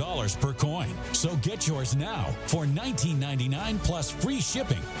hundreds of dollars per coin. So get yours now for $19.99 plus free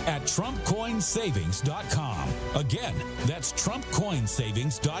shipping at TrumpCoinSavings.com. Again, that's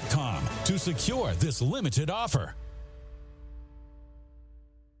TrumpCoinSavings.com to secure this limited offer.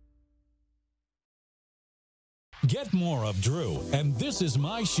 Get more of Drew and This Is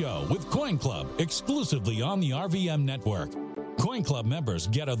My Show with Coin Club exclusively on the RVM network. Coin Club members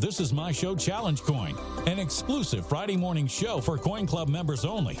get a This Is My Show challenge coin, an exclusive Friday morning show for Coin Club members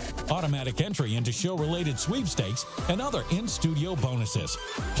only, automatic entry into show-related sweepstakes, and other in-studio bonuses.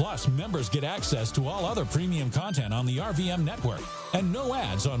 Plus, members get access to all other premium content on the RVM network and no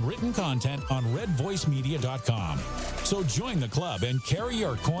ads on written content on redvoicemedia.com. So join the club and carry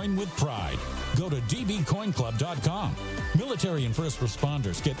your coin with pride. Go to dbcoinclub.com. Military and first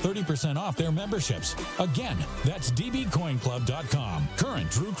responders get 30% off their memberships. Again, that's dbcoinclub.com.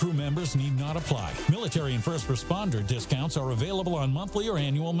 Current Drew Crew members need not apply. Military and first responder discounts are available on monthly or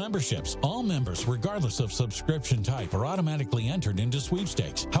annual memberships. All members, regardless of subscription type, are automatically entered into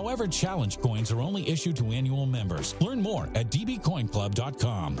sweepstakes. However, challenge coins are only issued to annual members. Learn more at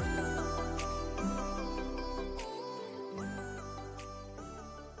dbcoinclub.com.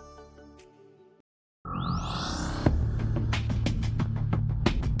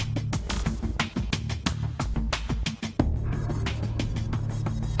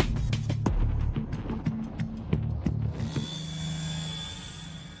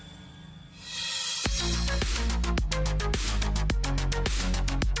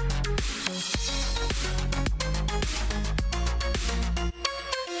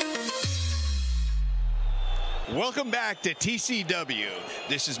 Welcome back to TCW.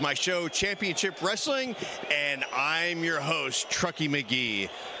 This is my show, Championship Wrestling, and I'm your host, Truckee McGee.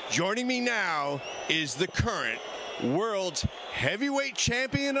 Joining me now is the current world's heavyweight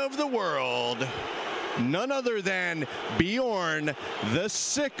champion of the world, none other than Bjorn the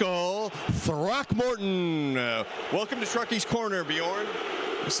Sickle Throckmorton. Welcome to Truckee's Corner, Bjorn.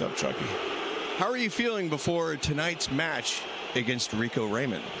 What's up, Truckee? How are you feeling before tonight's match against Rico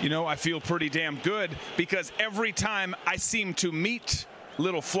Raymond? You know, I feel pretty damn good because every time I seem to meet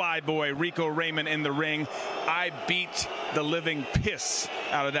little flyboy Rico Raymond in the ring, I beat the living piss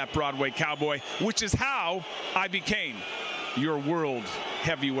out of that Broadway cowboy, which is how I became your world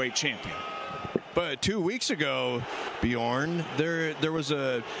heavyweight champion. But 2 weeks ago, Bjorn, there was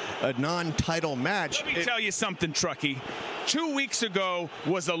a non-title match. Let me tell you something, Truckee. 2 weeks ago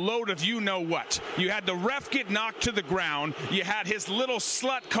was a load of you-know-what. You had the ref get knocked to the ground. You had his little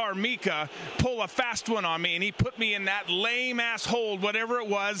slut Carmika pull a fast one on me, and he put me in that lame-ass hold, whatever it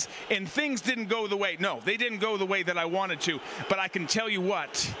was, and things didn't go the way. No, they didn't go the way that I wanted to. But I can tell you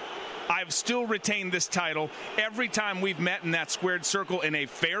what. I've still retained this title every time we've met in that squared circle in a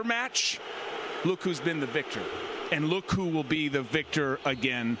fair match. look who's been the victor. And look who will be the victor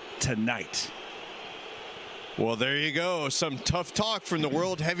again tonight. Well, there you go. Some tough talk from the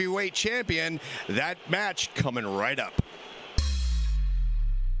world heavyweight champion. That match coming right up.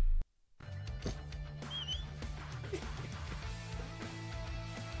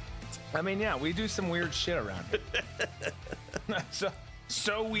 I mean, yeah, we do some weird shit around here.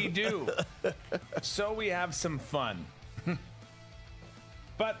 So we do. So we have some fun.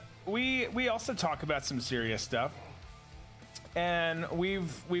 But we also talk about some serious stuff. And we've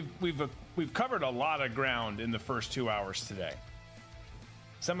covered a lot of ground in the first 2 hours today.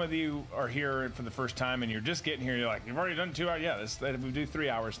 Some of you are here for the first time and you're just getting here. You're like, you've already done 2 hours. Yeah, we do 3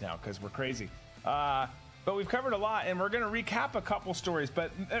 hours now because we're crazy. But we've covered a lot, and we're going to recap a couple stories.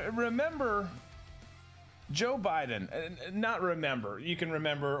 But remember, Joe Biden, not remember, you can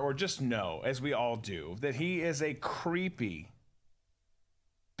remember or just know, as we all do, that he is a creepy,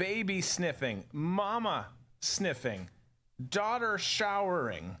 baby sniffing, mama sniffing, daughter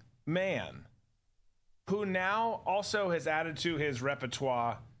showering man who now also has added to his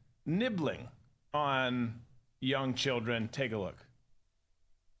repertoire nibbling on young children. Take a look.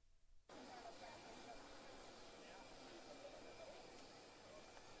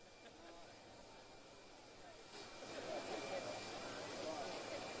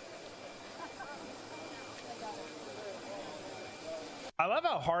 I love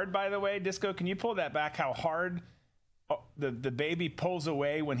how hard, by the way, Disco, can you pull that back? How hard the baby pulls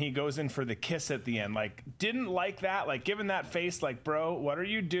away when he goes in for the kiss at the end. Like, didn't like that. Like, giving that face, like, bro, what are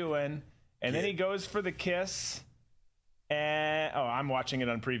you doing? And then he goes for the kiss. And I'm watching it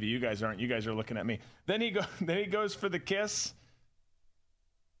on preview. You guys aren't. You guys are looking at me. Then he goes for the kiss.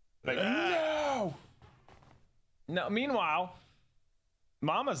 Like, no. Meanwhile,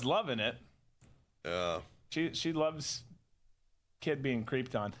 Mama's loving it. She loves kid being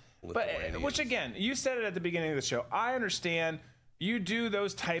creeped on. But which, again, you said it at the beginning of the show. I understand you do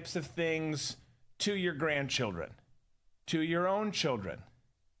those types of things to your grandchildren, to your own children.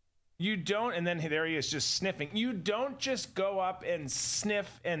 You don't, and then there he is just sniffing. You don't just go up and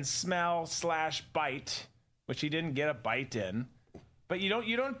sniff and smell / bite, which he didn't get a bite in. But you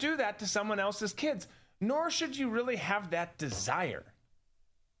don't do that to someone else's kids, nor should you really have that desire.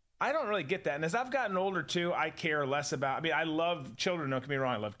 I don't really get that. And as I've gotten older, too, I care less about... I mean, I love children, don't get me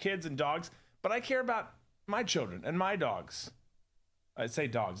wrong. I love kids and dogs. But I care about my children and my dogs. I say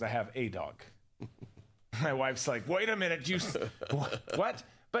dogs. I have a dog. My wife's like, wait a minute. You... What?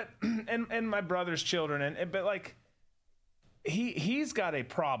 But... And my brother's children. But, like, he's got a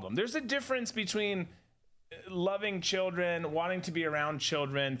problem. There's a difference between loving children, wanting to be around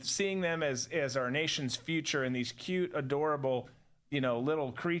children, seeing them as our nation's future and these cute, adorable...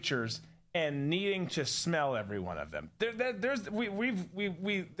 little creatures, and needing to smell every one of them. There's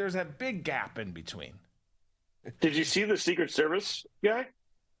a big gap in between. Did you see the Secret Service guy?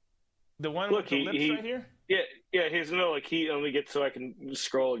 The one with the lips right here? Yeah. He's let me get so I can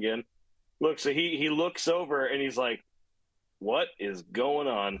scroll again. Look, so he looks over and he's like, "What is going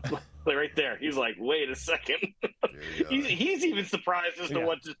on?" Like right there. He's like, "Wait a second." He's even surprised as to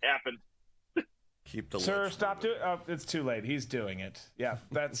what just happened. Keep the Sir, stop doing it. Oh, it's too late. He's doing it. Yeah,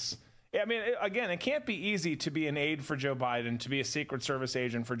 that's... I mean, again, it can't be easy to be an aide for Joe Biden, to be a Secret Service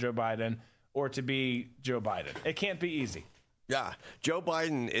agent for Joe Biden, or to be Joe Biden. It can't be easy. Yeah, Joe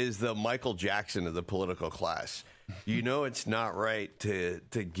Biden is the Michael Jackson of the political class. You know it's not right to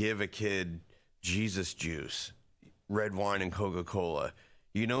give a kid Jesus juice, red wine and Coca-Cola.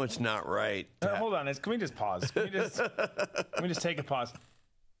 You know it's not right. Hold on. Can we just pause? Can we just take a pause?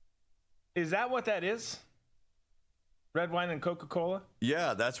 Is that what that is? Red wine and Coca-Cola?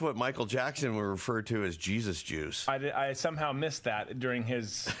 Yeah, that's what Michael Jackson would refer to as Jesus juice. I somehow missed that during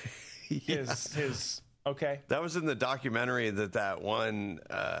his okay. That was in the documentary that one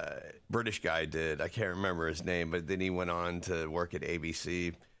British guy did. I can't remember his name, but then he went on to work at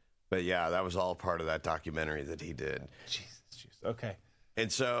ABC. But yeah, that was all part of that documentary that he did. Jesus juice. Okay.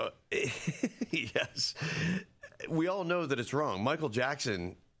 And so, yes, we all know that it's wrong. Michael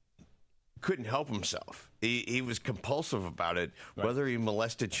Jackson couldn't help himself. He was compulsive about it, right. Whether he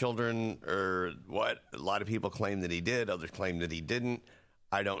molested children or what. A lot of people claim that he did. Others claim that he didn't.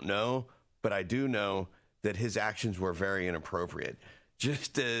 I don't know. But I do know that his actions were very inappropriate,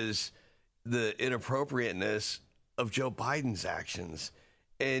 just as the inappropriateness of Joe Biden's actions.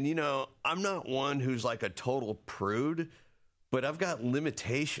 And, I'm not one who's like a total prude, but I've got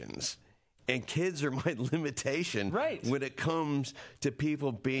limitations. And kids are my limitation when it comes to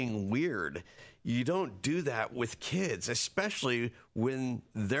people being weird. You don't do that with kids, especially when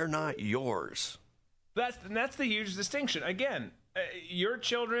they're not yours. That's the huge distinction. Again, your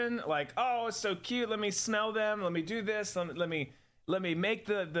children, like, oh, it's so cute. Let me smell them. Let me do this. Let me make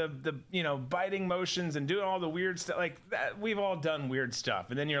the biting motions and do all the weird stuff. Like that, we've all done weird stuff.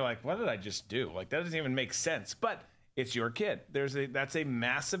 And then you're like, what did I just do? Like, that doesn't even make sense. But it's your kid. That's a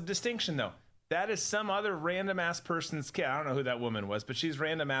massive distinction, though. That is some other random ass person's kid. I don't know who that woman was, but she's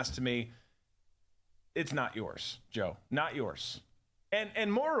random ass to me. It's not yours, Joe. Not yours.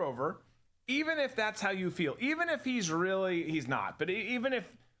 And moreover, even if that's how you feel, even if he's not, but even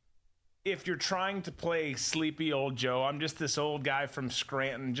if you're trying to play sleepy old Joe, I'm just this old guy from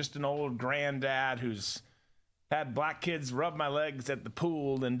Scranton, just an old granddad who's had black kids rub my legs at the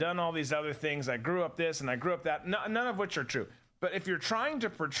pool and done all these other things. I grew up this and I grew up that, none of which are true. But if you're trying to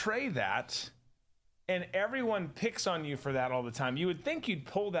portray that and everyone picks on you for that all the time, you would think you'd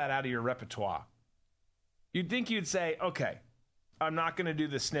pull that out of your repertoire. You'd think you'd say, okay, I'm not going to do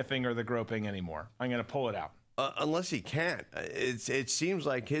the sniffing or the groping anymore. I'm going to pull it out. Unless he can't. It seems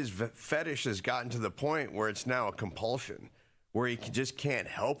like his fetish has gotten to the point where it's now a compulsion, where he just can't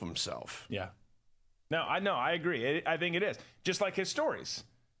help himself. Yeah. No, I agree. I think it is. Just like his stories.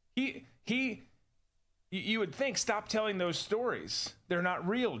 You would think, stop telling those stories. They're not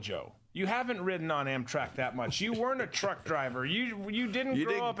real, Joe. You haven't ridden on Amtrak that much. You weren't a truck driver. You didn't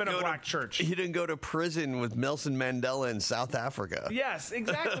grow up in a black church. You didn't go to prison with Nelson Mandela in South Africa. Yes,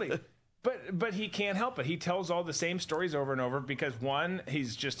 exactly. But he can't help it. He tells all the same stories over and over because, one,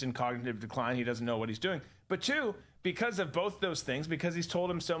 he's just in cognitive decline. He doesn't know what he's doing. But two, because of both those things, because he's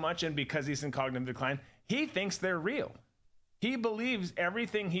told him so much and because he's in cognitive decline, he thinks they're real. He believes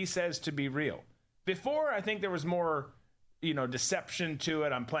everything he says to be real. Before, I think there was more, deception to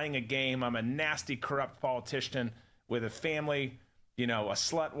it. I'm playing a game. I'm a nasty, corrupt politician with a family, a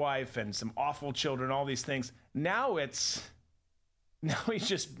slut wife and some awful children, all these things. Now he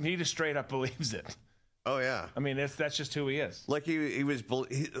just straight up believes it. Oh yeah. I mean, that's just who he is. Like he was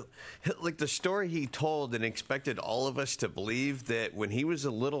like the story he told and expected all of us to believe that when he was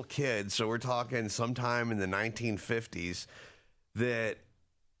a little kid, so we're talking sometime in the 1950s, that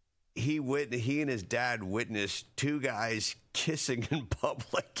he and his dad witnessed two guys kissing in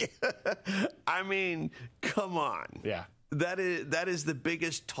public. I mean, come on. Yeah. That is the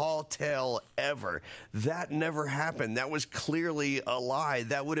biggest tall tale ever. That never happened. That was clearly a lie.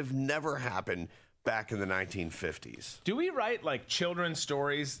 That would have never happened back in the 1950s. Do we write like children's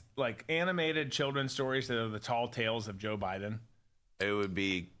stories, like animated children's stories that are the tall tales of Joe Biden? It would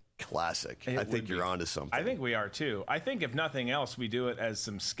be classic. I think you're onto something. I think we are too. I think if nothing else, we do it as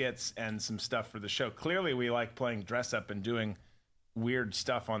some skits and some stuff for the show. Clearly, we like playing dress up and doing weird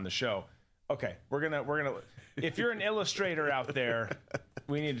stuff on the show. Okay, we're gonna. If you're an illustrator out there,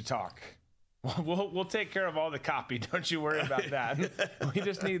 we need to talk. We'll take care of all the copy. Don't you worry about that. We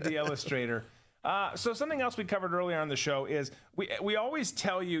just need the illustrator. So something else we covered earlier on the show is we always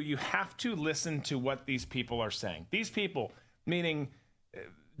tell you have to listen to what these people are saying. These people, meaning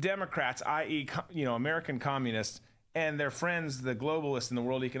Democrats, i.e., American communists, and their friends, the globalists in the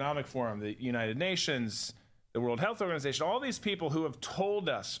World Economic Forum, the United Nations, the World Health Organization, all these people who have told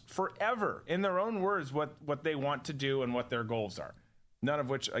us forever, in their own words, what they want to do and what their goals are. None of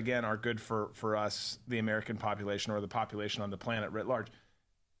which, again, are good for us, the American population, or the population on the planet writ large.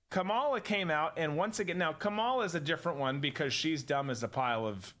 Kamala came out, and once again, now Kamala is a different one because she's dumb as a pile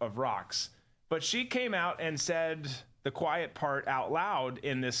of rocks. But she came out and said the quiet part out loud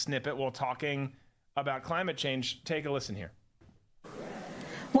in this snippet while talking about climate change. Take a listen here.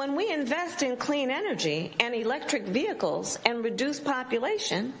 When we invest in clean energy and electric vehicles and reduce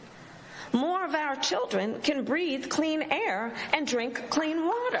population, more of our children can breathe clean air and drink clean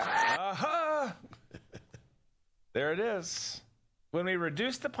water. Aha! There it is. When we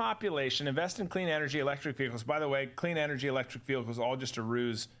reduce the population, invest in clean energy, electric vehicles. By the way, clean energy, electric vehicles, all just a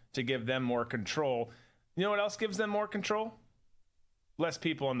ruse to give them more control. You know what else gives them more control? Less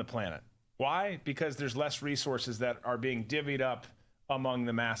people on the planet. Why? Because there's less resources that are being divvied up among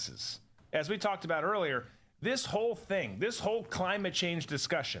the masses. As we talked about earlier, this whole thing, this whole climate change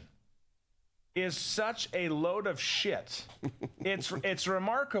discussion is such a load of shit. It's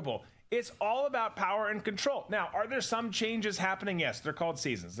remarkable. It's all about power and control. Now, are there some changes happening? Yes, they're called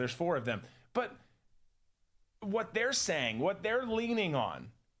seasons. There's 4 of them. But what they're saying, what they're leaning on,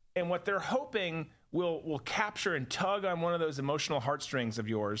 and what they're hoping will capture and tug on one of those emotional heartstrings of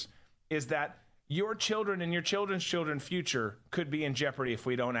yours is that your children and your children's children's future could be in jeopardy if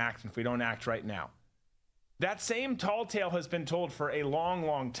we don't act right now. That same tall tale has been told for a long,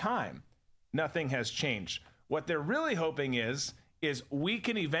 long time. Nothing has changed. What they're really hoping is we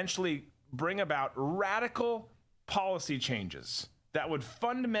can eventually bring about radical policy changes that would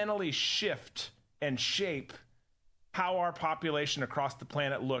fundamentally shift and shape how our population across the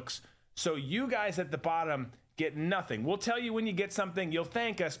planet looks. So you guys at the bottom get nothing. We'll tell you when you get something, you'll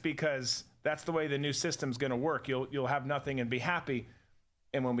thank us because that's the way the new system's going to work. You'll have nothing and be happy.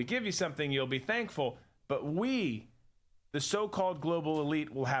 And when we give you something, you'll be thankful. But we, the so-called global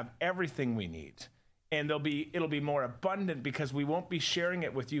elite, will have everything we need. And it'll be more abundant because we won't be sharing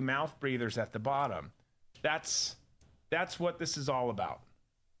it with you mouth breathers at the bottom. That's what this is all about.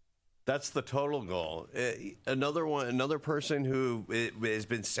 That's the total goal. Another person who has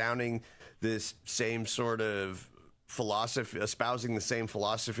been sounding this same sort of philosophy, espousing the same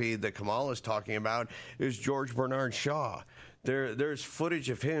philosophy that Kamala is talking about, is George Bernard Shaw. There's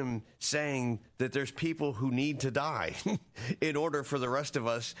footage of him saying that there's people who need to die in order for the rest of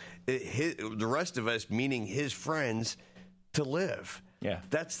us, meaning his friends, to live. Yeah.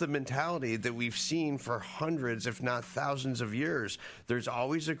 That's the mentality that we've seen for hundreds, if not thousands of years. There's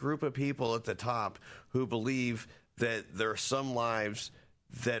always a group of people at the top who believe that there are some lives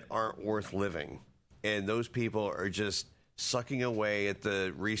that aren't worth living. And those people are just sucking away at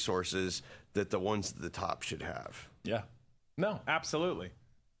the resources that the ones at the top should have. Yeah. No, absolutely.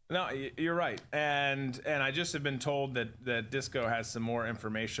 No, you're right. And I just have been told that Disco has some more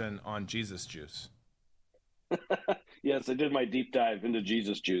information on Jesus juice. Yes, I did my deep dive into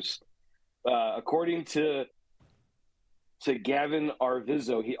Jesus juice. According to Gavin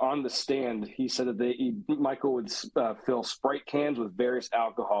Arvizo, he on the stand, he said that Michael would fill Sprite cans with various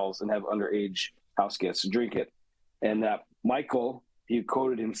alcohols and have underage house guests drink it. And that Michael, he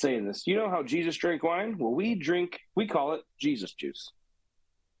quoted him saying this, "You know how Jesus drank wine? Well, we call it Jesus juice."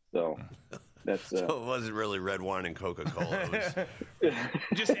 So that's so it wasn't really red wine and Coca-Cola. It was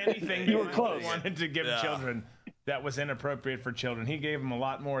just anything you were close. Wanted to give children that was inappropriate for children. He gave them a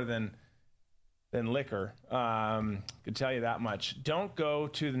lot more than liquor. Could tell you that much. Don't go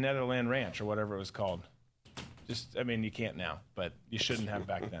to the Netherland Ranch or whatever it was called. You can't now, but you shouldn't have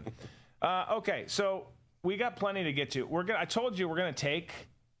back then. Okay, so we got plenty to get to. I told you we're gonna take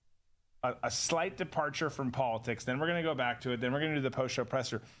a slight departure from politics. Then we're gonna go back to it. Then we're gonna do the post-show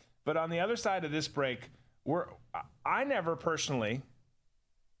presser. But on the other side of this break, I never personally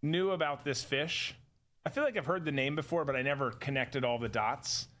knew about this fish. I feel like I've heard the name before, but I never connected all the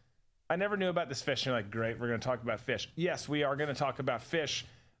dots. I never knew about this fish. And you're like, great, we're going to talk about fish. Yes, we are going to talk about fish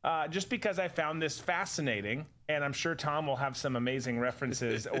just because I found this fascinating. And I'm sure Tom will have some amazing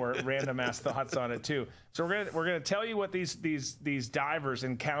references or random ass thoughts on it too. So we're going to tell you what these divers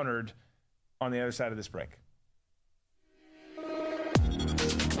encountered on the other side of this break.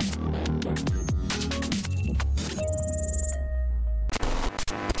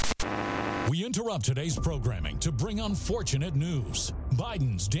 We interrupt today's programming to bring unfortunate news.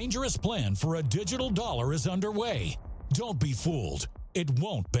 Biden's dangerous plan for a digital dollar is underway. Don't be fooled. It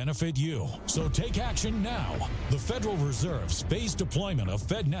won't benefit you. So take action now. The Federal Reserve's phased deployment of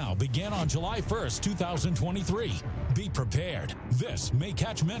FedNow began on July 1st, 2023. Be prepared. This may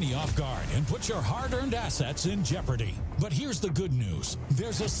catch many off guard and put your hard-earned assets in jeopardy. But here's the good news.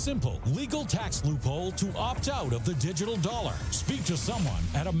 There's a simple legal tax loophole to opt out of the digital dollar. Speak to someone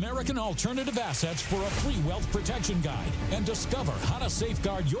at American Alternative Assets for a free wealth protection guide and discover how to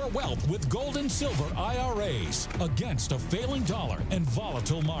safeguard your wealth with gold and silver IRAs against a failing dollar and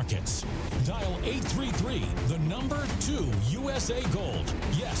volatile markets. Dial 833, the number 2 USA Gold.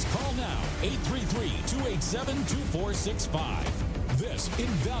 Yes, call now, 833-287-2465. This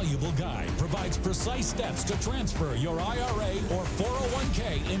invaluable guide provides precise steps to transfer your IRA or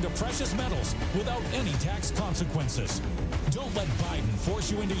 401k into precious metals without any tax consequences. Don't let Biden force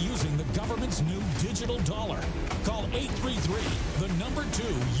you into using the government's new digital dollar. Call 833, the number 2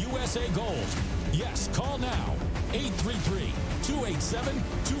 USA Gold. Yes, call now,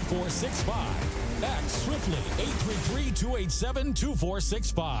 833-287-2465. Act swiftly,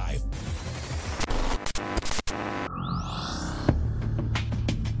 833-287-2465.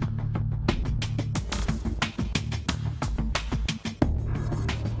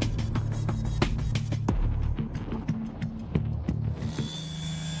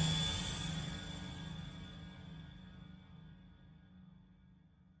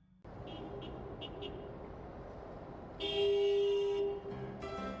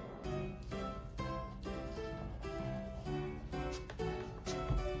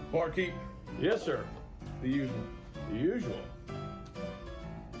 Barkeep. Yes, sir. The usual. The usual.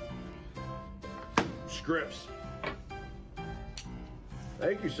 Scripts.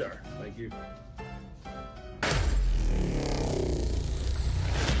 Thank you, sir. Thank you.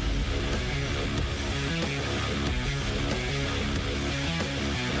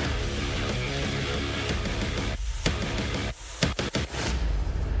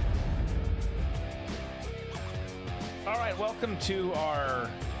 All right, welcome to our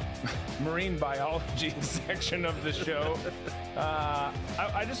marine biology section of the show.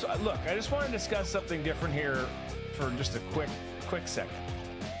 I just want to discuss something different here for just a quick second,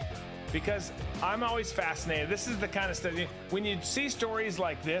 because I'm always fascinated. This is the kind of stuff, when you see stories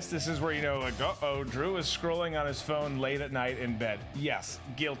like this is where you know, like, uh-oh, Drew is scrolling on his phone late at night in bed. Yes,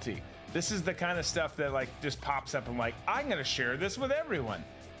 guilty. This is the kind of stuff that like just pops up. I'm like, I'm going to share this with everyone.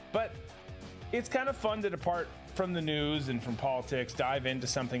 But it's kind of fun to depart from the news and from politics, dive into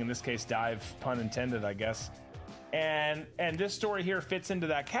something, in this case, dive, pun intended, I guess. And this story here fits into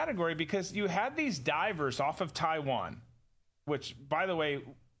that category because you had these divers off of Taiwan, which, by the way,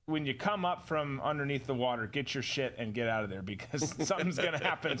 when you come up from underneath the water, get your shit and get out of there, because something's going to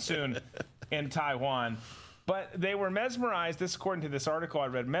happen soon in Taiwan. But they were mesmerized, this according to this article I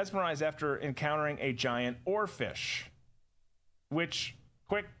read, mesmerized after encountering a giant oarfish, which,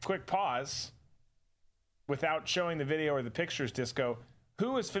 quick pause, without showing the video or the pictures, Disco,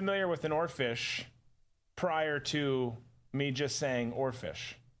 who is familiar with an oarfish prior to me just saying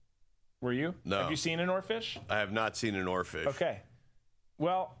oarfish? Were you? No. Have you seen an oarfish? I have not seen an oarfish. Okay.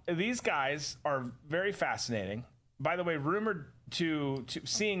 Well, these guys are very fascinating. By the way, rumored to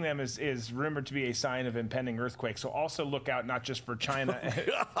seeing them is rumored to be a sign of impending earthquake. So also look out, not just for China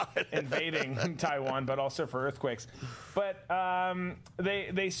invading Taiwan, but also for earthquakes. But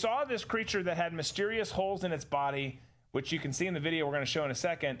they saw this creature that had mysterious holes in its body, which you can see in the video we're going to show in a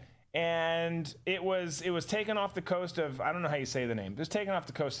second. And it was taken off the coast of, I don't know how you say the name. It was taken off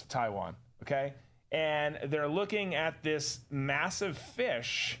the coast of Taiwan. Okay. And they're looking at this massive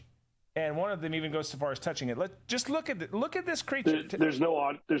fish. And one of them even goes so far as touching it. Just look at this creature. There's no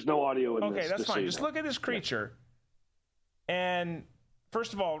audio in this. Okay, that's fine. Just look at this creature. And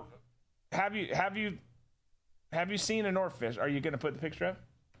first of all, have you seen an oarfish? Are you going to put the picture up?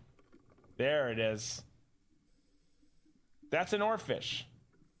 There it is. That's an oarfish,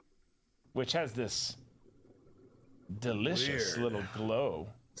 which has this delicious little glow.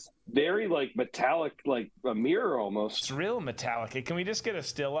 Very like metallic, like a mirror almost. It's real metallic. Can we just get a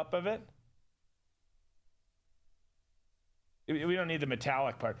still up of it? We don't need the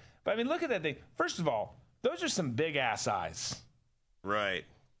metallic part. But I mean, look at that thing. First of all, those are some big ass eyes. Right.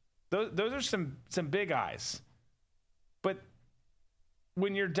 Those are some big eyes. But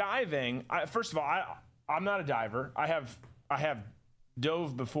when you're diving, first of all, I'm not a diver. I have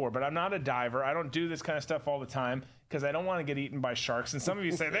dove before, but I'm not a diver. I don't do this kind of stuff all the time because I don't want to get eaten by sharks. And some of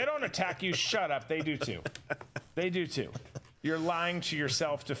you say, they don't attack you. Shut up. They do too. They do too. You're lying to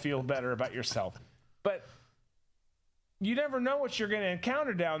yourself to feel better about yourself. But you never know what you're going to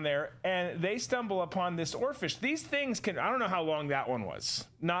encounter down there. And they stumble upon this oarfish. These things can, I don't know how long that one was.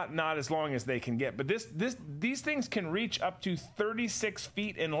 Not as long as they can get. But these things can reach up to 36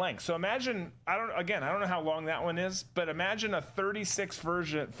 feet in length. So imagine, I don't know how long that one is, but imagine a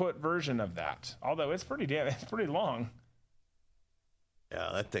 36-foot version of that. Although it's pretty long.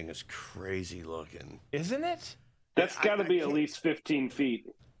 Yeah, that thing is crazy looking. Isn't it? That's got to be at least 15 feet.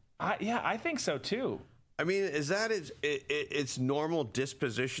 I think so too. I mean, is that its normal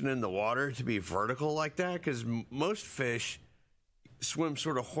disposition in the water to be vertical like that? Because most fish swim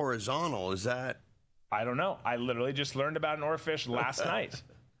sort of horizontal. Is that? I don't know. I literally just learned about an oarfish last night.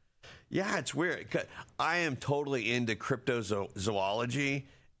 Yeah, it's weird. I am totally into cryptozoology,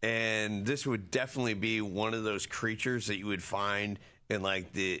 and this would definitely be one of those creatures that you would find in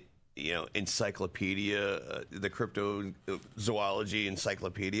like the encyclopedia, the cryptozoology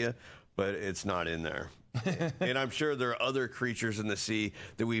encyclopedia, but it's not in there. And I'm sure there are other creatures in the sea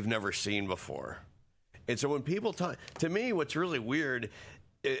that we've never seen before. And so when people talk, to me, what's really weird,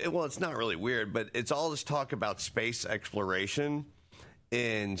 well, it's not really weird, but it's all this talk about space exploration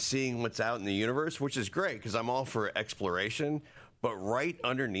and seeing what's out in the universe, which is great because I'm all for exploration. But right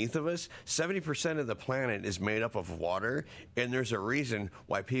underneath of us, 70% of the planet is made up of water, and there's a reason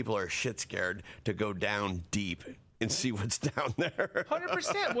why people are shit scared to go down deep and see what's down there.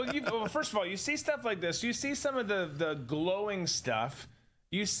 100%. Well, first of all, you see stuff like this. You see some of the glowing stuff.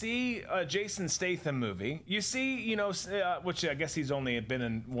 You see a Jason Statham movie. You see, which I guess he's only been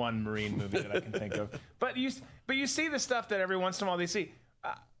in one marine movie that I can think of. But you see the stuff that every once in a while they see.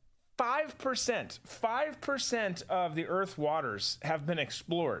 5% of the Earth's waters have been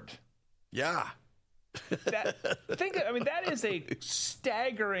explored. Yeah. That is a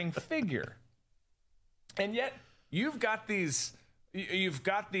staggering figure. And yet you've got these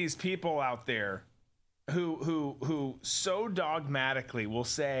people out there who so dogmatically will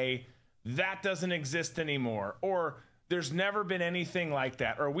say that doesn't exist anymore, or there's never been anything like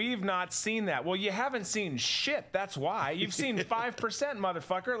that, or we've not seen that. Well, you haven't seen shit. That's why. You've seen 5%,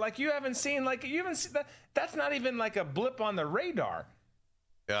 motherfucker. Like, you haven't seen that. That's not even like a blip on the radar.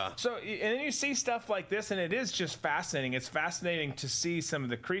 Yeah. So, and then you see stuff like this, and it is just fascinating. It's fascinating to see some of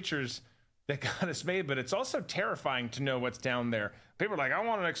the creatures that God has made, but it's also terrifying to know what's down there. People are like, I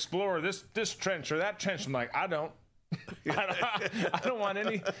want to explore this trench or that trench. I'm like, I don't. I don't want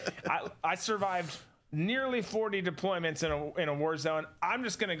any. I survived nearly 40 deployments in a war zone. I'm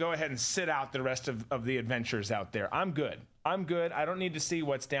just going to go ahead and sit out the rest of the adventures out there. I'm good. I don't need to see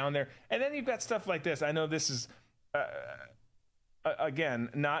what's down there. And then you've got stuff like this. I know this is... again,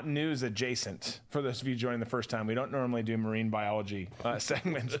 not news adjacent for those of you joining the first time. We don't normally do marine biology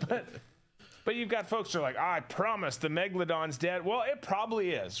segments, but you've got folks who are like, I promise the megalodon's dead. Well, it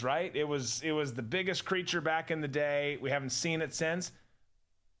probably is, right? It was the biggest creature back in the day. We haven't seen it since.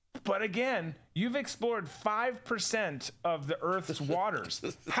 But again, you've explored 5% of the Earth's waters.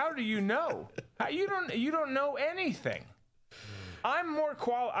 How do you know? You don't know anything.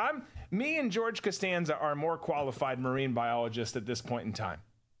 Me and George Costanza are more qualified marine biologists at this point in time.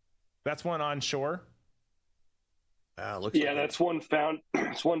 That's one on shore. That's one found.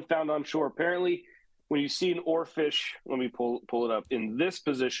 It's one found on shore. Apparently, when you see an oarfish, let me pull it up in this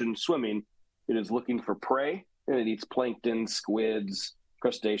position swimming, it is looking for prey and it eats plankton, squids,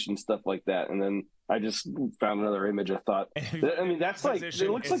 crustaceans, stuff like that. And then I just found another image. I thought, that's like it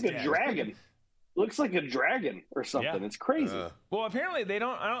looks like a dragon. Looks like a dragon or something. Yeah. It's crazy. Well, apparently I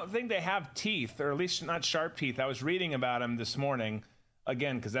don't think they have teeth, or at least not sharp teeth. I was reading about them this morning,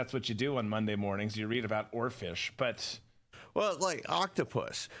 again, because that's what you do on Monday mornings. You read about oarfish, but... Well, like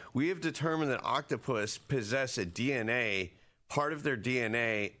octopus. We have determined that octopus possess a DNA. Part of their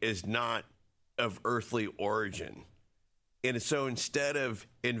DNA is not of earthly origin. And so instead of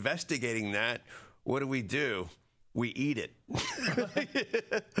investigating that, what do? We eat it.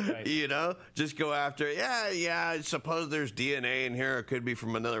 Right. You know, just go after it. Yeah, I suppose there's DNA in here. It could be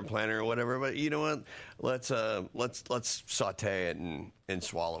from another planet or whatever. But you know what? Let's saute it and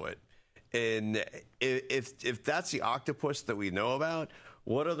swallow it. And if that's the octopus that we know about,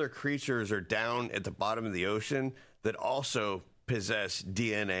 what other creatures are down at the bottom of the ocean that also possess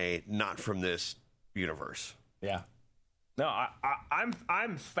DNA not from this universe? Yeah. No,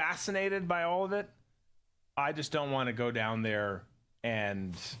 I'm fascinated by all of it. I just don't want to go down there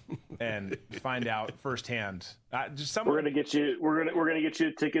and find out firsthand. We're gonna get you. We're gonna get you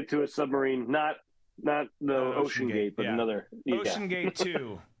a ticket to a submarine, not the Ocean Gate, but another Ocean Gate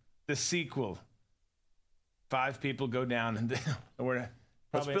 2, the sequel. 5 people go down and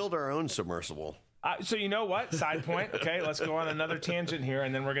let's build our own submersible. So you know what? Side point. Okay, let's go on another tangent here,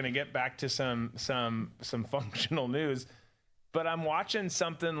 and then we're gonna get back to some functional news. But I'm watching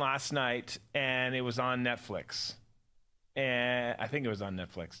something last night, and it was on Netflix. And I think it was on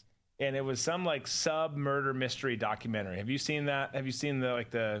Netflix. And it was some like sub-murder mystery documentary. Have you seen that? Have you seen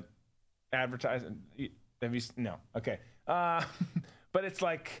the advertising? No. Okay. But it's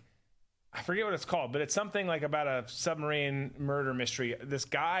like, I forget what it's called, but it's something like about a submarine murder mystery. This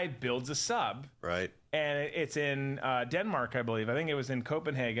guy builds a sub. Right. And it's in Denmark, I believe. I think it was in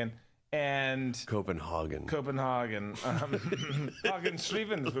Copenhagen. And Copenhagen, Hagen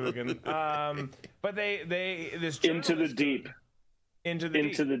Svensbugen. But this into the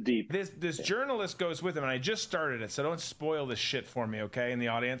deep. This journalist goes with him, and I just started it, so don't spoil this shit for me, okay? In the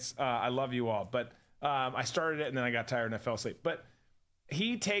audience, I love you all, but I started it and then I got tired and I fell asleep. But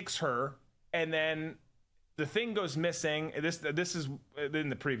he takes her, and then the thing goes missing. This is in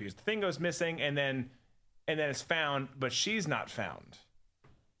the previews. The thing goes missing, and then it's found, but she's not found.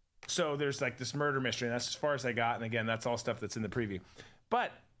 So there's like this murder mystery, and that's as far as I got. And again, that's all stuff that's in the preview.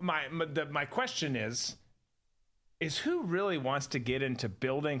 But my question is who really wants to get into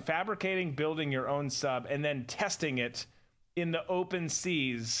fabricating, building your own sub, and then testing it in the open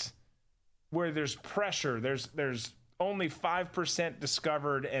seas where there's pressure? There's only 5%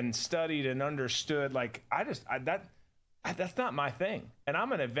 discovered and studied and understood. Like that's not my thing. And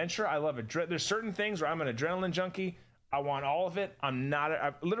I'm an adventurer. I love it. There's certain things where I'm an adrenaline junkie. I want all of it. I'm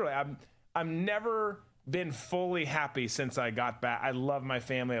never been fully happy since I got back. I love my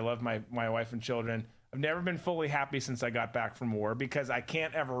family. I love my wife and children. I've never been fully happy since I got back from war because I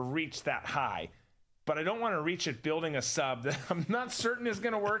can't ever reach that high. But I don't want to reach it building a sub that I'm not certain is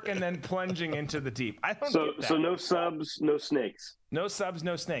going to work and then plunging into the deep. I don't get that. So no subs, no snakes. No subs,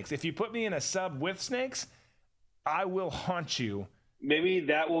 no snakes. If you put me in a sub with snakes, I will haunt you. Maybe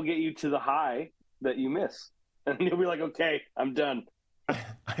that will get you to the high that you miss. And you'll be like, okay, I'm done.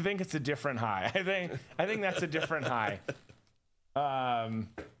 I think it's a different high. I think that's a different high.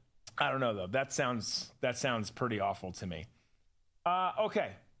 I don't know though. That sounds pretty awful to me.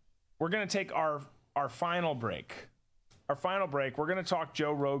 Okay, we're gonna take our final break. Our final break. We're gonna talk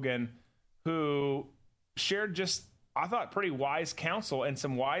Joe Rogan, who shared just, I thought, pretty wise counsel and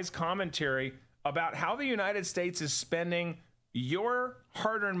some wise commentary about how the United States is spending your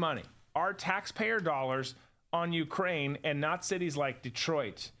hard-earned money, our taxpayer dollars, on Ukraine, and not cities like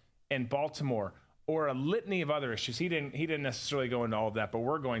Detroit and Baltimore or a litany of other issues. He didn't necessarily go into all of that, but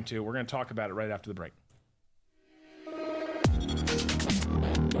we're going to talk about it right after the break.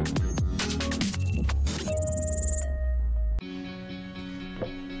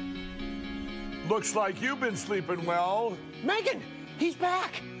 Looks like you've been sleeping well. Megan, he's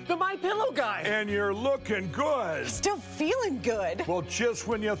back. The My Pillow guy. And you're looking good. Still feeling good. Well, just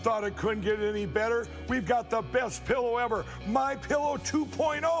when you thought it couldn't get any better, we've got the best pillow ever, My Pillow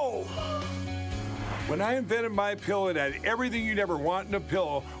 2.0. When I invented My Pillow, it had everything you'd ever want in a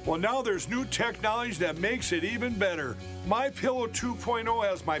pillow. Well, now there's new technology that makes it even better. My Pillow 2.0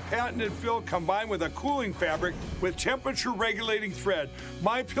 has my patented fill combined with a cooling fabric with temperature regulating thread.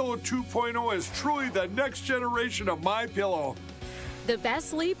 My Pillow 2.0 is truly the next generation of My Pillow. The best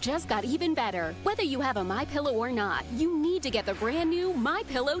sleep just got even better. Whether you have a MyPillow or not, you need to get the brand new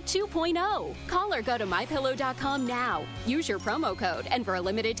MyPillow 2.0. Call or go to MyPillow.com now. Use your promo code, and for a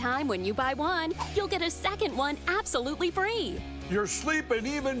limited time when you buy one, you'll get a second one absolutely free. You're sleeping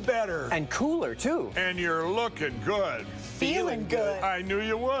even better. And cooler, too. And you're looking good. Feeling good. I knew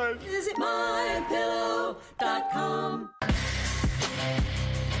you would. Visit MyPillow.com.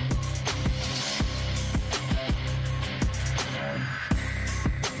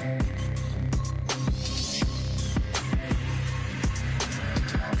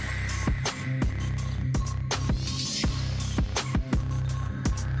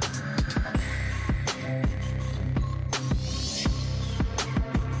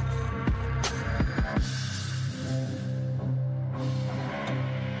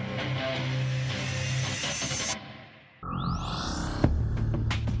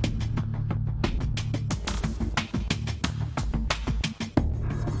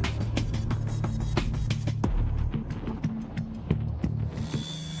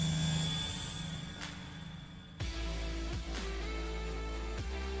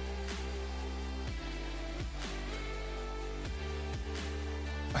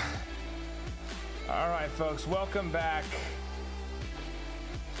 All right, folks, welcome back.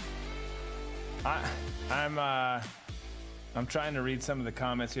 I'm trying to read some of the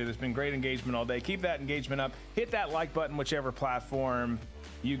comments here. There's been great engagement all day. Keep that engagement up. Hit that like button, whichever platform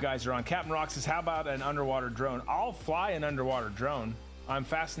you guys are on. Captain Rock says, how about an underwater drone? I'll fly an underwater drone. I'm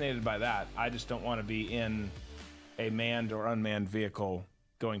fascinated by that. I just don't want to be in a manned or unmanned vehicle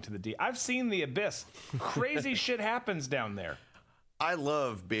going to the deep. I've seen the abyss. Crazy shit happens down there. I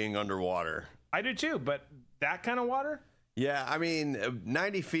love being underwater. I do too, but that kind of water? Yeah, I mean,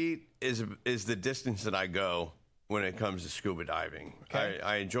 90 feet is the distance that I go when it comes to scuba diving. Okay.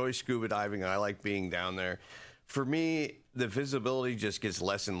 I enjoy scuba diving. I like being down there. For me, the visibility just gets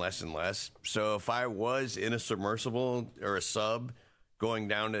less and less and less. So if I was in a submersible or a sub going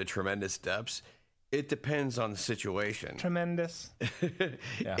down to tremendous depths, it depends on the situation. Tremendous.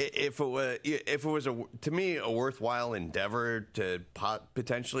 Yeah. If it was to me a worthwhile endeavor to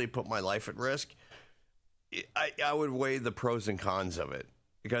potentially put my life at risk, I would weigh the pros and cons of it,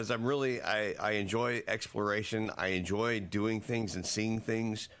 because I enjoy exploration. I enjoy doing things and seeing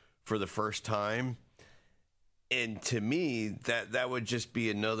things for the first time, and to me that would just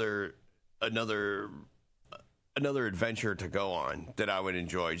be another adventure to go on that I would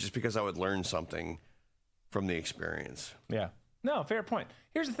enjoy, just because I would learn something from the experience. Yeah. No, fair point.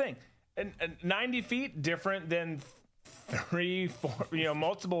 Here's the thing. 90 feet different than 3, 4,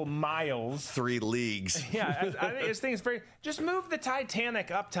 multiple miles. 3 leagues. Yeah. I think this thing is very, just move the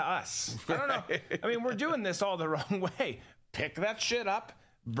Titanic up to us. I don't know. I mean, we're doing this all the wrong way. Pick that shit up,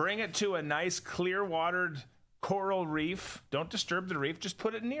 bring it to a nice clear watered coral reef. Don't disturb the reef. Just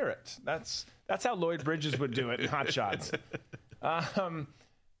put it near it. That's how Lloyd Bridges would do it in Hot Shots.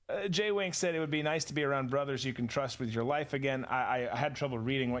 Jay Wink said it would be nice to be around brothers you can trust with your life again. I had trouble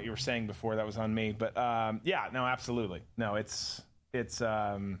reading what you were saying before. That was on me. But yeah, no, absolutely. No, it's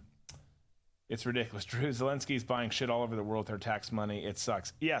ridiculous. Drew Zelensky's buying shit all over the world with our tax money. It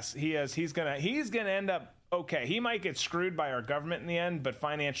sucks. Yes, he is. He's gonna end up okay. He might get screwed by our government in the end, but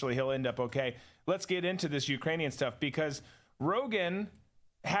financially he'll end up okay. Let's get into this Ukrainian stuff, because Rogan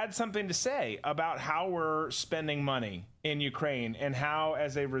had something to say about how we're spending money in Ukraine, and how,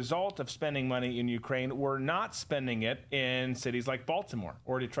 as a result of spending money in Ukraine, we're not spending it in cities like Baltimore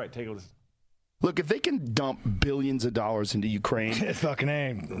or Detroit. Take a listen. Look, if they can dump billions of dollars into Ukraine, fucking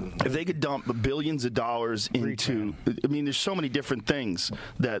aim. If they could dump billions of dollars into, I mean, there's so many different things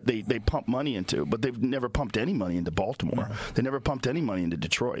that they pump money into, but they've never pumped any money into Baltimore. They never pumped any money into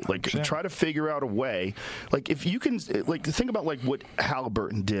Detroit. Like, try to figure out a way. Like, if you can, like, think about like what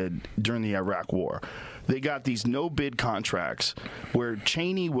Halliburton did during the Iraq War. They got these no-bid contracts where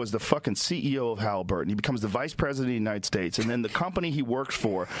Cheney was the fucking CEO of Halliburton. He becomes the vice president of the United States, and then the company he works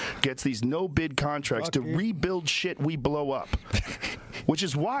for gets these no-bid contracts to rebuild shit we blow up, which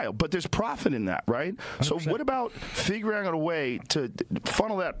is wild. But there's profit in that, right? 100%. So what about figuring out a way to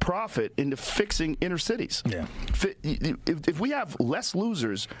funnel that profit into fixing inner cities? Yeah. If we have less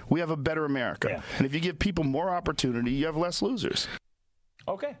losers, we have a better America. Yeah. And if you give people more opportunity, you have less losers.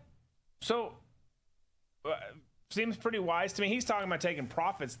 Okay. So... seems pretty wise to me. He's talking about taking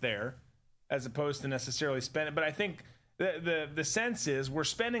profits there as opposed to necessarily spending. But I think the sense is we're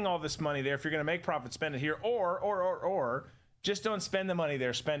spending all this money there. If you're going to make profit, spend it here. Or just don't spend the money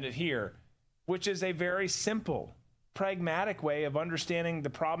there, spend it here, which is a very simple, pragmatic way of understanding the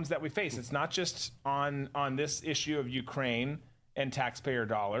problems that we face. It's not just on this issue of Ukraine and taxpayer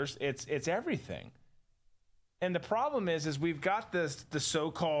dollars. It's everything. And the problem is we've got the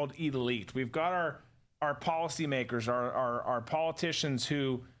so-called elite. We've got our policymakers, our politicians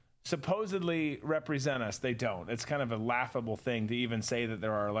who supposedly represent us. They don't. It's kind of a laughable thing to even say that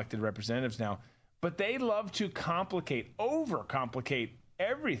there are elected representatives now. But they love to overcomplicate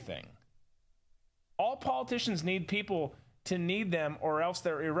everything. All politicians need people to need them, or else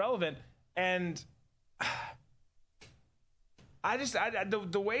they're irrelevant. And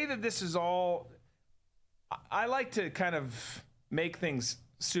the way that this is all, I like to kind of make things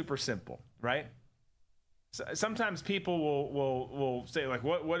super simple, right? Sometimes people will say, like,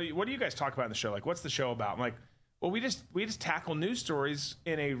 what do you guys talk about in the show? Like, what's the show about? I'm like, well, we just tackle news stories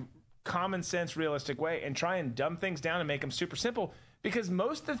in a common sense, realistic way and try and dumb things down and make them super simple, because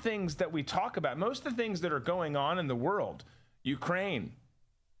most of the things that we talk about, most of the things that are going on in the world, Ukraine,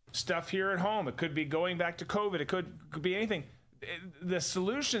 stuff here at home, it could be going back to COVID, it could be anything. The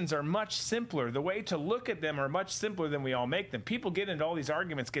solutions are much simpler. The way to look at them are much simpler than we all make them. People get into all these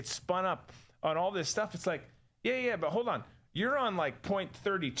arguments, get spun up on all this stuff. It's like, yeah, but hold on. You're on like point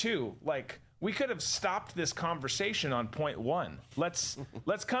 32. Like, we could have stopped this conversation on point 1. Let's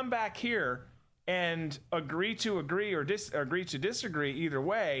come back here and agree to agree or agree to disagree either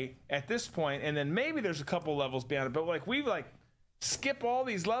way at this point, and then maybe there's a couple levels beyond it. But like, we skip all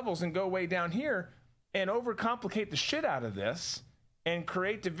these levels and go way down here and overcomplicate the shit out of this and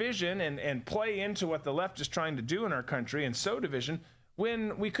create division and play into what the left is trying to do in our country and sow division,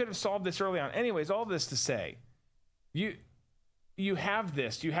 when we could have solved this early on. Anyways, all this to say, you have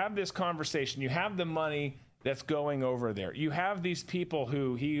this conversation, you have the money that's going over there. You have these people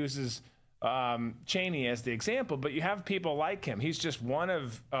who he uses Cheney as the example, but you have people like him. He's just one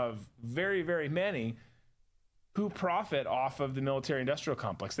of very, very many who profit off of the military-industrial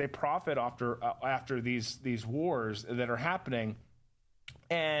complex. They profit after these wars that are happening,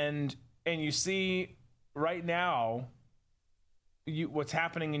 and you see right now what's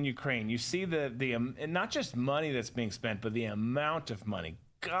happening in Ukraine. You see the not just money that's being spent, but the amount of money,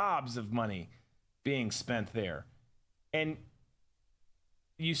 gobs of money being spent there, and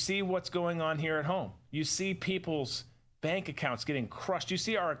you see what's going on here at home. You see people's bank accounts getting crushed. You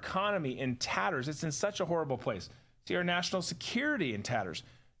see our economy in tatters. It's in such a horrible place. You see our national security in tatters.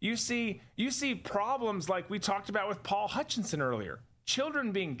 You see problems like we talked about with Paul Hutchinson earlier.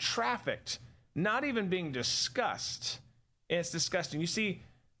 Children being trafficked, not even being discussed. And it's disgusting. You see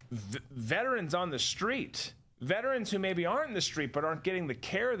veterans on the street, veterans who maybe aren't in the street but aren't getting the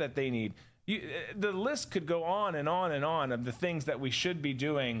care that they need. The list could go on and on and on of the things that we should be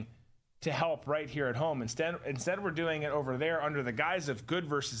doing to help right here at home. Instead we're doing it over there under the guise of good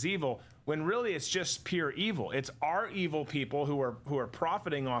versus evil, when really it's just pure evil. It's our evil people who are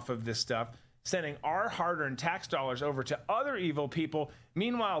profiting off of this stuff, sending our hard-earned tax dollars over to other evil people.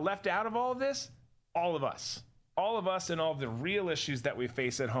 Meanwhile, left out of all of this, all of us and all of the real issues that we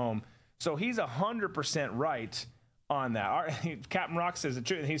face at home. So he's 100% right on that. Captain Rock says the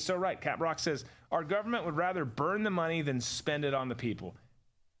truth, and he's so right. Captain Rock says our government would rather burn the money than spend it on the people.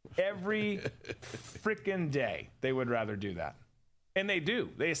 Every freaking day, they would rather do that. And they do.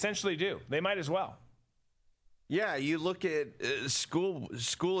 They essentially do. They might as well. Yeah, you look at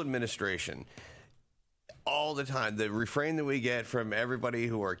school administration all the time. The refrain that we get from everybody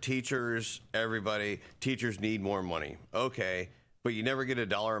who are teachers, teachers need more money. Okay, but you never get a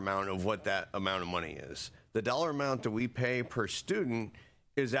dollar amount of what that amount of money is. The dollar amount that we pay per student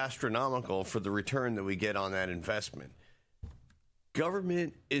is astronomical for the return that we get on that investment.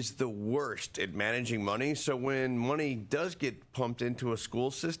 government is the worst at managing money. So when money does get pumped into a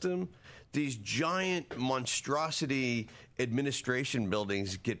school system, these giant monstrosity administration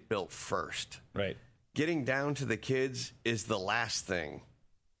buildings get built first. Right. Getting down to the kids is the last thing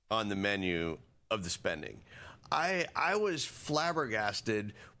on the menu of the spending. I was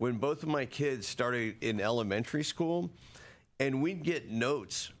flabbergasted when both of my kids started in elementary school, and we'd get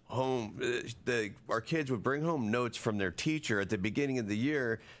notes home. Our kids would bring home notes from their teacher at the beginning of the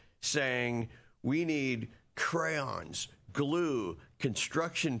year saying, we need crayons, glue,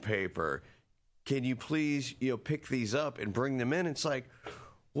 construction paper. Can you please, pick these up and bring them in? It's like,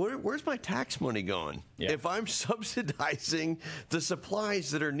 where's my tax money going? Yeah. If I'm subsidizing the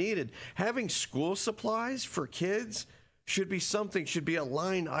supplies that are needed, having school supplies for kids should be a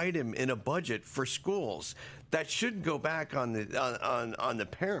line item in a budget for schools. That should go back on the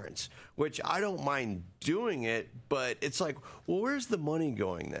parents, which I don't mind doing it, but it's like, well, where's the money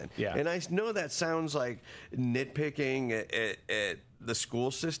going then? Yeah. And I know that sounds like nitpicking at the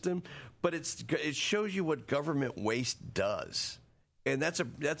school system, but it shows you what government waste does. And that's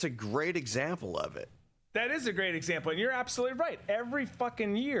a great example of it. That is a great example, and you're absolutely right. Every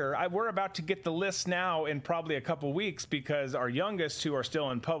fucking year, we're about to get the list now in probably a couple weeks because our youngest, who are still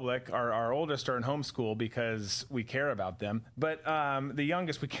in public, our oldest are in homeschool because we care about them. But the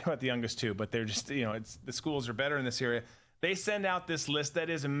youngest, we care about the youngest too, but they're just, the schools are better in this area. They send out this list that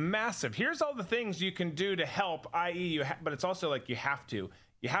is massive. Here's all the things you can do to help, i.e., but it's also like you have to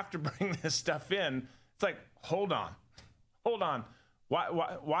bring this stuff in. It's like, hold on.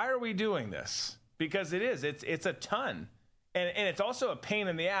 Why are we doing this? Because it's a ton. And it's also a pain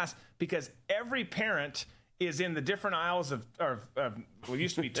in the ass because every parent is in the different aisles of well, it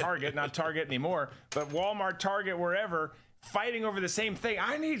used to be Target, not Target anymore, but Walmart, Target, wherever, fighting over the same thing.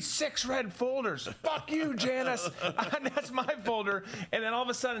 I need 6 red folders. Fuck you, Janice. That's my folder. And then all of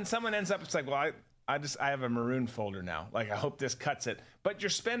a sudden someone ends up, it's like, well, I have a maroon folder now. Like, I hope this cuts it. But you're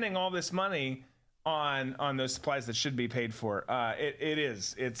spending all this money on those supplies that should be paid for.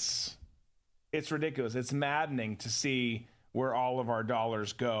 It's ridiculous. It's maddening to see where all of our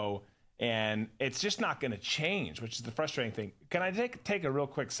dollars go, and it's just not going to change, which is the frustrating thing. Can I take a real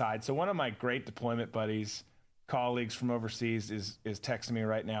quick side? So one of my great deployment buddies, colleagues from overseas, is texting me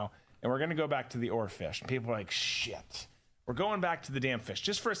right now, and we're going to go back to the oarfish. And people are like, shit, we're going back to the damn fish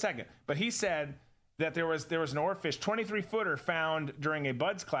just for a second. But he said that there was an oarfish 23-footer found during a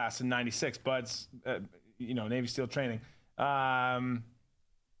BUDS class in '96. BUDS, Navy SEAL training.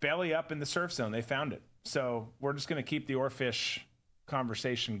 Belly up in the surf zone. They found it. So we're just going to keep the oarfish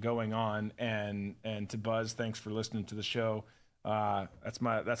conversation going on. And to Buzz, thanks for listening to the show. That's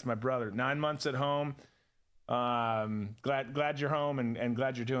my brother. 9 months at home. Glad you're home and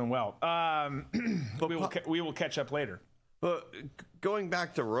glad you're doing well. We will catch up later. Well, going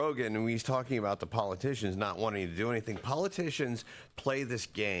back to Rogan, and he's talking about the politicians not wanting to do anything. Politicians play this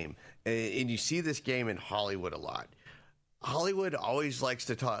game, and you see this game in Hollywood a lot. Hollywood always likes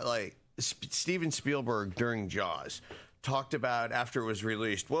to talk, like Steven Spielberg during Jaws talked about after it was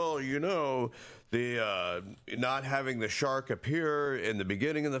released. Well, the not having the shark appear in the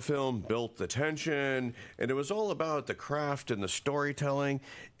beginning of the film built the tension, and it was all about the craft and the storytelling.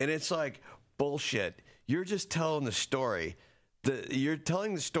 And it's like, bullshit. You're just telling the story. You're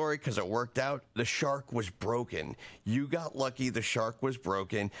telling the story because it worked out. The shark was broken. You got lucky. The shark was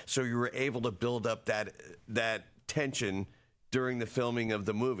broken, so you were able to build up that tension during the filming of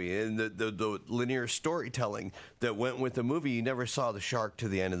the movie and the linear storytelling that went with the movie. You never saw the shark to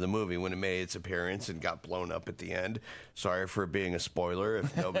the end of the movie when it made its appearance and got blown up at the end. Sorry for being a spoiler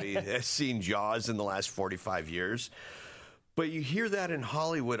if nobody has seen Jaws in the last 45 years. But you hear that in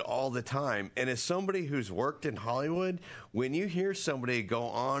Hollywood all the time. And as somebody who's worked in Hollywood, when you hear somebody go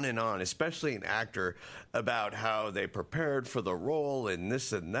on and on, especially an actor, about how they prepared for the role and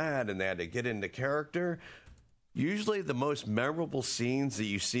this and that, and they had to get into character, usually the most memorable scenes that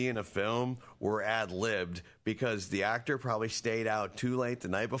you see in a film were ad-libbed because the actor probably stayed out too late the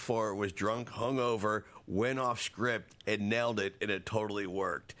night before, was drunk, hungover, went off script, and nailed it, and it totally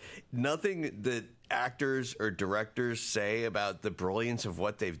worked. Nothing that actors or directors say about the brilliance of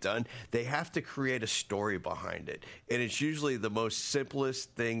what they've done, they have to create a story behind it. And it's usually the most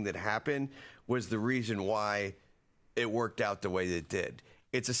simplest thing that happened was the reason why it worked out the way that it did.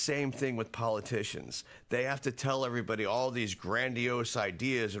 It's the same thing with politicians. They have to tell everybody all these grandiose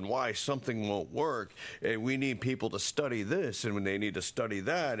ideas and why something won't work. And we need people to study this and when they need to study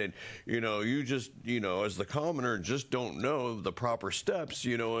that. And, you just, as the commoner, just don't know the proper steps,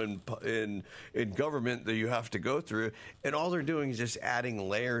 in government that you have to go through. And all they're doing is just adding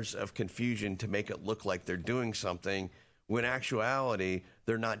layers of confusion to make it look like they're doing something when actuality,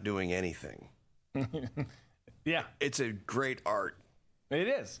 they're not doing anything. Yeah. It's a great art. It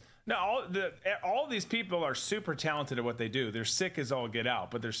is. No, all these people are super talented at what they do. They're sick as all get out,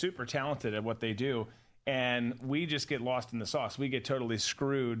 but they're super talented at what they do. And we just get lost in the sauce. We get totally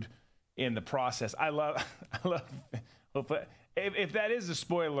screwed in the process. I love if that is a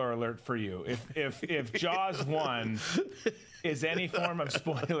spoiler alert for you, if Jaws 1 is any form of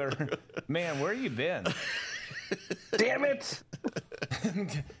spoiler, man, where you been? Damn it.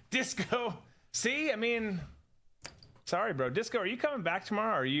 Disco. See, I mean, sorry, bro. Disco, are you coming back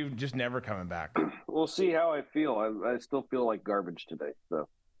tomorrow, or are you just never coming back? We'll see how I feel. I still feel like garbage today. So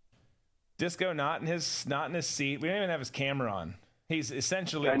Disco not in his seat. We don't even have his camera on. He's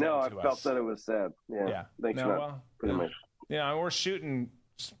essentially. I know. I to felt us. that it was sad. Yeah. Thanks, No, Matt. well, Pretty much. Yeah, we're shooting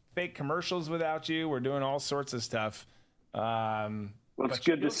fake commercials without you. We're doing all sorts of stuff. Well, it's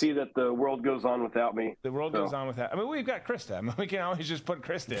good to see that the world goes on without me. The world goes on without. I mean, we've got Krista. I mean, we can always just put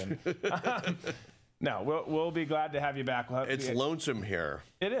Krista in. No, we'll be glad to have you back. It's lonesome here.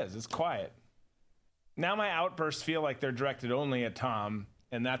 It is. It's quiet. Now my outbursts feel like they're directed only at Tom,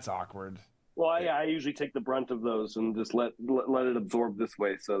 and that's awkward. Well, I usually take the brunt of those and just let it absorb this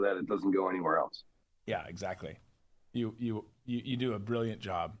way so that it doesn't go anywhere else. Yeah, exactly. You do a brilliant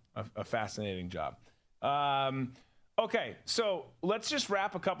job, a fascinating job. Okay, so let's just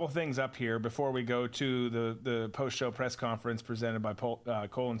wrap a couple things up here before we go to the post-show press conference presented by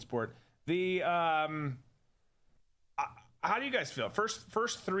Colin Sport. How do you guys feel?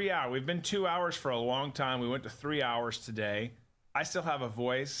 First 3 hours. We've been 2 hours for a long time. We went to 3 hours today. I still have a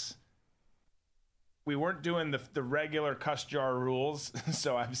voice. We weren't doing the regular cuss jar rules,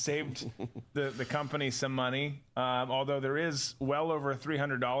 so I've saved the company some money. Although there is well over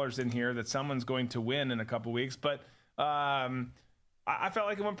 $300 in here that someone's going to win in a couple weeks. But I felt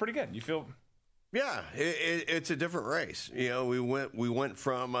like it went pretty good. You feel? Yeah, it's a different race. You know, we went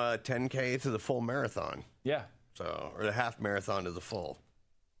from 10K to the full marathon. Yeah. So, or the half marathon to the full.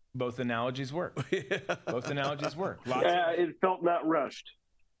 Both analogies work. Both analogies work. It felt not rushed.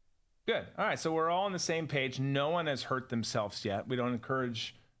 Good. All right. So we're all on the same page. No one has hurt themselves yet. We don't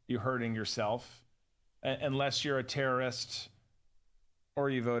encourage you hurting yourself unless you're a terrorist or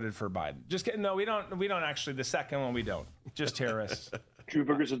you voted for Biden. Just kidding. No, we don't actually. The second one, we don't. Just terrorists. True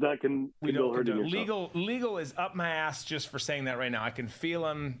Burger says that can hurt yourself. Legal is up my ass just for saying that right now. I can feel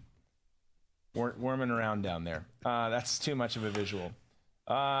them worming around down there. That's too much of a visual.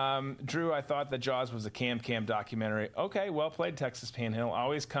 Drew, I thought that Jaws was a Cam documentary. Okay, well played, Texas Panhandle.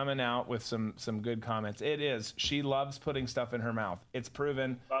 Always coming out with some good comments. It is. She loves putting stuff in her mouth. It's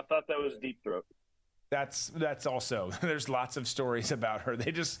proven. I thought that was Deep Throat. That's also. There's lots of stories about her.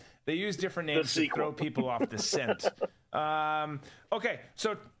 They use different names to throw people off the scent. Okay,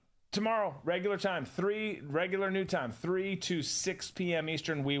 so tomorrow, regular time, regular new time, 3 to 6 p.m.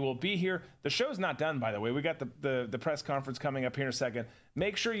 Eastern. We will be here. The show's not done, by the way. We got the press conference coming up here in a second.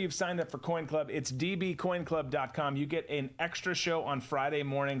 Make sure you've signed up for Coin Club. It's dbcoinclub.com. You get an extra show on Friday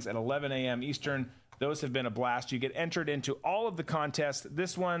mornings at 11 a.m. Eastern. Those have been a blast. You get entered into all of the contests,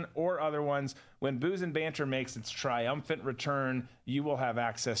 this one or other ones. When Booze and Banter makes its triumphant return, you will have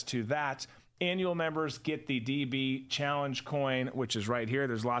access to that. Annual members get the DB Challenge coin, which is right here.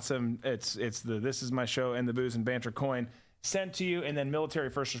 There's lots of them. It's the This Is My Show and the Booze and Banter coin sent to you. And then military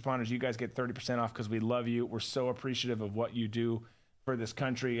first responders, you guys get 30% off because we love you. We're so appreciative of what you do for this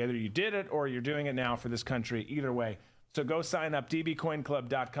country. Either you did it or you're doing it now for this country. Either way. So go sign up,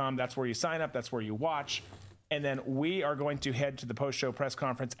 dbcoinclub.com. That's where you sign up. That's where you watch. And then we are going to head to the post-show press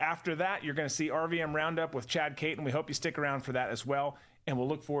conference. After that, you're going to see RVM Roundup with Chad Caton. We hope you stick around for that as well. And we'll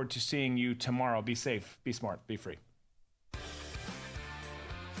look forward to seeing you tomorrow. Be safe, be smart, be free.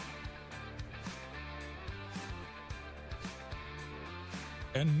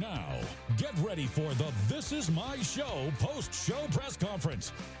 And now, get ready for the This Is My Show post-show press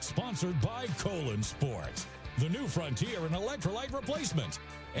conference, sponsored by Colin Sport, the new frontier in electrolyte replacement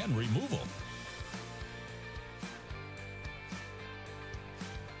and removal.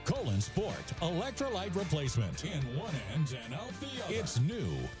 Colin Sport electrolyte replacement in one end and out the other. It's new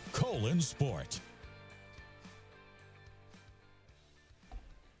Colin Sport.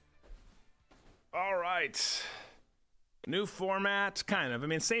 All right. New format, kind of. I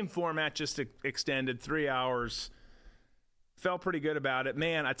mean, same format, just extended 3 hours. Felt pretty good about it.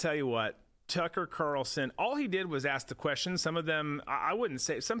 Man, I tell you what, Tucker Carlson, all he did was ask the questions. Some of them, I wouldn't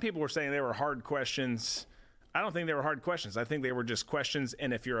say, some people were saying they were hard questions. I don't think they were hard questions. I think they were just questions.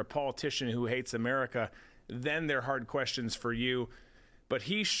 And if you're a politician who hates America, then they're hard questions for you. But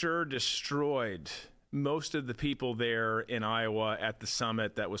he sure destroyed most of the people there in Iowa at the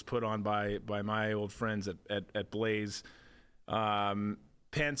summit that was put on by my old friends at Blaze.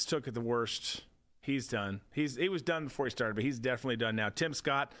 Pence took it the worst. He's done. He was done before he started, but he's definitely done now. Tim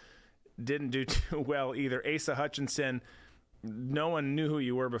Scott didn't do too well either. Asa Hutchinson, no one knew who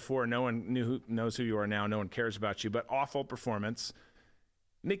you were before. No one knows who you are now. No one cares about you, but awful performance.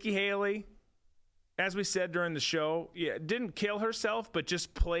 Nikki Haley, as we said during the show, didn't kill herself, but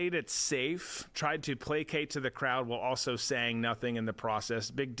just played it safe, tried to placate to the crowd while also saying nothing in the process.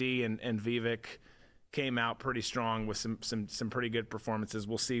 Big D and Vivek came out pretty strong with some pretty good performances.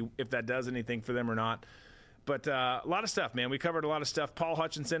 We'll see if that does anything for them or not. But a lot of stuff, man. We covered a lot of stuff. Paul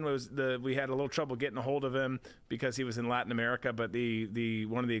Hutchinson we had a little trouble getting a hold of him because he was in Latin America, but the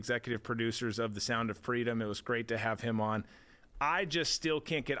one of the executive producers of The Sound of Freedom, it was great to have him on. I just still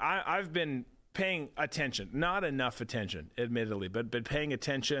can't get I've been paying attention, not enough attention, admittedly, but been paying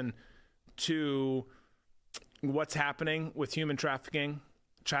attention to what's happening with human trafficking,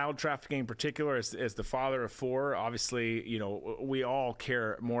 child trafficking in particular. As the father of 4, obviously, we all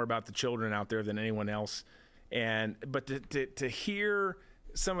care more about the children out there than anyone else. But to hear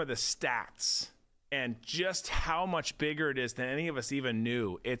some of the stats and just how much bigger it is than any of us even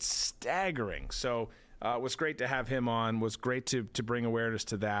knew, it's staggering. So it was great to have him on. Was great to bring awareness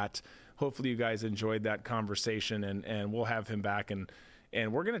to that. Hopefully you guys enjoyed that conversation, and we'll have him back, and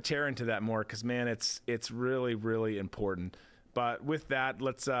we're going to tear into that more because, man, it's really, really important. But with that,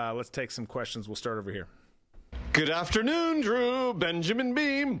 let's take some questions. We'll start over here. Good afternoon, Drew. Benjamin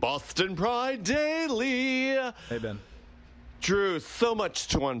Beam, Boston Pride Daily. Hey, Ben. Drew, so much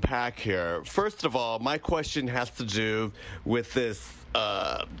to unpack here. First of all, my question has to do with this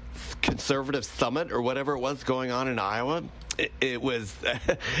conservative summit or whatever it was going on in Iowa. It was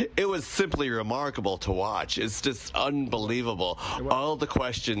simply remarkable to watch. It's just unbelievable. All the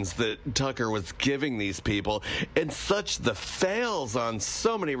questions that Tucker was giving these people, and such the fails on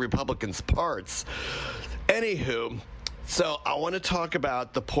so many Republicans' parts. Anywho, so I want to talk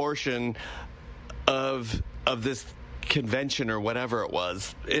about the portion of this convention or whatever it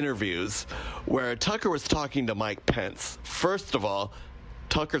was, interviews, where Tucker was talking to Mike Pence. First of all,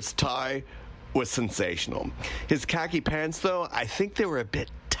 Tucker's tie was sensational. His khaki pants, though, I think they were a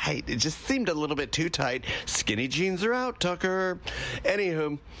bit tight. It just seemed a little bit too tight. Skinny jeans are out, Tucker.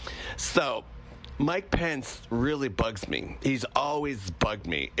 Anywho, so Mike Pence really bugs me. He's always bugged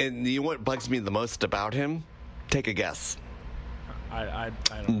me. And you know what bugs me the most about him? Take a guess. I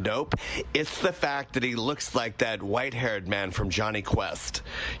don't know. Nope. It's the fact that he looks like that white-haired man from Johnny Quest.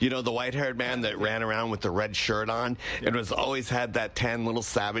 You know, the white-haired man that ran around with the red shirt on and was always had that tan little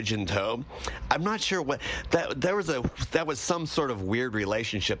savage in tow. I'm not sure what that was some sort of weird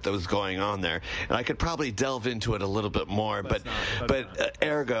relationship that was going on there, and I could probably delve into it a little bit more.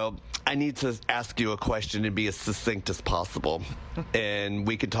 Ergo, I need to ask you a question and be as succinct as possible, and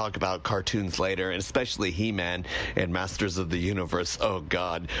we can talk about cartoons later, and especially He-Man and Masters of the Universe. Oh,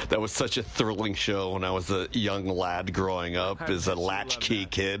 God. That was such a thrilling show when I was a young lad growing up as a latchkey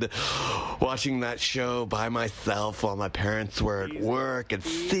kid. Watching that show by myself while my parents were at work and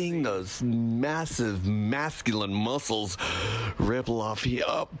seeing those massive masculine muscles ripple off.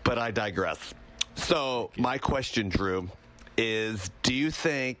 But I digress. So my question, Drew, is do you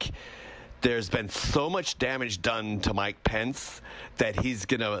think there's been so much damage done to Mike Pence that he's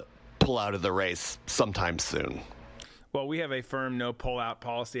going to pull out of the race sometime soon? Well, we have a firm no pull-out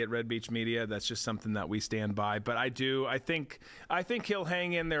policy at Red Beach Media. That's just something that we stand by. But I think he'll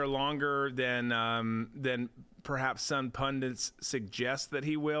hang in there longer than perhaps some pundits suggest that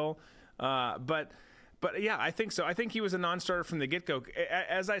he will. But yeah, I think so. I think he was a non-starter from the get-go.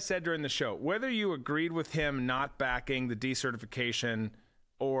 As I said during the show, whether you agreed with him not backing the decertification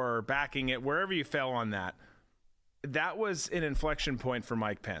or backing it, wherever you fell on that, that was an inflection point for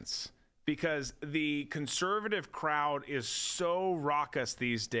Mike Pence. Because the conservative crowd is so raucous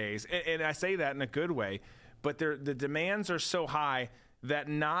these days, and I say that in a good way, but the demands are so high that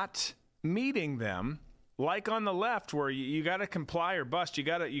not meeting them, like on the left, where you got to comply or bust, you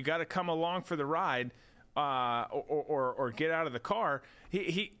got to come along for the ride, or get out of the car.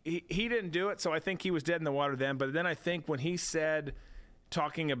 He didn't do it, so I think he was dead in the water then. But then I think when he said,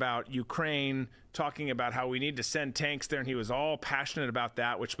 talking about Ukraine, talking about how we need to send tanks there, and he was all passionate about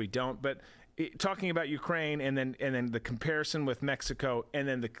that, which we don't. But talking about Ukraine, and then the comparison with Mexico, and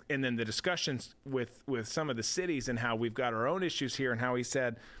then the discussions with some of the cities and how we've got our own issues here, and how he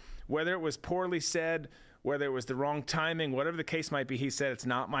said, whether it was poorly said, whether it was the wrong timing, whatever the case might be, he said it's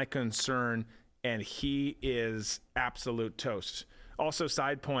not my concern, and he is absolute toast. Also,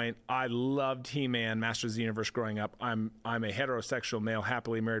 side point, I loved He-Man, Masters of the Universe growing up. I'm a heterosexual male,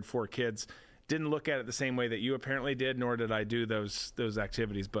 happily married, 4 kids. Didn't look at it the same way that you apparently did, nor did I do those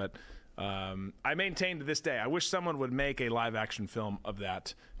activities. But I maintain to this day, I wish someone would make a live action film of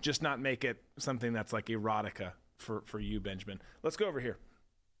that, just not make it something that's like erotica for you, Benjamin. Let's go over here.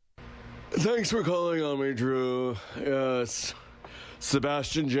 Thanks for calling on me, Drew. Yes.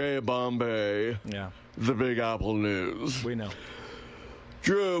 Sebastian J. Bombay. Yeah. The Big Apple News. We know.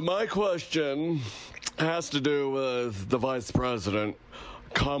 Drew, my question has to do with the Vice President,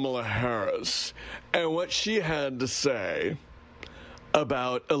 Kamala Harris, and what she had to say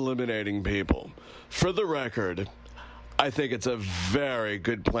about eliminating people. For the record, I think it's a very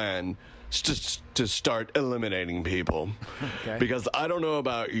good plan to start eliminating people. Okay. Because I don't know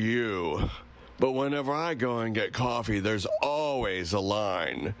about you, but whenever I go and get coffee, there's always a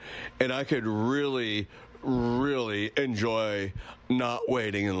line. And I could really, really enjoy not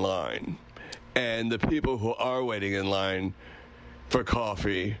waiting in line. And the people who are waiting in line for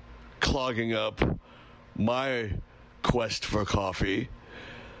coffee, clogging up my quest for coffee,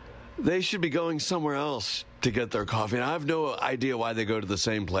 they should be going somewhere else to get their coffee. And I have no idea why they go to the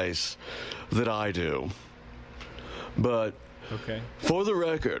same place that I do. But okay. For the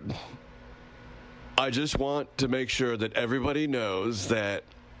record, I just want to make sure that everybody knows that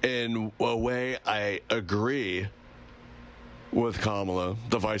in a way I agree with Kamala,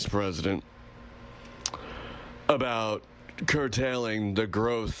 the Vice President, about curtailing the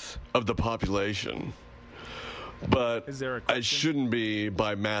growth of the population. But it shouldn't be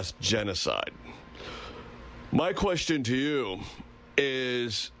by mass genocide. My question to you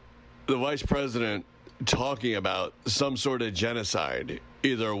is the Vice President talking about some sort of genocide,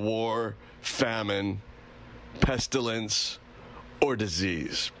 either war, famine, pestilence, or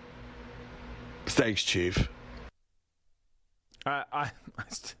disease? Thanks, Chief. I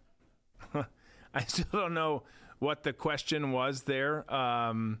still don't know what the question was there.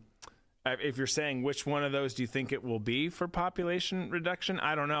 If you're saying which one of those do you think it will be for population reduction,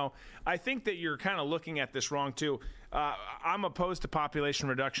 I don't know. I think that you're kind of looking at this wrong too. I'm opposed to population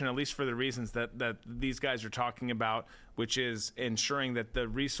reduction, at least for the reasons that these guys are talking about, which is ensuring that the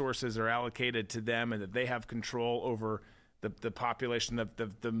resources are allocated to them and that they have control over the population,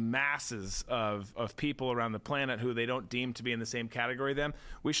 the masses of people around the planet who they don't deem to be in the same category as them.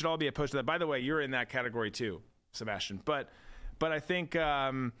 We should all be opposed to that. By the way, you're in that category too, Sebastian. But I think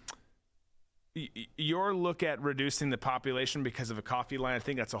your look at reducing the population because of a coffee line, I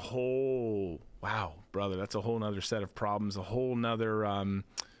think that's a whole, wow, brother, that's a whole nother set of problems, a whole nother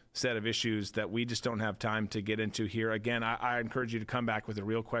set of issues that we just don't have time to get into here. Again, I encourage you to come back with a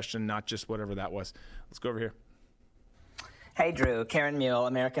real question, not just whatever that was. Let's go over here. Hey, Drew. Karen Mule,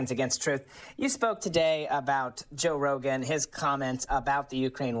 Americans Against Truth. You spoke today about Joe Rogan, his comments about the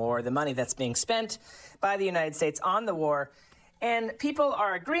Ukraine war, the money that's being spent by the United States on the war. And people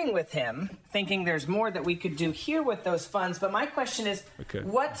are agreeing with him, thinking there's more that we could do here with those funds. But my question is,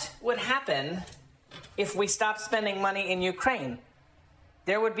 what would happen if we stopped spending money in Ukraine?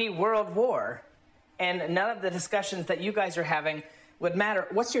 There would be world war, and none of the discussions that you guys are having would matter.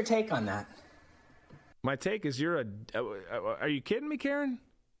 What's your take on that? My take is are you kidding me, Karen?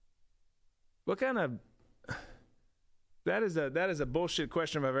 What kind of that is a bullshit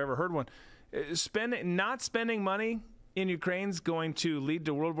question if I've ever heard one. Not spending money in Ukraine's going to lead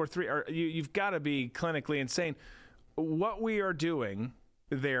to World War III. You've got to be clinically insane. What we are doing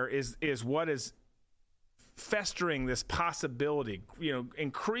there is what is festering this possibility,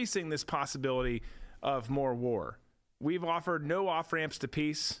 increasing this possibility of more war. We've offered no off-ramps to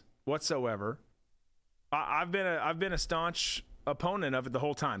peace whatsoever. I've been a staunch opponent of it the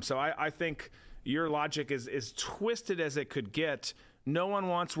whole time. So I think your logic is twisted as it could get. No one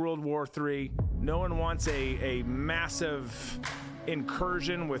wants World War III. No one wants a massive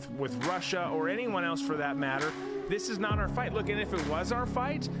incursion with Russia or anyone else for that matter. This is not our fight. Look, and if it was our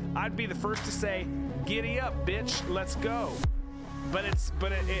fight, I'd be the first to say, giddy up, bitch, let's go. But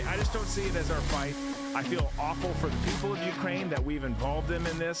I just don't see it as our fight. I feel awful for the people of Ukraine that we've involved them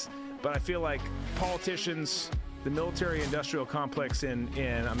in this. But I feel like politicians, the military-industrial complex in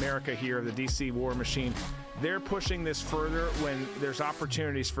America here, the D.C. war machine, they're pushing this further when there's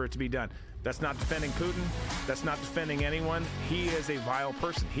opportunities for it to be done. That's not defending Putin. That's not defending anyone. He is a vile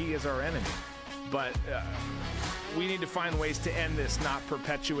person. He is our enemy. But we need to find ways to end this, not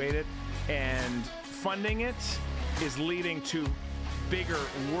perpetuate it. And funding it is leading to bigger,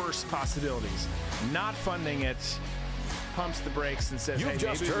 worse possibilities. Not funding it pumps the brakes and says, You've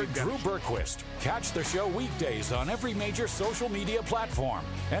just heard Drew Berquist. Catch the show weekdays on every major social media platform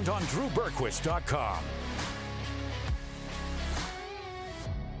and on drewberquist.com.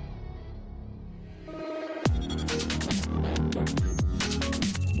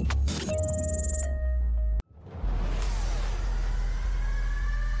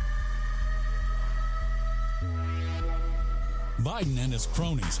 Biden and his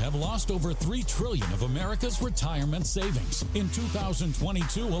cronies have lost over $3 trillion of America's retirement savings in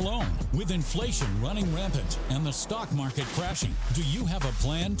 2022 alone. With inflation running rampant and the stock market crashing, do you have a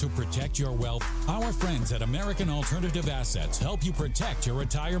plan to protect your wealth? Our friends at American Alternative Assets help you protect your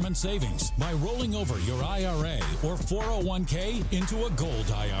retirement savings by rolling over your IRA or 401k into a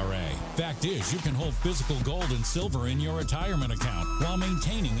gold IRA. Fact is, you can hold physical gold and silver in your retirement account while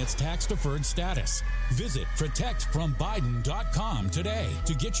maintaining its tax-deferred status. Visit protectfrombiden.com today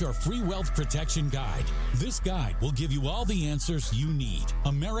to get your free wealth protection guide. This guide will give you all the answers you need.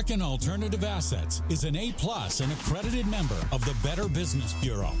 American Alternative Assets is an A+ and accredited member of the Better Business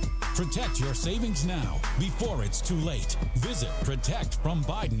Bureau. Protect your savings now before it's too late. Visit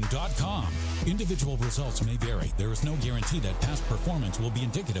protectfrombiden.com. Individual results may vary. There is no guarantee that past performance will be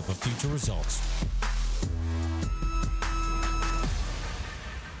indicative of future results.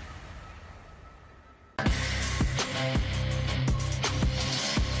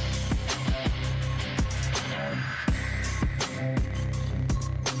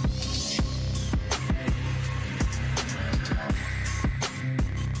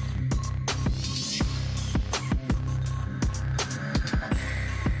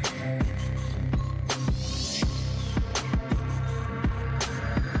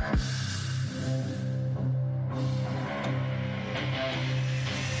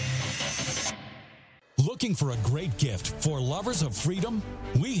 Looking for a great gift for lovers of freedom?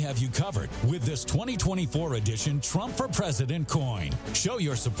 We have you covered with this 2024 edition Trump for President coin. Show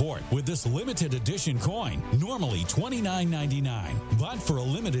your support with this limited edition coin, normally $29.99. But for a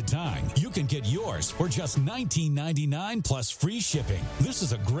limited time, you can get yours for just $19.99 plus free shipping. This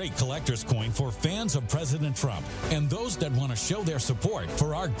is a great collector's coin for fans of President Trump and those that want to show their support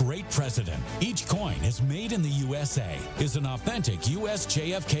for our great president. Each coin is made in the USA, is an authentic US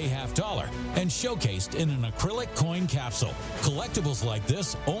JFK half dollar, and showcased in an acrylic coin capsule. Collectibles like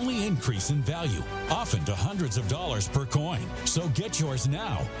this only increase in value, often to hundreds of dollars per coin. So get yours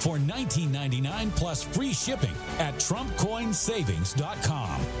now for $19.99 plus free shipping at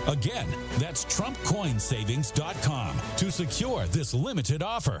TrumpCoinSavings.com. Again, that's TrumpCoinSavings.com to secure this limited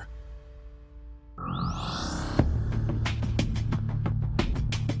offer.